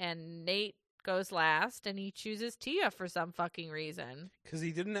Sav. And Nate goes last. And he chooses Tia for some fucking reason. Because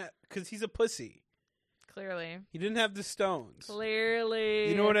he's a pussy. Clearly. He didn't have the stones. Clearly.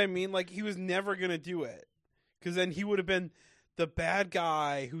 You know what I mean? Like, he was never going to do it. Because then he would have been the bad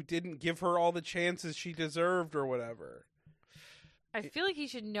guy who didn't give her all the chances she deserved or whatever. I feel like he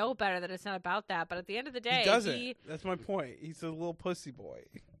should know better that it's not about that, but at the end of the day, he doesn't. That's my point. He's a little pussy boy.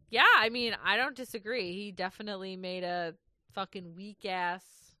 Yeah, I mean, I don't disagree. He definitely made a fucking weak ass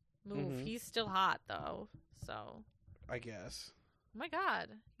move. He's still hot though, so I guess. Oh my god,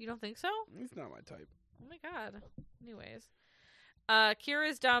 you don't think so? He's not my type. Oh my god. Anyways, Kira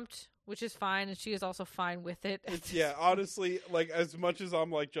is dumped, which is fine, and she is also fine with it. Yeah, honestly, like as much as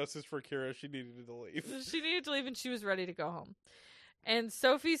I'm like justice for Kira, she needed to leave. She needed to leave, and she was ready to go home. And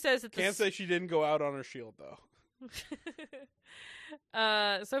Sophie says that can't say she didn't go out on her shield though.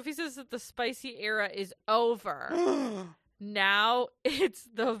 Sophie says that the spicy era is over. Now it's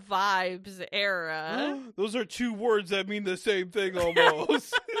the vibes era. Those are 2 words that mean the same thing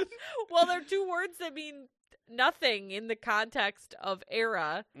almost. Well, they're 2 words that mean nothing in the context of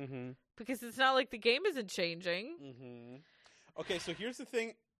era. Because it's not like the game isn't changing. Okay, so here's the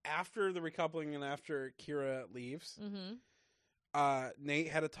thing. After the recoupling and after Kira leaves, Nate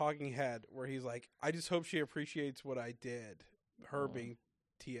had a talking head where he's like, I just hope she appreciates what I did, her being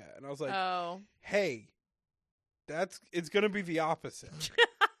Tia. And I was like, hey, it's going to be the opposite.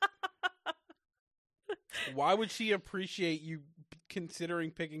 Why would she appreciate you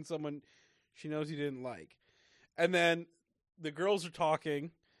considering picking someone she knows you didn't like? And then the girls are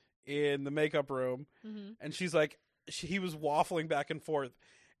talking in the makeup room, and she's like, he was waffling back and forth.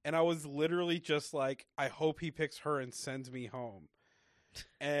 And I was literally just like, I hope he picks her and sends me home.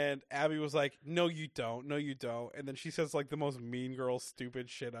 And Abby was like, no, you don't. No, you don't. And then she says like the most Mean Girl stupid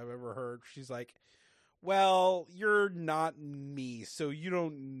shit I've ever heard. She's like, well, you're not me, so you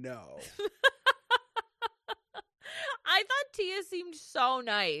don't know. I thought Tia seemed so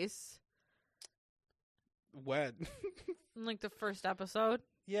nice. When? In like the first episode.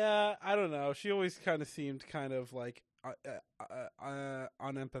 Yeah, I don't know. She always kind of seemed kind of like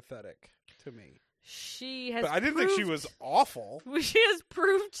unempathetic to me. She has But I didn't think she was awful. She has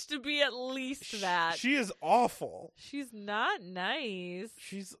proved to be at least that. She is awful. She's not nice.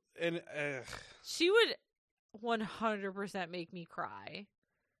 She's She would 100% make me cry.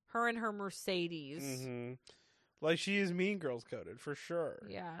 Her and her Mercedes. Mm-hmm. Like she is Mean Girls coded for sure.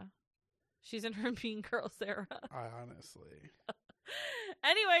 Yeah. She's in her Mean Girls era. I honestly.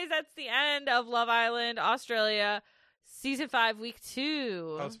 Anyways, that's the end of Love Island Australia Season 5, Week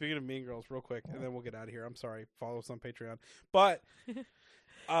 2. Oh, speaking of Mean Girls, real quick, and then we'll get out of here. I'm sorry. Follow us on Patreon. But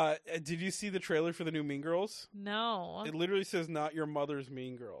did you see the trailer for the new Mean Girls? No. It literally says "Not Your Mother's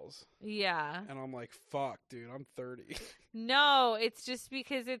Mean Girls." Yeah. And I'm like, fuck, dude, I'm 30. No, it's just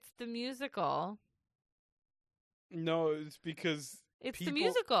because it's the musical. No, it's because It's the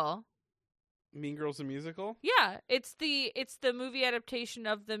musical. Mean Girls the musical? Yeah, it's the movie adaptation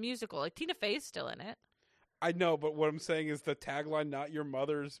of the musical. Like Tina Fey's still in it. I know, but what I'm saying is the tagline "Not Your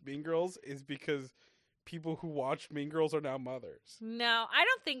Mother's Mean Girls" is because people who watch Mean Girls are now mothers. No, I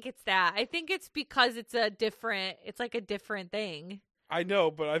don't think it's that. I think it's because it's like a different thing. I know,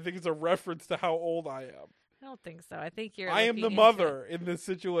 but I think it's a reference to how old I am. I don't think so. I think you're I am the mother in this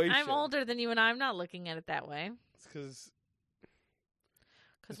situation. I'm older than you, and I'm not looking at it that way. It's because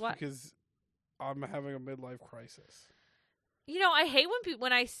what? Because I'm having a midlife crisis. You know, I hate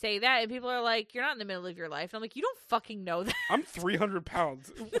when I say that and people are like, "You're not in the middle of your life." And I'm like, "You don't fucking know that." I'm 300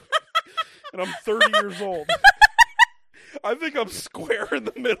 pounds, and I'm 30 years old. I think I'm square in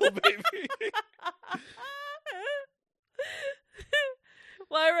the middle, baby.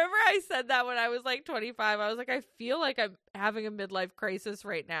 Well, I remember I said that when I was like 25. I was like, I feel like I'm having a midlife crisis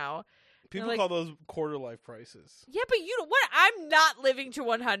right now. People call those quarter life crises. Yeah, but you know what? I'm not living to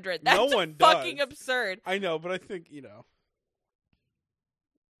 100. That's no one fucking does. absurd. I know, but I think,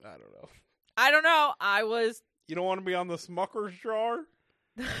 I don't know. I was... You don't want to be on the Smucker's jar?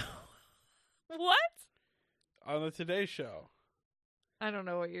 What? On the Today Show. I don't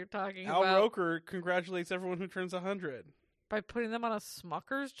know what you're talking Al about. Roker congratulates everyone who turns 100. By putting them on a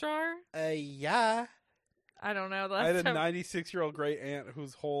Smucker's jar? Yeah. I don't know. I had a 96-year-old great aunt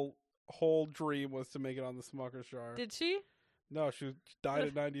whose whole dream was to make it on the Smucker's jar. Did she? No, she died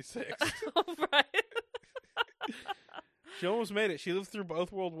at 96. Oh, right. She almost made it. She lived through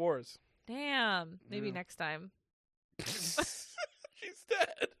both world wars. Damn. Maybe next time. She's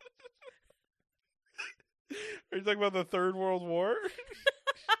dead. Are you talking about the Third World War?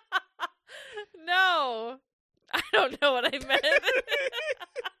 No. I don't know what I meant.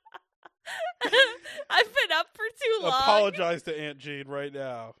 I've been up for too long. Apologize to Aunt Jean right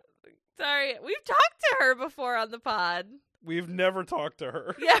now. Sorry. We've talked to her before on the pod. We've never talked to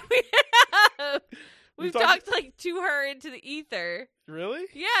her. Yeah, we have. We've talked like to her into the ether. Really?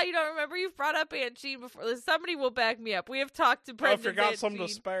 Yeah, you don't remember? You've brought up Aunt Jean before. Somebody will back me up. We have talked to Brendan's I forgot Aunt something Jean.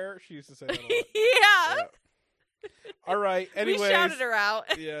 to spare. She used to say that a lot. Yeah. All right. Anyways, we shouted her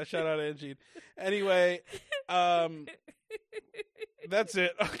out. Yeah, shout out Aunt Jean. Anyway, that's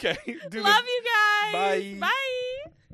it. Okay. Love you guys. Bye. Bye.